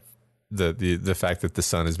 The fact that the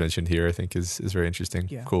sun is mentioned here, I think is very interesting.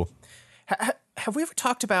 Yeah. Cool. Have we ever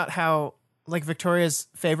talked about how like Victoria's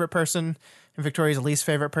favorite person and Victoria's least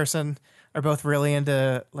favorite person are both really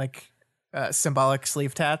into like symbolic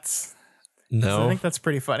sleeve tats? No, I think that's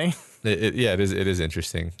pretty funny. It is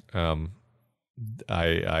interesting.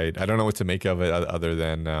 I don't know what to make of it other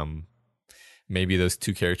than maybe those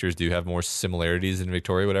two characters do have more similarities than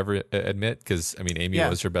Victoria would ever admit. Because I mean, Amy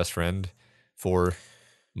was her best friend for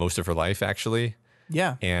most of her life, actually.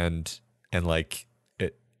 Yeah, and like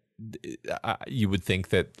you would think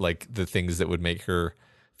that like the things that would make her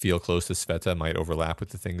feel close to Sveta might overlap with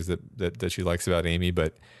the things that she likes about Amy,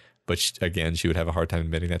 but again, she would have a hard time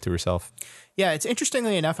admitting that to herself. Yeah, it's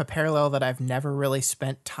interestingly enough a parallel that I've never really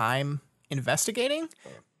spent time investigating,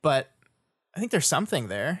 but I think there's something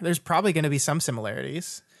there. There's probably going to be some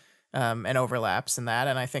similarities and overlaps in that,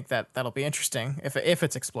 and I think that'll be interesting if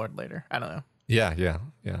it's explored later. I don't know. Yeah.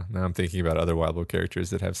 Now I'm thinking about other Wild Boar characters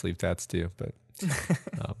that have sleeve tats too, but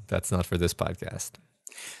that's not for this podcast.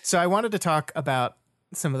 So I wanted to talk about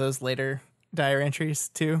some of those later diary entries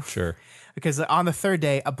too. Sure. Because on the third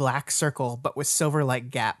day, a black circle, but with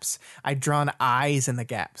silver-like gaps. I'd drawn eyes in the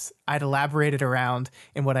gaps. I'd elaborated around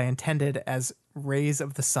in what I intended as rays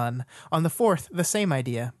of the sun. On the fourth, the same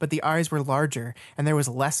idea, but the eyes were larger, and there was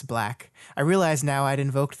less black. I realized now I'd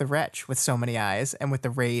invoked the wretch with so many eyes, and with the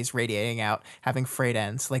rays radiating out, having frayed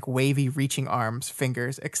ends, like wavy reaching arms,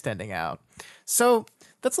 fingers extending out. So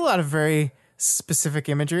that's a lot of very specific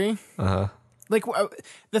imagery. Uh-huh. Like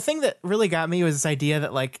the thing that really got me was this idea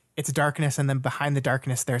that like it's darkness and then behind the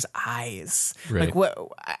darkness there's eyes. Right. Like what?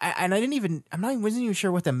 And wasn't even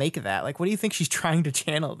sure what to make of that. Like, what do you think she's trying to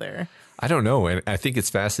channel there? I don't know, and I think it's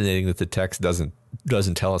fascinating that the text doesn't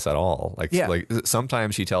tell us at all. Like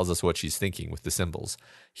sometimes she tells us what she's thinking with the symbols.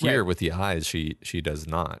 Here with the eyes, she does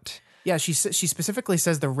not. Yeah, she specifically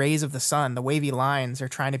says the rays of the sun. The wavy lines are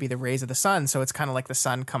trying to be the rays of the sun, so it's kind of like the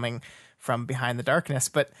sun coming from behind the darkness,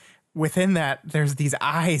 but within that, there's these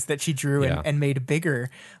eyes that she drew and made bigger,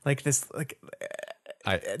 like this, like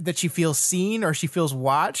that she feels seen or she feels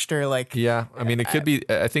watched or like. Yeah, I mean, it could be.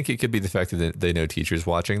 I think it could be the fact that they know teachers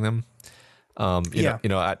watching them. You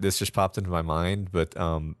know, this just popped into my mind, but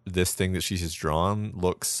this thing that she's drawn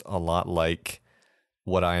looks a lot like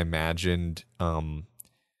what I imagined.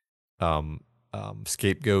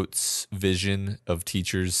 Scapegoat's vision of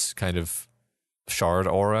teachers' kind of shard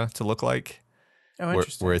aura to look like. Oh,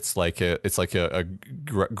 where it's like a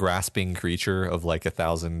grasping creature of like a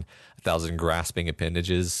thousand grasping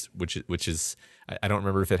appendages, which is I don't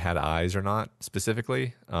remember if it had eyes or not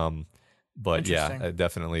specifically, but yeah, it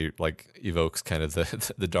definitely like evokes kind of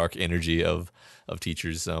the dark energy of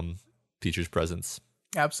teachers' presence.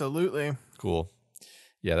 Absolutely. Cool.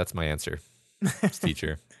 Yeah, that's my answer. It's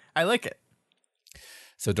teacher. I like it.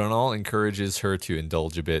 So Darnall encourages her to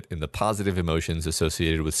indulge a bit in the positive emotions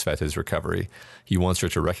associated with Sveta's recovery. He wants her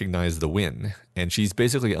to recognize the win, and she's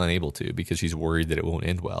basically unable to because she's worried that it won't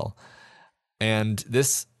end well. And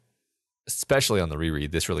this, especially on the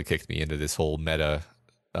reread, this really kicked me into this whole meta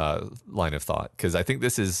line of thought, because I think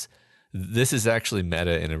this is actually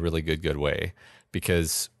meta in a really good way,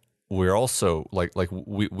 because we're also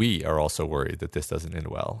we are also worried that this doesn't end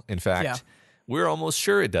well. In fact, we're almost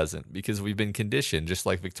sure it doesn't, because we've been conditioned, just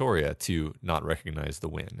like Victoria, to not recognize the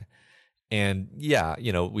win. And yeah,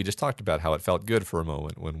 we just talked about how it felt good for a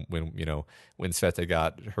moment when Sveta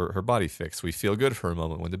got her body fixed. We feel good for a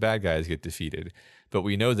moment when the bad guys get defeated, but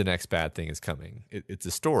we know the next bad thing is coming. It's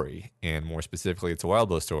a story, and more specifically, it's a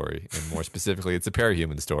Wildbow story, and more specifically, it's a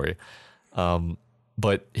parahuman story.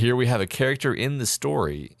 But here we have a character in the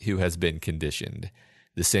story who has been conditioned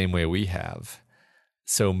the same way we have.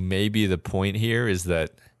 So maybe the point here is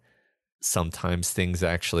that sometimes things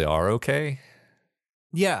actually are okay.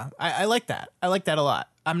 Yeah, I like that. I like that a lot.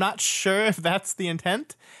 I'm not sure if that's the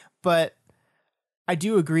intent, but I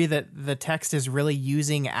do agree that the text is really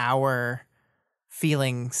using our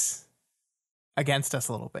feelings against us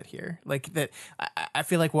a little bit here. Like that, I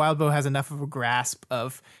feel like Wildbow has enough of a grasp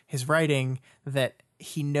of his writing that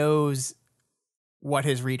he knows what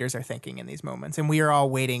his readers are thinking in these moments, and we are all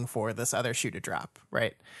waiting for this other shoe to drop,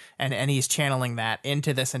 right? And he's channeling that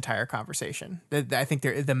into this entire conversation. I think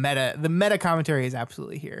the meta commentary is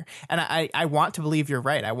absolutely here, and I want to believe you're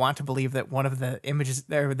right. I want to believe that one of the images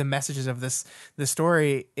or the messages of this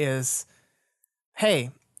story is,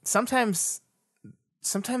 hey, sometimes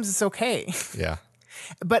it's okay. Yeah.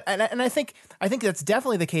 But I think that's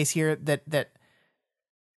definitely the case here. That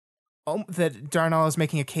Darnall is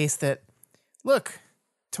making a case that, look,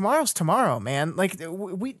 tomorrow's tomorrow, man. Like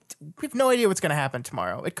we have no idea what's going to happen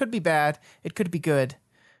tomorrow. It could be bad. It could be good.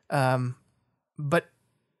 But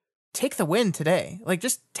take the win today. Like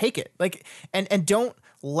just take it. Like and don't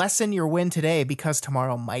lessen your win today because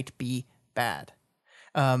tomorrow might be bad.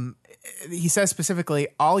 He says specifically,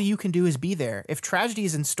 all you can do is be there. If tragedy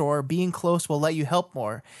is in store, being close will let you help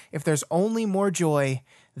more. If there's only more joy,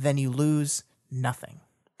 then you lose nothing.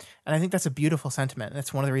 And I think that's a beautiful sentiment.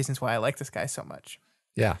 That's one of the reasons why I like this guy so much.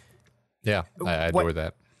 Yeah. Yeah. I adore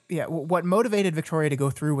that. Yeah. What motivated Victoria to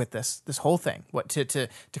go through with this whole thing, what to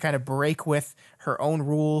kind of break with her own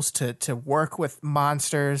rules, to work with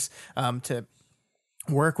monsters, to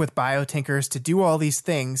work with biotinkers, to do all these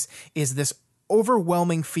things, is this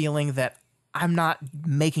overwhelming feeling that I'm not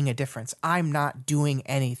making a difference. I'm not doing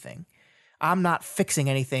anything. I'm not fixing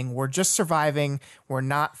anything. We're just surviving. We're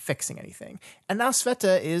not fixing anything. And now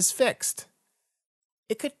Sveta is fixed.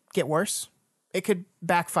 It could get worse. It could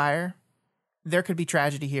backfire. There could be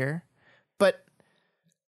tragedy here. But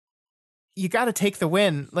you got to take the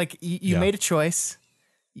win. Like you made a choice.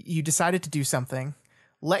 You decided to do something.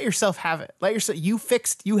 Let yourself have it.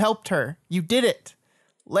 You helped her. You did it.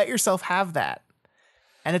 Let yourself have that.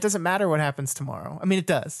 And it doesn't matter what happens tomorrow. I mean, it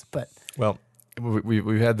does, but... Well,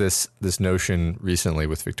 we've had this notion recently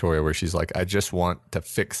with Victoria where she's like, I just want to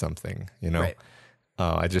fix something, Right.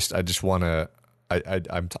 I just want to...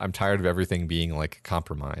 I'm tired of everything being like a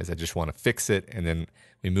compromise. I just want to fix it, and then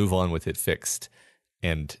we move on with it fixed.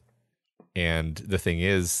 And the thing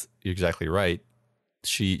is, you're exactly right.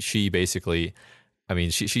 She basically... I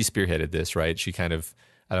mean, she spearheaded this, right? She kind of...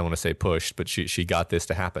 I don't want to say pushed, but she got this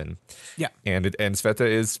to happen. Yeah. And Sveta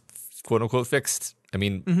is quote unquote fixed. I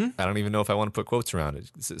mean, I don't even know if I want to put quotes around it.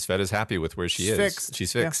 Sveta's happy with where she is. Fixed.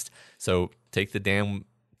 She's fixed. Yeah. So take the damn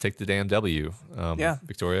W,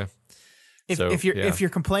 Victoria. If your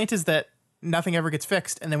complaint is that nothing ever gets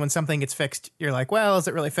fixed, and then when something gets fixed, you're like, well, is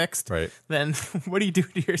it really fixed? Right. Then what do you do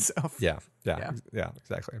to yourself? Yeah,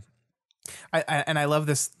 exactly. I love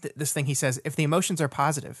this thing he says. If the emotions are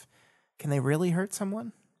positive, can they really hurt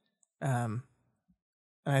someone? And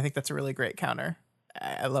I think that's a really great counter.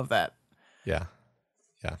 I love that. Yeah.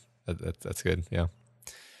 That's good. Yeah.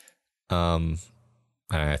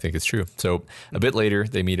 I think it's true. So a bit later,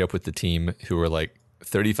 they meet up with the team who are like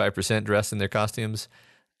 35% dressed in their costumes.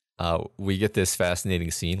 We get this fascinating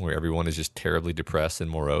scene where everyone is just terribly depressed and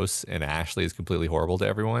morose, and Ashley is completely horrible to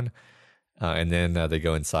everyone. And then they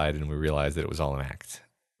go inside, and we realize that it was all an act.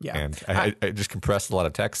 Yeah. And I just compressed a lot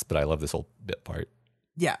of text, but I love this whole bit part.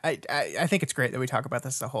 Yeah, I think it's great that we talk about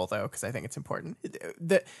this as a whole, though, because I think it's important.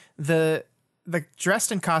 The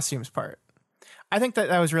dressed in costumes part, I think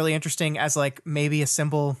that was really interesting as like maybe a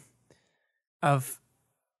symbol of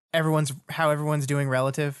how everyone's doing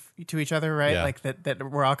relative to each other, right? Yeah. Like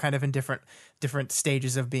that we're all kind of in different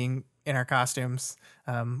stages of being in our costumes.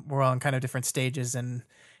 We're all in kind of different stages in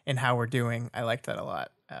how we're doing. I liked that a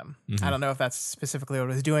lot. I don't know if that's specifically what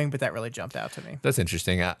it was doing, but that really jumped out to me. That's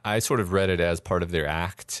interesting. I sort of read it as part of their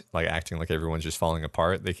act, like acting like everyone's just falling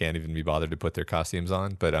apart. They can't even be bothered to put their costumes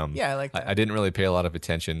on. But Yeah, I like that. I didn't really pay a lot of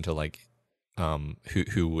attention to like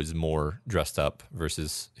who was more dressed up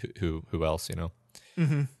versus who else, you know.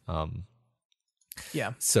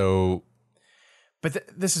 Yeah. So, but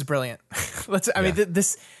this is brilliant. I mean,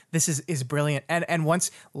 this is brilliant. And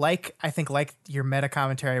once, like your meta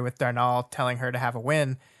commentary with Darnall telling her to have a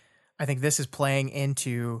win, I think this is playing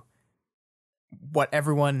into what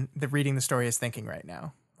everyone reading the story is thinking right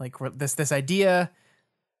now. Like this idea,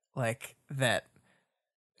 like that,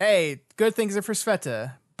 hey, good things are for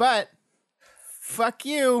Sveta, but fuck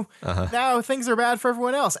you. Now things are bad for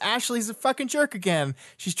everyone else. Ashley's a fucking jerk again.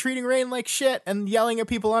 She's treating Rain like shit and yelling at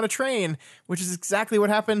people on a train, which is exactly what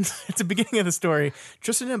happened at the beginning of the story.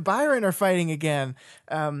 Tristan and Byron are fighting again.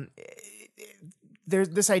 There's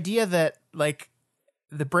this idea that like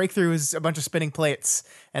the breakthrough is a bunch of spinning plates,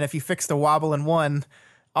 and if you fix the wobble in one,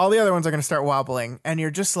 all the other ones are going to start wobbling, and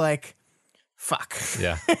you're just like, fuck.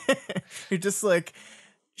 yeah. You're just like,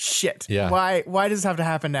 shit. Yeah. Why does this have to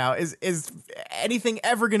happen now? Is anything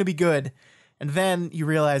ever going to be good? And then you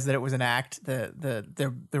realize that it was an act.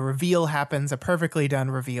 The reveal happens, a perfectly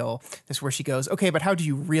done reveal. This is where she goes, okay, but how do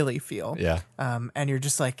you really feel? Yeah. And you're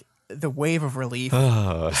just like, the wave of relief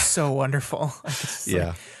is so wonderful. Yeah.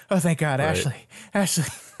 Like, oh, thank God, right. Ashley.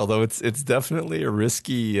 Although it's definitely a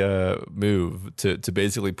risky move to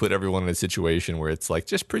basically put everyone in a situation where it's like,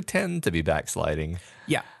 just pretend to be backsliding.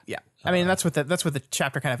 Yeah. Yeah. I mean, that's what the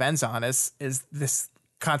chapter kind of ends on is this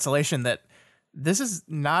consolation that this is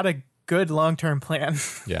not a good long-term plan.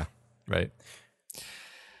 Yeah, right.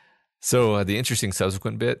 So the interesting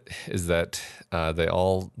subsequent bit is that they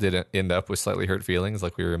all did end up with slightly hurt feelings,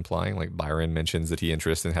 like we were implying. Like Byron mentions that he and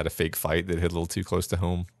Tristan had a fake fight that hit a little too close to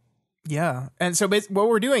home. Yeah, and so what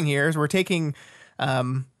we're doing here is we're taking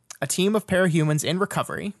a team of parahumans in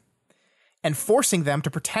recovery and forcing them to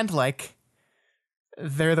pretend like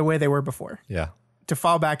they're the way they were before. Yeah. To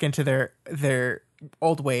fall back into their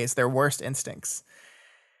old ways, their worst instincts.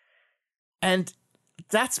 And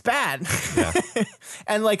that's bad. Yeah.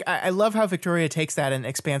 And like, I love how Victoria takes that and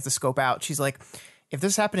expands the scope out. She's like, if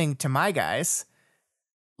this is happening to my guys,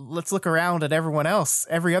 let's look around at everyone else.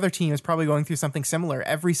 Every other team is probably going through something similar.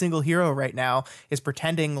 Every single hero right now is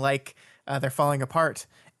pretending like they're falling apart.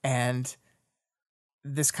 And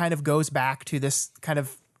this kind of goes back to this kind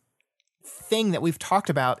of thing that we've talked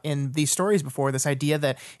about in these stories before, this idea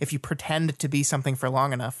that if you pretend to be something for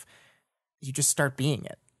long enough, you just start being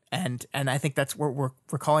it. And I think that's where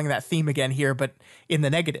we're calling that theme again here, but in the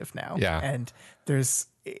negative now. Yeah. And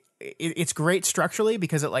it's great structurally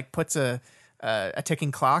because it like puts a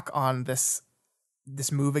ticking clock on this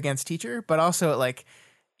move against teacher, but also like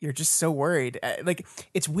you're just so worried. Like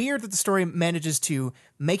it's weird that the story manages to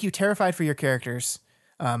make you terrified for your characters.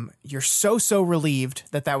 You're so relieved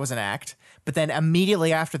that was an act, but then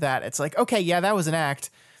immediately after that, it's like, okay, yeah, that was an act,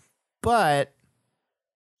 but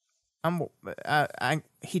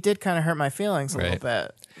he did kind of hurt my feelings a little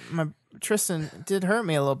bit. Tristan did hurt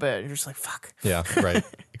me a little bit. You're just like, fuck. Yeah, right.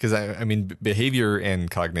 Because I mean, behavior and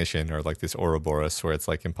cognition are like this Ouroboros where it's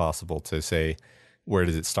like impossible to say where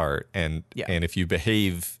does it start, and if you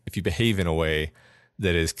behave in a way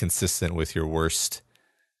that is consistent with your worst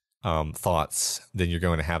thoughts, then you're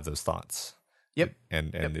going to have those thoughts. Yep.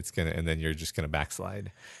 And then you're just gonna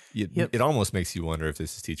backslide. It almost makes you wonder if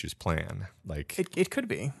this is teacher's plan. Like it could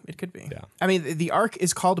be. Yeah. I mean, the arc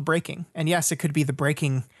is called Breaking, and yes, it could be the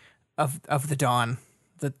breaking of the dawn,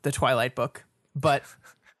 the Twilight book, but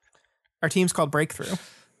our team's called Breakthrough.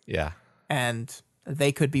 Yeah. And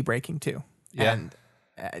they could be breaking too. Yeah. And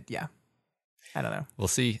I don't know. We'll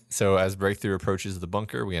see. So as Breakthrough approaches the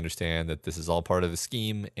bunker, we understand that this is all part of a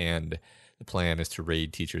scheme, and the plan is to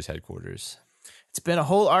raid teacher's headquarters. It's been a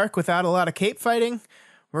whole arc without a lot of cape fighting.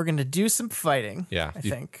 We're going to do some fighting. Yeah. I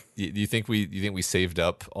think. Do you think we saved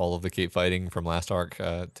up all of the cape fighting from last arc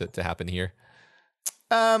to happen here?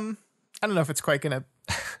 I don't know if it's quite going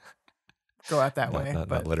to go out that way.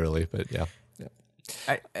 Not literally, but yeah.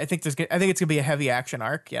 I think it's going to be a heavy action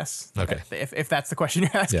arc. Yes. Okay. If that's the question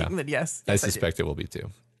you're asking, then yes. I suspect it will be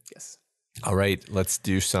too. Yes. All right. Let's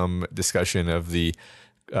do some discussion of the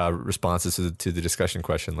responses to the discussion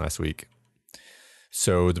question last week.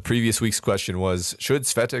 So the previous week's question was, should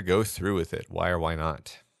Sveta go through with it? Why or why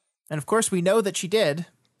not? And of course, we know that she did,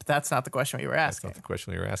 but that's not the question we were asking. That's not the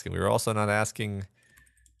question we were asking. We were also not asking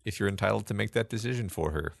if you're entitled to make that decision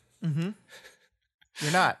for her. Mm-hmm.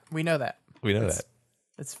 You're not. We know that. We know that.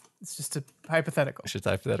 It's just a hypothetical. It's just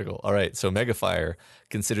hypothetical. All right. So Megafire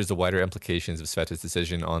considers the wider implications of Sveta's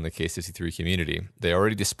decision on the K63 community. They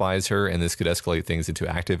already despise her, and this could escalate things into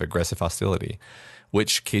active, aggressive hostility.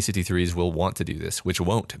 Which K63s will want to do this? Which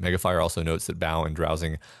won't? Megafire also notes that Bao and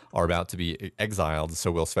Drowsing are about to be exiled,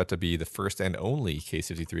 so will Sveta be the first and only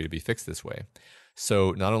K63 to be fixed this way?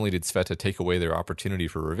 So not only did Sveta take away their opportunity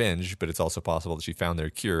for revenge, but it's also possible that she found their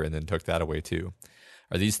cure and then took that away too.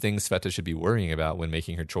 Are these things Sveta should be worrying about when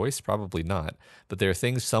making her choice? Probably not. But they are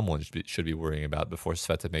things someone should be worrying about before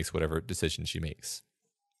Sveta makes whatever decision she makes.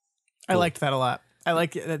 Cool. I liked that a lot. I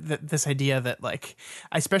like this idea that, like,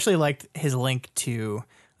 I especially liked his link to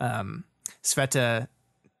Sveta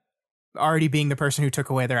already being the person who took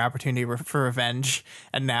away their opportunity for revenge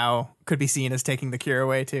and now could be seen as taking the cure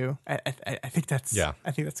away too. I think that's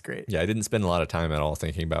I think that's great. Yeah, I didn't spend a lot of time at all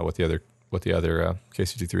thinking about what the other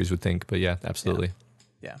K63s would think, but yeah, absolutely.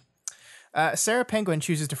 Yeah. Sarah Penguin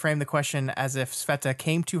chooses to frame the question as if Sveta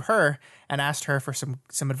came to her and asked her for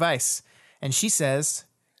some advice, and she says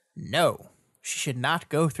no. She should not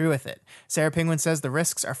go through with it. Sarah Penguin says the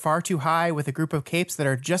risks are far too high with a group of capes that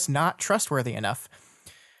are just not trustworthy enough.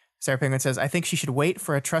 Sarah Penguin says, I think she should wait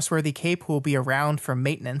for a trustworthy cape who will be around for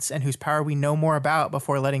maintenance and whose power we know more about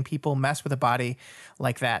before letting people mess with a body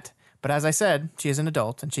like that. But as I said, she is an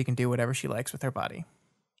adult and she can do whatever she likes with her body.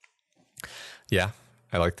 Yeah,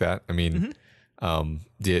 I like that. I mean,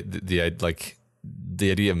 the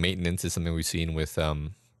idea of maintenance is something we've seen with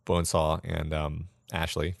Bonesaw and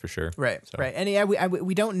Ashley for sure. Right, so. Right. And yeah,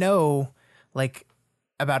 we don't know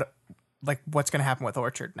about what's going to happen with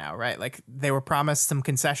Orchard now, right? Like they were promised some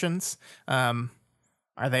concessions. Are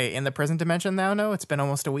they in the prison dimension now? No, it's been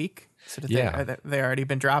almost a week. So they already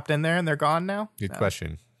been dropped in there and they're gone now? Good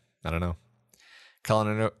question. I don't know.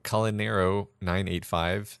 Colinero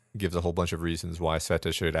 985 gives a whole bunch of reasons why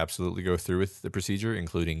Sveta should absolutely go through with the procedure,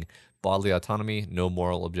 including bodily autonomy, no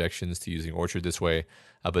moral objections to using Orchard this way,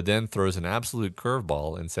 but then throws an absolute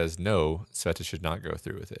curveball and says no, Sveta should not go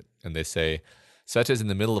through with it. And they say, Sveta is in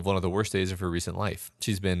the middle of one of the worst days of her recent life.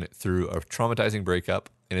 She's been through a traumatizing breakup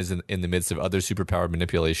and is in the midst of other superpowered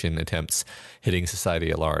manipulation attempts hitting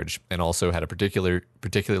society at large, and also had a particularly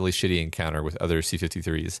shitty encounter with other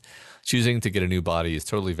C-53s. Choosing to get a new body is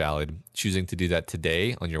totally valid. Choosing to do that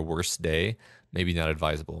today, on your worst day, maybe not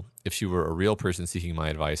advisable. If she were a real person seeking my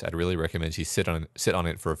advice, I'd really recommend she sit on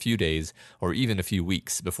it for a few days or even a few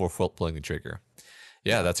weeks before pulling the trigger.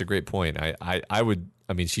 Yeah, that's a great point. I would.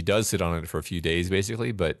 I mean, she does sit on it for a few days,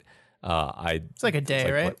 basically, but it's like a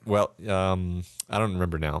day, right? Well, I don't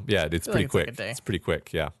remember now. Yeah, it's pretty quick. Like a day. It's pretty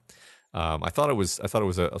quick. Yeah. I thought it was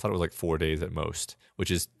like 4 days at most,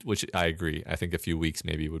 which I agree. I think a few weeks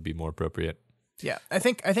maybe would be more appropriate. Yeah, I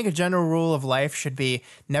think a general rule of life should be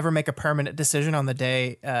never make a permanent decision on the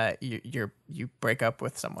day you break up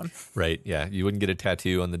with someone. Right. Yeah, you wouldn't get a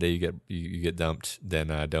tattoo on the day you get dumped. Then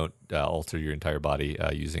don't alter your entire body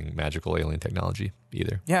using magical alien technology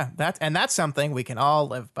either. Yeah, that's something we can all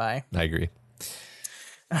live by. I agree.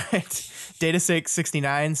 All right.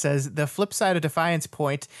 Datasake69 says the flip side of Defiant's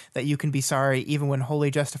point that you can be sorry even when wholly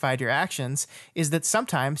justified your actions is that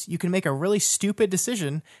sometimes you can make a really stupid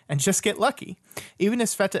decision and just get lucky. Even if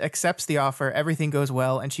Sveta accepts the offer, everything goes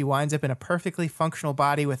well, and she winds up in a perfectly functional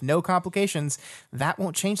body with no complications, that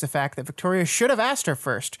won't change the fact that Victoria should have asked her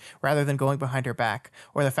first rather than going behind her back,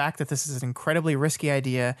 or the fact that this is an incredibly risky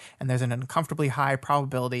idea and there's an uncomfortably high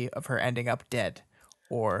probability of her ending up dead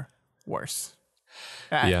or worse.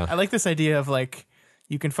 I like this idea of like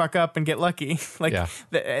you can fuck up and get lucky,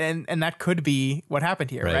 and that could be what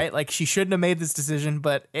happened here, right? Like she shouldn't have made this decision,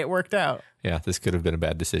 but it worked out. Yeah, this could have been a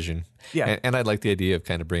bad decision. Yeah, and I like the idea of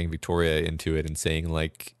kind of bringing Victoria into it and saying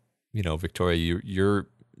like, you know, Victoria, you're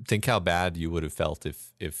think how bad you would have felt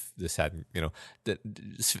if this hadn't, you know,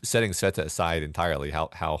 setting Sveta aside entirely, how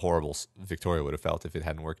horrible Victoria would have felt if it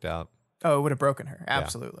hadn't worked out. Oh, it would have broken her.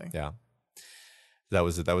 Absolutely. Yeah. That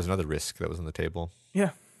was another risk that was on the table.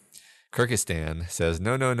 Yeah. Kyrgyzstan says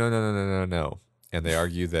no, and they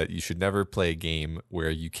argue that you should never play a game where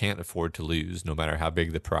you can't afford to lose, no matter how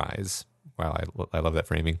big the prize. Wow, I love that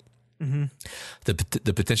framing. Mm-hmm.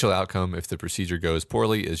 The potential outcome if the procedure goes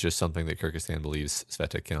poorly is just something that Kyrgyzstan believes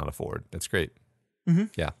Sveta cannot afford. That's great. Mm-hmm.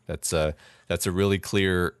 Yeah, that's a really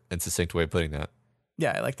clear and succinct way of putting that.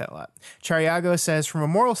 Yeah, I like that a lot. Chariago says from a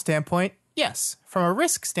moral standpoint, yes. From a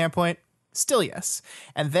risk standpoint, still yes.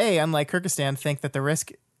 And they, unlike Kyrgyzstan, think that the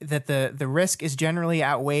risk that the risk is generally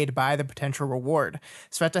outweighed by the potential reward.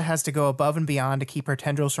 Sveta has to go above and beyond to keep her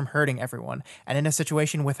tendrils from hurting everyone, and in a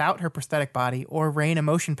situation without her prosthetic body or rain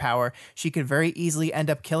emotion power, she could very easily end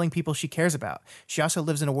up killing people she cares about. She also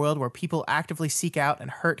lives in a world where people actively seek out and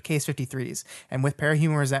hurt Case 53s, and with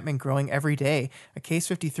parahuman resentment growing every day, a Case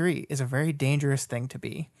 53 is a very dangerous thing to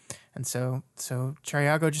be. And so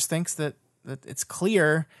Chariago just thinks that it's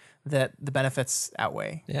clear that the benefits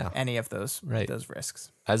outweigh any of those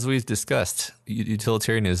risks. As we've discussed,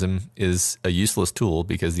 utilitarianism is a useless tool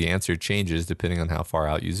because the answer changes depending on how far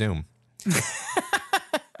out you zoom. Me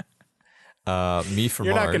from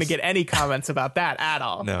You're Mars. not going to get any comments about that at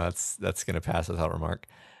all. No, that's going to pass without remark.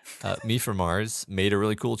 Me from Mars made a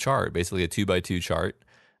really cool chart, basically a 2x2 chart,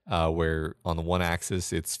 where on the one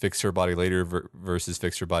axis it's fix her body later versus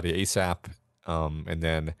fix her body ASAP, and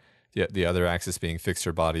then the other axis being fix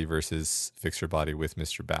her body versus fix her body with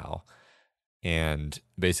Mr. Bao. And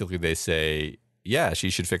basically they say, yeah, she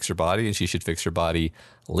should fix her body and she should fix her body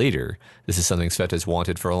later. This is something Sveta has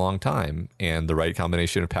wanted for a long time, and the right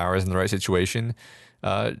combination of powers in the right situation,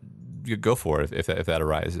 you go for it if that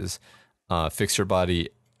arises. Fix her body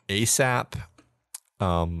ASAP.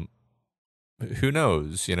 Who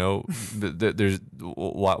knows? You know, there's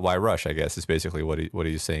why rush? I guess is basically what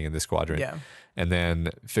he's saying in this quadrant. Yeah. And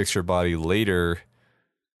then fix her body later.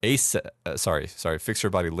 Fix her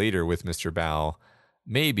body later with Mr. Bao.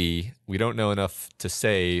 Maybe we don't know enough to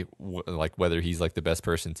say like whether he's like the best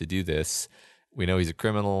person to do this. We know he's a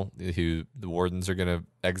criminal who the wardens are going to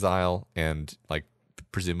exile, and like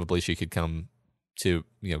presumably she could come to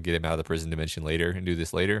get him out of the prison dimension later and do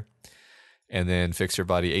this later. And then fix her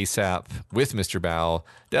body ASAP with Mr. Bao.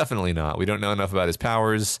 Definitely not. We don't know enough about his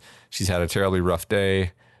powers. She's had a terribly rough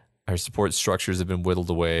day. Her support structures have been whittled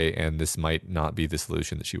away, and this might not be the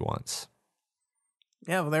solution that she wants.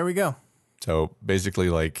 Yeah, well, there we go. So basically,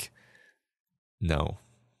 like, no.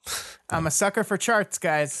 I'm a sucker for charts,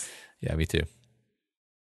 guys. Yeah, me too.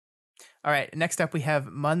 All right, next up we have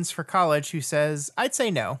Muns for College, who says, I'd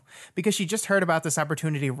say no, because she just heard about this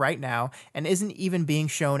opportunity right now and isn't even being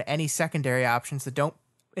shown any secondary options that don't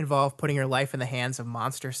involve putting her life in the hands of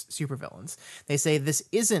monster supervillains. They say this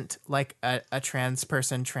isn't like a trans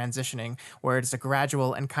person transitioning, where it's a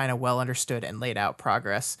gradual and kind of well understood and laid out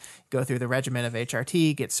progress. Go through the regimen of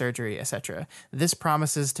HRT, get surgery, etc. This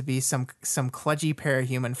promises to be some kludgy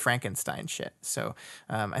parahuman Frankenstein shit. So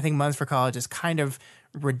I think Muns for College is kind of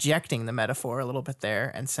rejecting the metaphor a little bit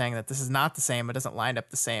there and saying that this is not the same, it doesn't line up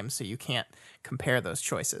the same, so you can't compare those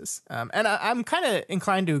choices. And I'm kind of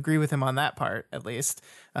inclined to agree with him on that part, at least.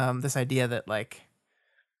 This idea that like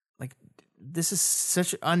this is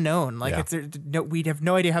such unknown. Like we have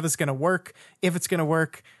no idea how this is going to work, if it's going to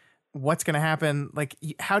work, what's going to happen. Like,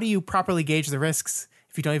 how do you properly gauge the risks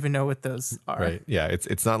if you don't even know what those are? Right. Yeah.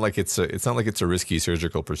 It's not like it's a risky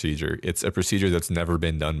surgical procedure. It's a procedure that's never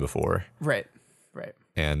been done before. Right.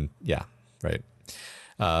 And yeah, right.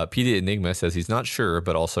 PD Enigma says he's not sure,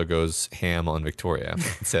 but also goes ham on Victoria.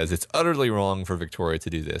 It says it's utterly wrong for Victoria to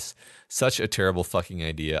do this. Such a terrible fucking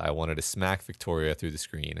idea. I wanted to smack Victoria through the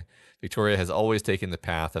screen. Victoria has always taken the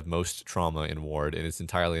path of most trauma in Ward, and it's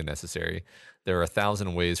entirely unnecessary. There are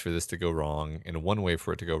 1,000 ways for this to go wrong, and one way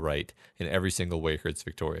for it to go right, and every single way hurts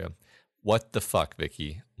Victoria. What the fuck,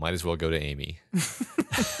 Vicky? Might as well go to Amy.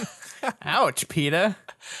 Ouch, PETA.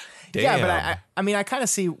 Damn. Yeah, but I mean, I kind of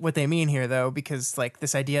see what they mean here, though, because like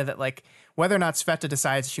this idea that like whether or not Sveta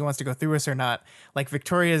decides she wants to go through this or not, like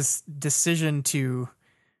Victoria's decision to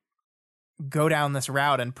go down this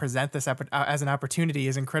route and present this as an opportunity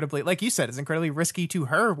is incredibly, like you said, is incredibly risky to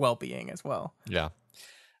her well-being as well. Yeah.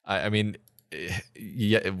 I mean,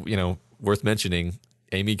 yeah, worth mentioning,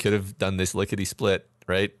 Amy could have done this lickety split,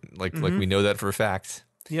 right? Like we know that for a fact.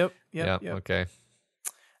 Yep. Okay.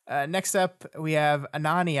 Next up, we have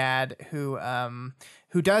Ananiad,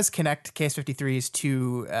 who does connect Case 53s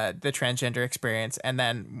to the transgender experience, and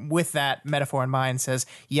then with that metaphor in mind says,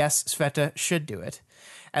 yes, Sveta should do it.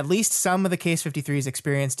 At least some of the Case 53s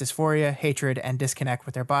experience dysphoria, hatred, and disconnect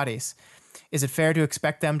with their bodies. Is it fair to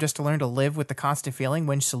expect them just to learn to live with the constant feeling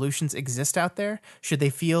when solutions exist out there? Should they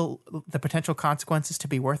feel the potential consequences to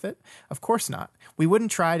be worth it? Of course not. We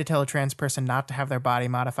wouldn't try to tell a trans person not to have their body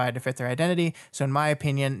modified to fit their identity, so in my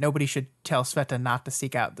opinion, nobody should tell Sveta not to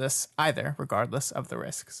seek out this either, regardless of the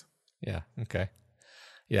risks. Yeah, okay.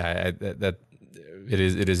 Yeah, it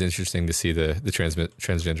is interesting to see the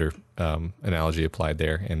transgender analogy applied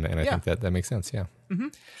there, and I think that makes sense, yeah. Mm-hmm,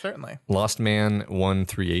 certainly. Lost Man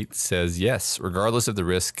 138 says, yes, regardless of the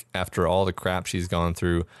risk, after all the crap she's gone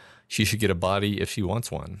through, she should get a body if she wants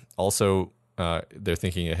one. Also, they're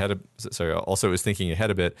thinking ahead of. Sorry, also is thinking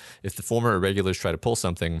ahead a bit. If the former irregulars try to pull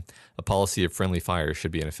something, a policy of friendly fire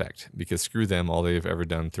should be in effect, because screw them. All they've ever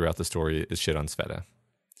done throughout the story is shit on Sveta.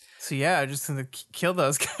 So yeah, just gonna kill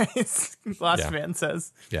those guys. Lost Man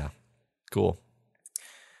says. Yeah, cool.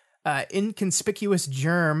 Inconspicuous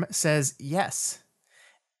Germ says yes.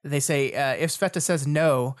 They say if Sveta says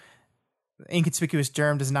no, Inconspicuous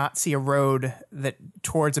Germ does not see a road that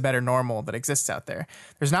towards a better normal that exists out there.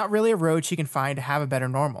 There's not really a road she can find to have a better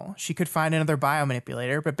normal. She could find another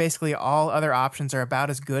biomanipulator, but basically all other options are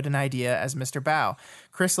about as good an idea as Mr. Bao.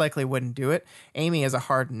 Chris likely wouldn't do it. Amy is a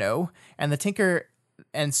hard no, and the Tinker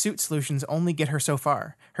and suit solutions only get her so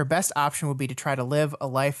far. Her best option would be to try to live a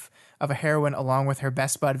life of a heroine along with her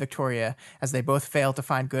best bud Victoria, as they both fail to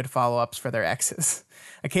find good follow-ups for their exes.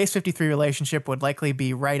 A Case 53 relationship would likely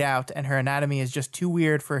be right out, and her anatomy is just too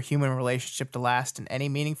weird for a human relationship to last in any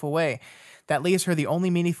meaningful way. That leaves her with the only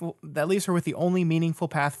meaningful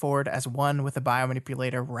path forward as one with a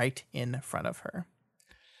biomanipulator right in front of her.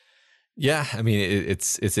 Yeah, I mean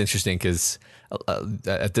it's interesting because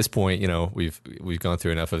at this point, we've gone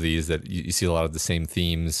through enough of these that you see a lot of the same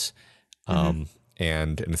themes, and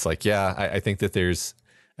it's like, yeah, I think that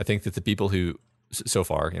the people who so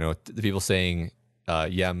far, the people saying,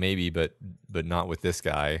 yeah, maybe, but not with this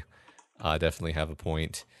guy, definitely have a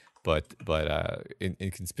point. But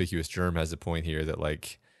Inconspicuous Germ has a point here that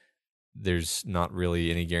like there's not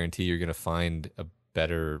really any guarantee you're going to find a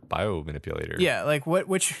better biomanipulator. Yeah, like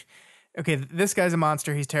which. Okay, this guy's a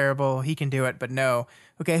monster. He's terrible. He can do it, but no.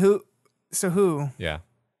 Okay, who? Yeah.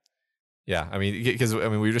 I mean, because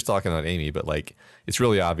we were just talking about Amy, but like, it's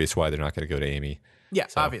really obvious why they're not going to go to Amy. Yeah,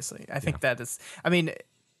 so, obviously. I think that is. I mean,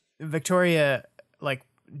 Victoria like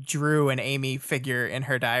drew an Amy figure in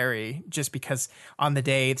her diary just because on the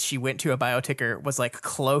day she went to a bioticker was like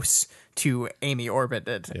close to Amy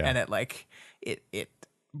orbited, and it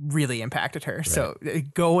really impacted her. Right. So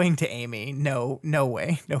going to Amy, no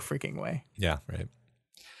way, no freaking way. Yeah,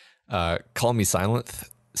 right. Call Me Silent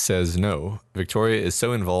says no. Victoria is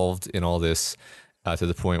so involved in all this to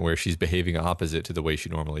the point where she's behaving opposite to the way she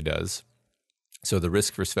normally does. So the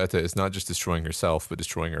risk for Sveta is not just destroying herself, but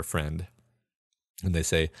destroying her friend. And they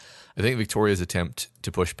say, I think Victoria's attempt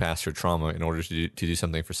to push past her trauma in order to do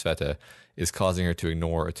something for Sveta is causing her to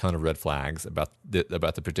ignore a ton of red flags about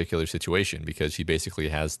the particular situation, because she basically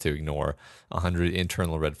has to ignore 100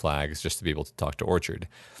 internal red flags just to be able to talk to Orchard.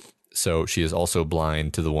 So she is also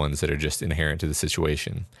blind to the ones that are just inherent to the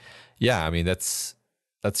situation. Yeah, I mean, that's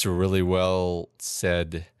really well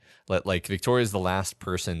said. Like Victoria's the last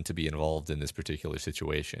person to be involved in this particular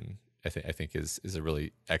situation. I think is a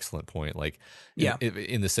really excellent point. Like,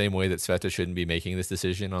 in the same way that Sveta shouldn't be making this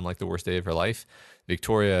decision on like the worst day of her life,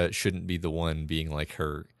 Victoria shouldn't be the one being like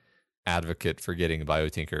her advocate for getting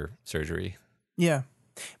biotinker surgery. Yeah,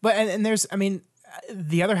 but and there's, I mean,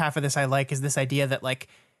 the other half of this I like is this idea that like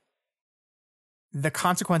the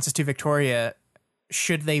consequences to Victoria,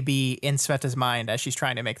 should they be in Sveta's mind as she's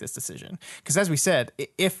trying to make this decision? Because as we said,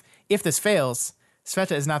 if this fails,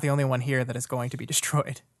 Sveta is not the only one here that is going to be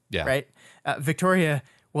destroyed. Yeah. Right. Victoria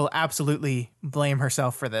will absolutely blame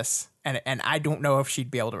herself for this, and I don't know if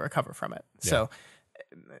she'd be able to recover from it. Yeah. So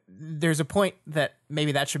there's a point that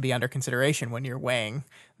maybe that should be under consideration when you're weighing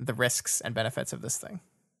the risks and benefits of this thing.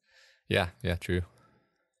 Yeah. True.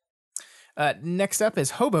 Next up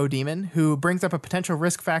is Hobo Demon, who brings up a potential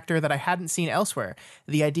risk factor that I hadn't seen elsewhere: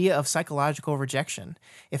 the idea of psychological rejection.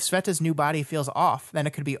 If Sveta's new body feels off, then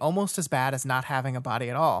it could be almost as bad as not having a body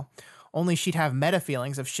at all. Only she'd have meta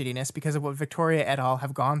feelings of shittiness because of what Victoria et al.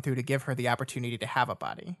 Have gone through to give her the opportunity to have a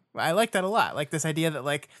body. I like that a lot. Like this idea that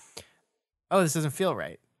like, oh, this doesn't feel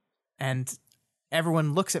right. And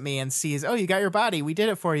everyone looks at me and sees, oh, you got your body. We did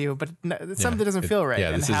it for you. But something that doesn't feel right.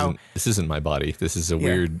 Yeah, this isn't my body. This is a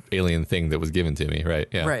weird alien thing that was given to me. Right.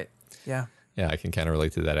 Yeah. Right. Yeah. Yeah, I can kind of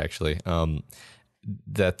relate to that actually.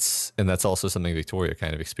 That's also something Victoria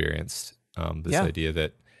kind of experienced. This idea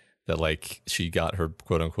that like she got her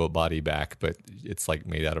quote unquote body back, but it's like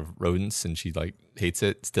made out of rodents and she like hates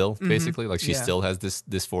it still, basically. Like she still has this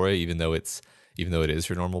dysphoria, even though it is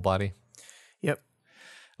her normal body. Yep.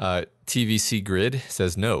 TVC Grid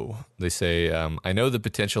says no. They say, I know the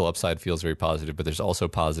potential upside feels very positive, but there's also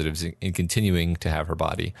positives in continuing to have her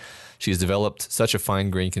body. She has developed such a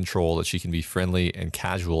fine-grained control that she can be friendly and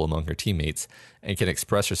casual among her teammates and can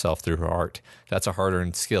express herself through her art. That's a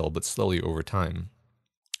hard-earned skill, but slowly over time.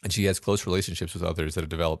 And she has close relationships with others that have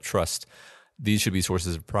developed trust. These should be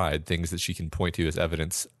sources of pride, things that she can point to as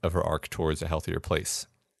evidence of her arc towards a healthier place.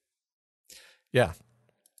 Yeah.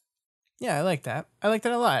 Yeah, I like that. I like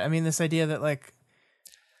that a lot. I mean, this idea that like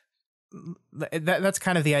that's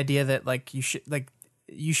kind of the idea that like you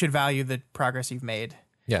should value the progress you've made.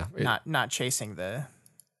 Yeah. Not chasing the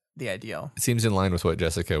ideal. It seems in line with what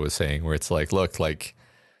Jessica was saying, where it's like, look, like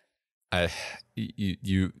I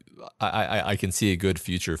can see a good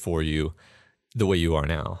future for you the way you are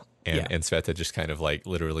now. And Sveta just kind of like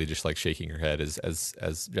literally just like shaking her head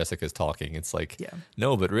as Jessica's talking. It's like,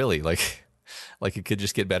 no, but really like it could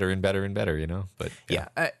just get better and better and better, you know? But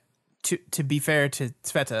to be fair to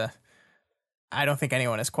Sveta, I don't think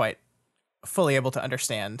anyone is quite fully able to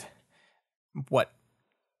understand what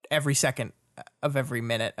every second of every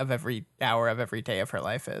minute of every hour of every day of her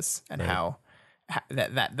life is, and how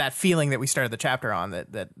that feeling that we started the chapter on,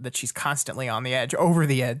 that she's constantly on the edge, over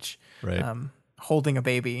the edge, right. Holding a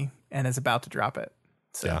baby and is about to drop it.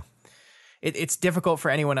 So it's difficult for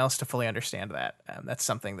anyone else to fully understand that. That's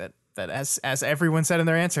something that as everyone said in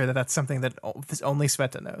their answer, that's something that only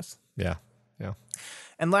Sveta knows. Yeah. Yeah.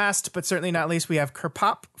 And last, but certainly not least, we have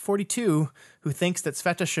Kerpop42, who thinks that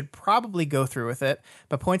Sveta should probably go through with it,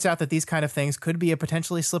 but points out that these kind of things could be a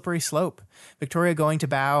potentially slippery slope. Victoria going to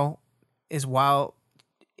bow is while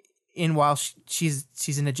she's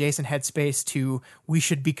in adjacent headspace to we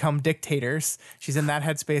should become dictators. She's in that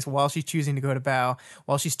headspace while she's choosing to go to bow,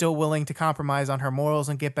 while she's still willing to compromise on her morals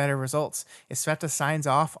and get better results. If Sveta signs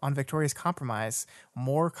off on Victoria's compromise,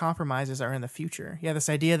 more compromises are in the future. Yeah, this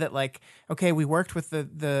idea that like, okay, we worked with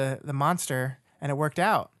the monster and it worked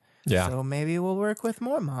out. Yeah. So maybe we'll work with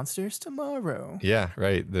more monsters tomorrow. Yeah,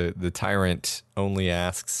 right. The tyrant only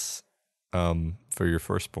asks for your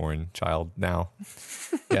firstborn child now.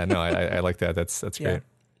 Yeah, no, I like that. That's great.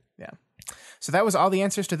 Yeah. So that was all the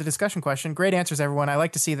answers to the discussion question. Great answers, everyone. I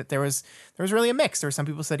like to see that there was really a mix. There were some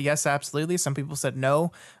people said yes, absolutely. Some people said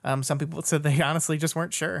no. Some people said they honestly just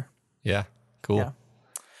weren't sure. Yeah, cool. Yeah.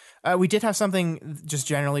 We did have something just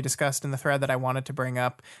generally discussed in the thread that I wanted to bring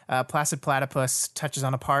up. Placid Platypus touches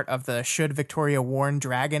on a part of the should Victoria warn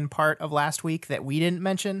dragon part of last week that we didn't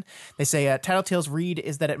mention. They say Tattletale's read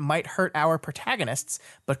is that it might hurt our protagonists,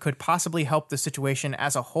 but could possibly help the situation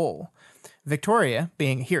as a whole. Victoria,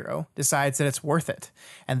 being a hero, decides that it's worth it,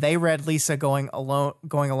 and they read Lisa going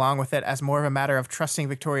along with it as more of a matter of trusting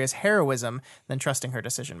Victoria's heroism than trusting her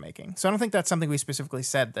decision-making. So I don't think that's something we specifically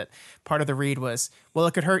said, that part of the read was, well,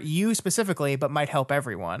 it could hurt you specifically, but might help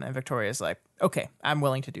everyone, and Victoria's like, okay, I'm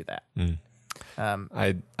willing to do that.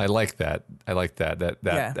 I like that. I like that.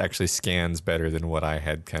 That actually scans better than what I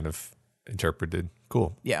had kind of interpreted.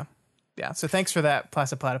 Cool. Yeah. Yeah, so thanks for that,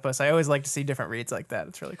 Placid Platypus. I always like to see different reads like that.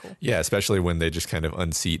 It's really cool. Yeah, especially when they just kind of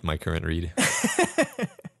unseat my current read.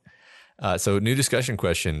 So new discussion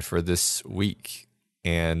question for this week.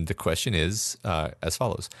 And the question is as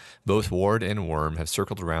follows. Both Ward and Worm have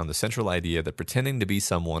circled around the central idea that pretending to be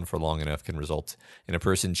someone for long enough can result in a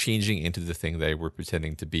person changing into the thing they were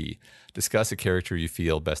pretending to be. Discuss a character you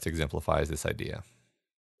feel best exemplifies this idea.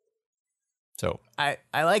 So I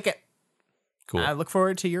like it. Cool. I look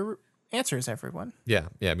forward to your answers, everyone. Yeah,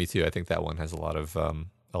 me too. I think that one has a lot of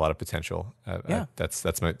potential. That's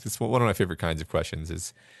one of my favorite kinds of questions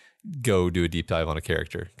is go do a deep dive on a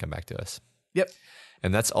character, come back to us. Yep.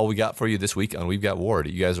 And that's all we got for you this week on We've Got Ward.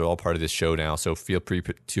 You guys are all part of this show now, so feel free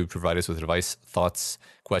to provide us with advice, thoughts,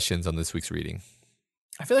 questions on this week's reading.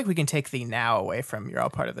 I feel like we can take the now away from you're all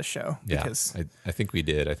part of the show. Yeah, because I think we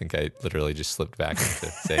did. I think I literally just slipped back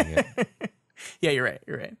into saying it. Yeah, you're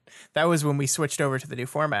right. That was when we switched over to the new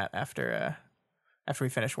format after we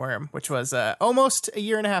finished Worm, which was almost a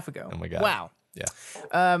year and a half ago. Oh my God. Wow. Yeah.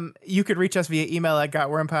 You could reach us via email at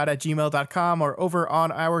gotwormpod@gmail.com or over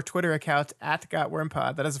on our Twitter account at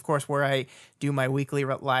gotwormpod. That is, of course, where I do my weekly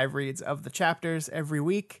live reads of the chapters every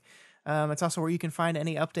week. It's also where you can find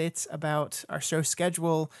any updates about our show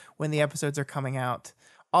schedule, when the episodes are coming out,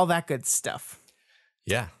 all that good stuff.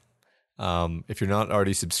 Yeah. If you're not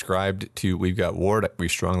already subscribed to We've Got Ward, we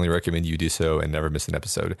strongly recommend you do so and never miss an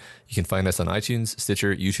episode. You can find us on iTunes,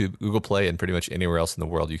 Stitcher, YouTube, Google Play, and pretty much anywhere else in the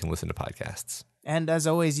world you can listen to podcasts. And as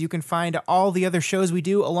always, you can find all the other shows we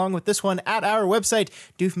do along with this one at our website,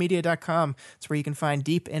 doofmedia.com. It's where you can find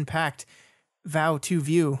Deep Impact, Vow to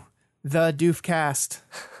View, The Doofcast.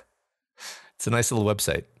 It's a nice little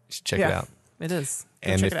website. You should check it out. It is.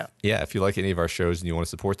 Check it out. Yeah, if you like any of our shows and you want to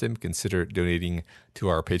support them, consider donating to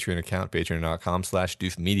our Patreon account,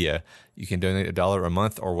 patreon.com/doofmedia. You can donate $1 a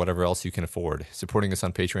month or whatever else you can afford. Supporting us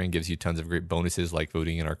on Patreon gives you tons of great bonuses like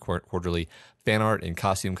voting in our quarterly fan art and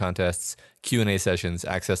costume contests, Q&A sessions,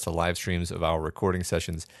 access to live streams of our recording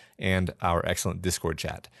sessions, and our excellent Discord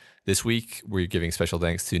chat. This week, we're giving special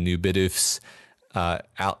thanks to new Bidoofs,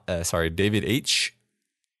 David H.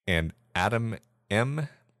 and Adam M.,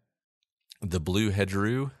 The Blue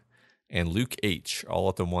Hedgerow, and Luke H, all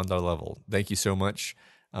at the $1 level. Thank you so much.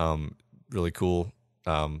 Really cool.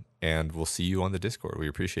 And we'll see you on the Discord. We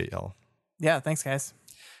appreciate y'all. Yeah, thanks, guys.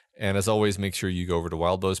 And as always, make sure you go over to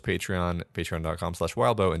Wildbow's Patreon,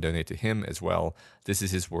 patreon.com/Wildbow, and donate to him as well. This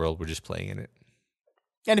is his world. We're just playing in it.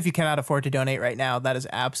 And if you cannot afford to donate right now, that is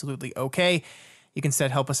absolutely okay. You can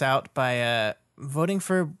instead help us out by voting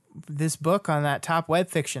for this book on that top web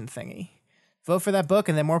fiction thingy. Vote for that book,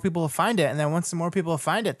 and then more people will find it. And then once more people will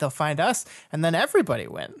find it, they'll find us, and then everybody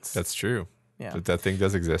wins. That's true. Yeah. That thing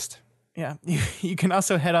does exist. Yeah. You can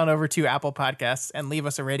also head on over to Apple Podcasts and leave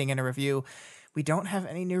us a rating and a review. We don't have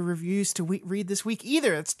any new reviews to read this week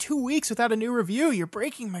either. It's 2 weeks without a new review. You're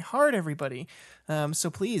breaking my heart, everybody. So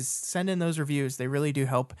please send in those reviews. They really do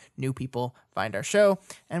help new people find our show,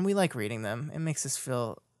 and we like reading them. It makes us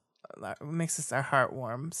our heart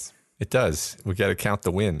warms. It does. We got to count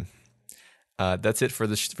the win. That's it for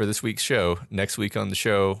this week's show. Next week on the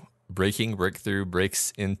show, Breakthrough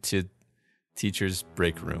breaks into teacher's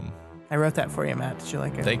break room. I wrote that for you, Matt. Did you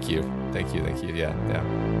like it? Thank you.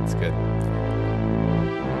 Yeah, it's good.